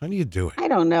how do you do it? I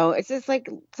don't know. It's just like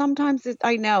sometimes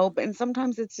I know, and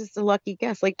sometimes it's just a lucky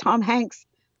guess. Like Tom Hanks,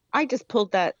 I just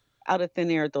pulled that out of thin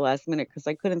air at the last minute because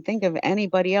I couldn't think of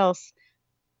anybody else.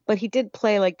 But he did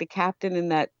play like the captain in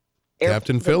that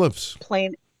Captain Phillips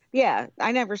plane. Yeah,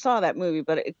 I never saw that movie,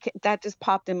 but that just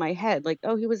popped in my head. Like,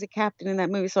 oh, he was a captain in that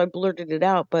movie, so I blurted it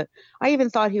out. But I even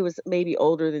thought he was maybe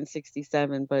older than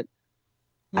 67. But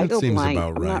I That go seems blank.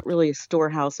 about I'm right. not really a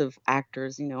storehouse of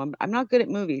actors. I'm not good at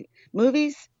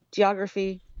movies,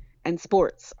 geography, and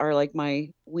sports are like my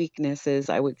weaknesses.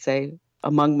 I would say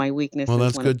among my Well, weaknesses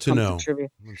that's when it good to comes to know. trivia.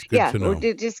 That's good Yeah, to or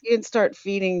know. just and start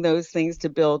feeding those things to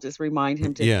Bill. Just remind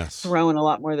him to Yes. throw in a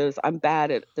lot more of those. I'm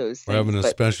bad at those We're having things, a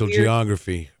but special weird.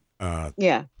 geography.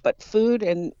 Yeah, but food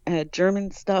and German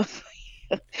stuff,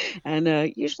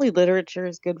 and usually literature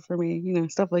is good for me.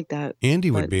 Stuff like that.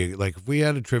 Andy would But be like, if we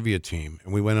had a trivia team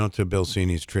and we went out to Bill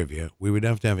Seney's trivia, we would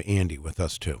have to have Andy with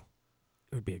us too.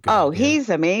 It would be a good oh, idea. he's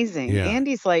amazing. Yeah.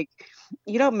 Andy's like,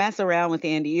 you don't mess around with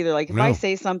Andy either. Like if I No.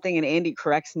 say something and Andy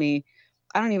corrects me,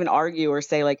 I don't even argue or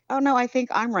say like, oh no, I think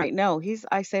I'm right. No,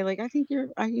 I say like, I think you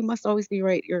must always be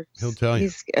right. He'll tell you.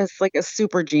 It's like a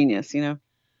super genius.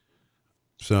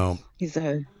 So He's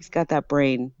got that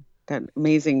brain, that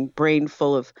amazing brain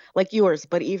full of like yours,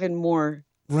 but even more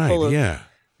right, full of yeah.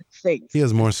 things. He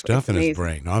has more It's stuff in his amazing.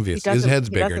 brain, obviously. His head's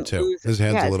He bigger doesn't too. lose it. His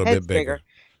head's Yeah, a his little head's bit bigger.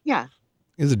 Yeah,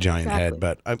 He's a giant head, exactly.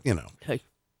 but Hey,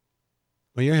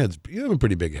 well, you have a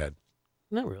pretty big head.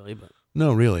 not really, but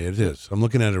No, really, it is. I'm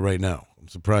looking at it right now. I'm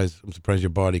surprised your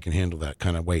body can handle that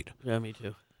kind of weight. yeah, me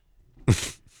too.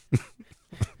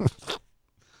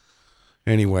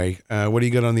 Anyway, what do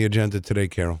you got on the agenda today,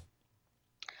 Carol?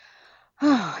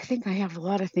 Oh, I think I have a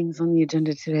lot of things on the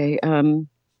agenda today.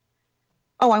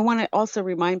 I want to also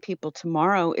remind people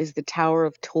tomorrow is the Tower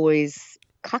of Toys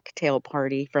cocktail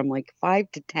party from like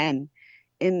 5 to 10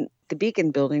 in the Beacon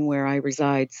building where I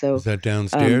reside. Is So that um,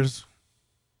 downstairs?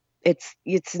 it's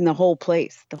in the whole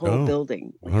place, the whole Oh,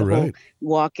 building, like all the whole right.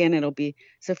 walk in. It'll be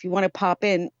so if you want to pop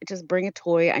in, just bring a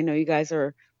toy. I know you guys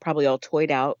are probably all toyed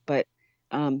out, but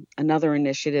another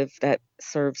initiative that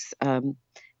serves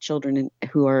children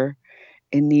who are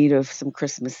in need of some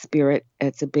Christmas spirit.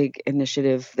 It's a big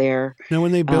initiative there. Now,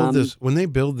 when they build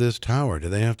Um, this tower, do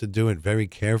they have to do it very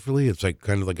carefully? It's like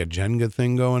kind of like a Jenga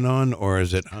thing going on, or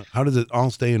is it? How does it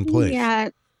all stay in place? Yeah,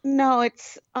 no,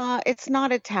 it's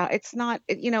not a tower. It's not,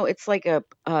 it's like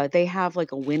they have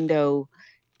like a window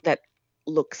that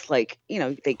looks like,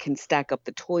 they can stack up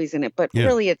the toys in it, but Yeah.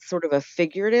 really it's sort of a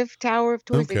figurative tower of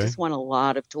toys. They Okay. just want a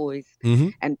lot of toys Mm-hmm.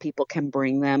 and people can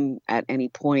bring them at any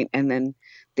point and then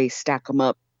they stack them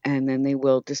up and then they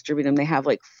will distribute them. They have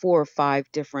like 4 or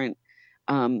 5 different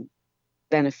um,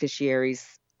 beneficiaries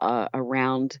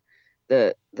around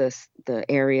the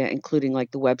area, including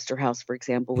like the Webster House, for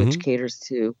example, which Mm-hmm. caters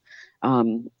to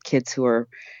kids who are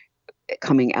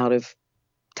coming out of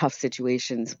tough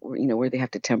situations, where they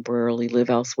have to temporarily live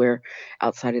elsewhere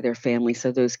outside of their family.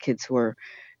 So those kids who are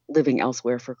living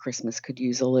elsewhere for Christmas could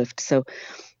use a lift. So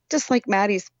just like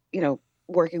Maddie's,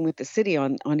 working with the city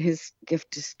on his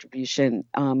gift distribution,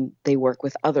 they work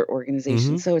with other Mm-hmm.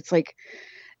 organizations. So it's like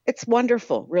it's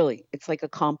wonderful, really. It's like a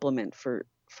compliment for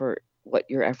what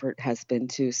your effort has been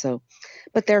too. So,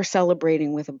 but they're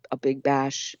celebrating with a big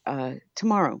bash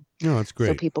tomorrow, No, that's so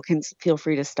great. people can feel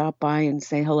free to stop by and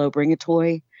say hello, bring a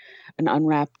toy, an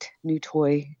unwrapped new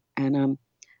toy, and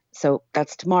so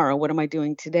that's tomorrow. What am I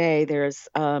doing today? There's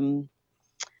a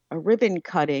ribbon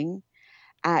cutting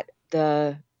at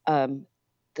um,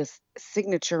 the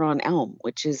Signature on Elm,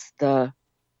 which is the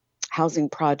housing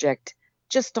project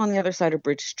just on the other side of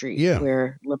Bridge Street Yeah.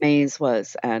 where LeMay's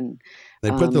was. And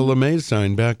They put the LeMay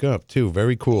sign back up too.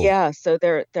 Very cool. yeah, so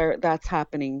that's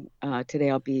happening today.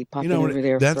 I'll be popping over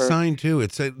there that for sign too.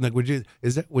 It's like,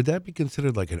 would that be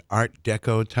considered like an Art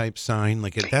Deco type sign?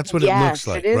 Like that's what it looks Yes,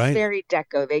 like, it is right? very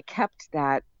deco. They kept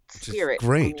that Which is spirit on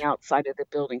great. the outside of the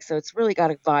building. So it's really got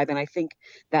a vibe. And I think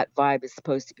that vibe is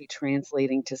supposed to be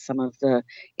translating to some of the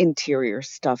interior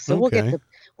stuff. So Okay.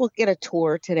 we'll get a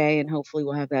tour today and hopefully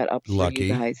we'll have that up for you Lucky.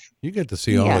 guys. You get to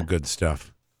see all the Yeah. good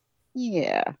stuff.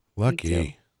 Yeah. Me too.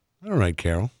 Lucky. All right,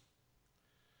 Carol.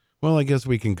 Well, I guess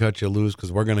we can cut you loose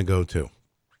because we're going to go too.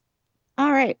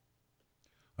 All right.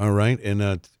 All right. And,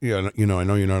 I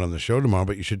know you're not on the show tomorrow,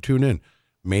 but you should tune in.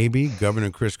 Maybe Governor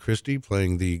Chris Christie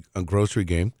playing the grocery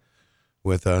game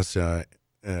with us and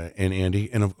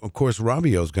Andy. And, of course,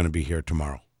 Robidoux is going to be here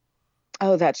tomorrow.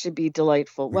 Oh, that should be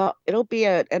delightful. Well, it'll be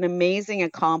an amazing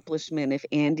accomplishment if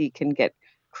Andy can get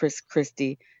Chris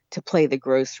Christie to play the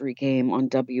grocery game on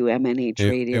WMNH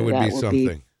radio. It would That be will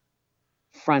something. be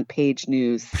front page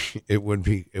news. It would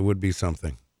be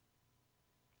something.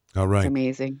 All right. It's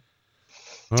amazing.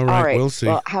 All right. All right. We'll see.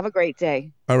 Well, have a great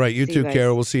day. All right. You See too, you guys.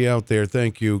 Carol. We'll see you out there.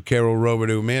 Thank you. Carol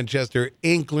Robidoux, Manchester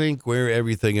Inklink, where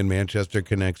everything in Manchester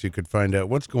connects. You could find out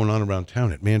what's going on around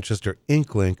town at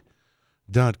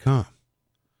manchesterinklink.com.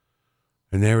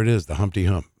 And there it is, the Humpty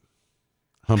Hump.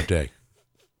 Hump day.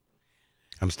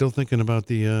 I'm still thinking about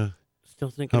the Still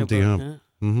thinking Humpty about Hump.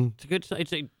 that? Mm-hmm. It's a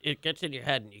good. It gets in your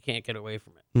head and you can't get away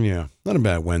from it. Yeah, not a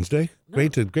bad Wednesday. No.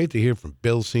 Great to hear from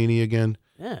Bill Seney again.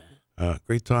 Yeah.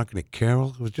 Great talking to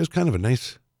Carol. It was just kind of a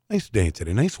nice day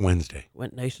today. Nice Wednesday.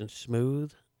 Went nice and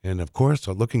smooth. And of course,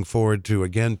 looking forward to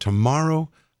again tomorrow.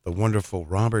 The wonderful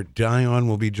Robert Dion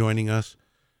will be joining us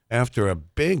after a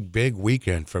big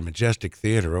weekend for Majestic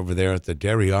Theater over there at the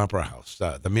Derry Opera House.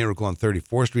 The Miracle on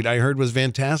 34th Street, I heard, was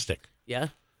fantastic. Yeah.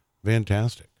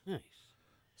 Fantastic. Nice.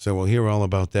 So we'll hear all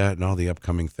about that and all the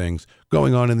upcoming things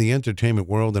going on in the entertainment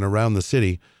world and around the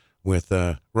city with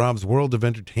Rob's World of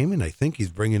Entertainment. I think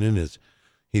he's bringing in his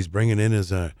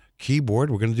keyboard.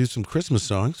 We're going to do some Christmas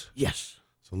songs. Yes.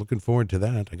 So looking forward to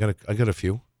that. I got a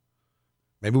few.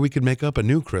 Maybe we could make up a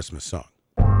new Christmas song.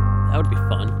 That would be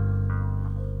fun.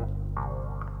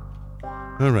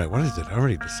 All right, what is it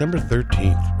already? December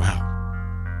 13th. Wow.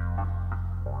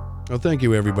 Well, thank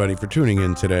you, everybody, for tuning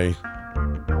in today.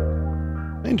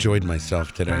 I enjoyed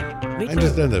myself today. Me too. I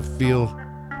just had a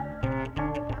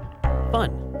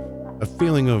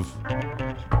feeling of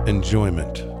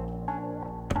enjoyment.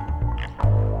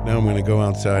 Now I'm going to go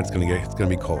outside. It's going to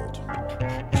be cold.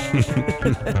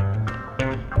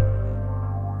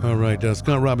 All right,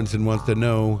 Scott Robinson wants to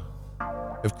know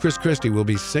if Chris Christie will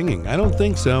be singing. I don't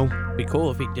think so. Be cool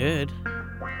if he did.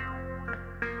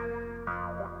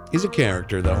 He's a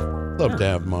character, though. Love to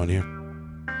have him on here.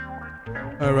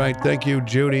 All right, thank you,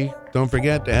 Judy. Don't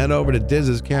forget to head over to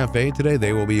Diz's Cafe today.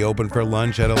 They will be open for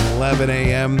lunch at 11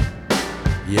 a.m.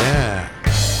 Yeah.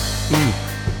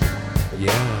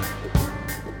 Yeah.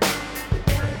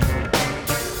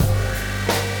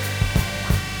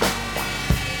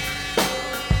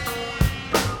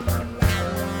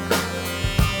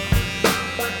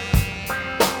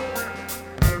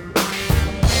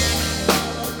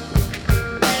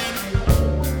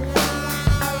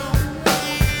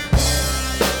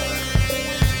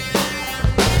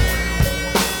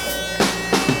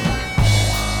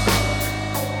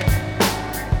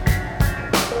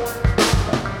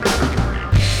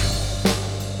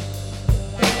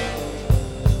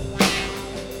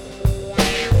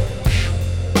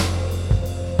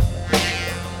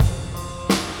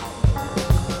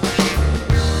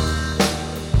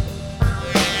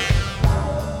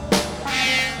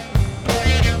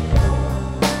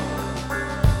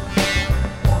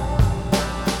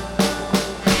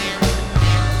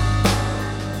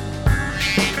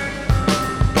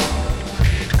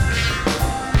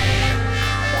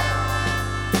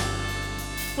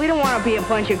 We don't want to be a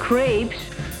bunch of creeps.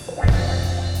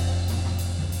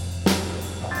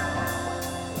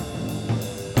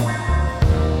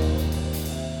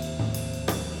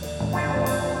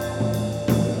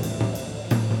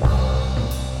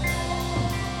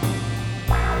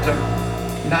 The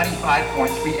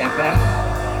 95.3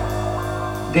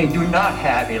 FM, they do not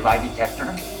have a lie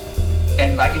detector,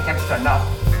 and lie detectors are not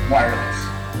wireless.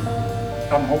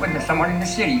 So I'm hoping that someone in the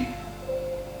city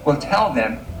will tell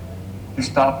them to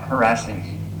stop harassing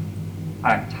me.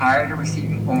 I'm tired of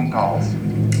receiving phone calls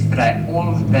that I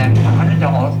owe them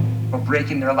 $100 for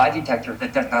breaking their lie detector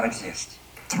that does not exist.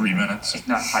 3 minutes. It's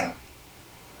not funny.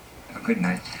 Have a good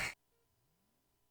night.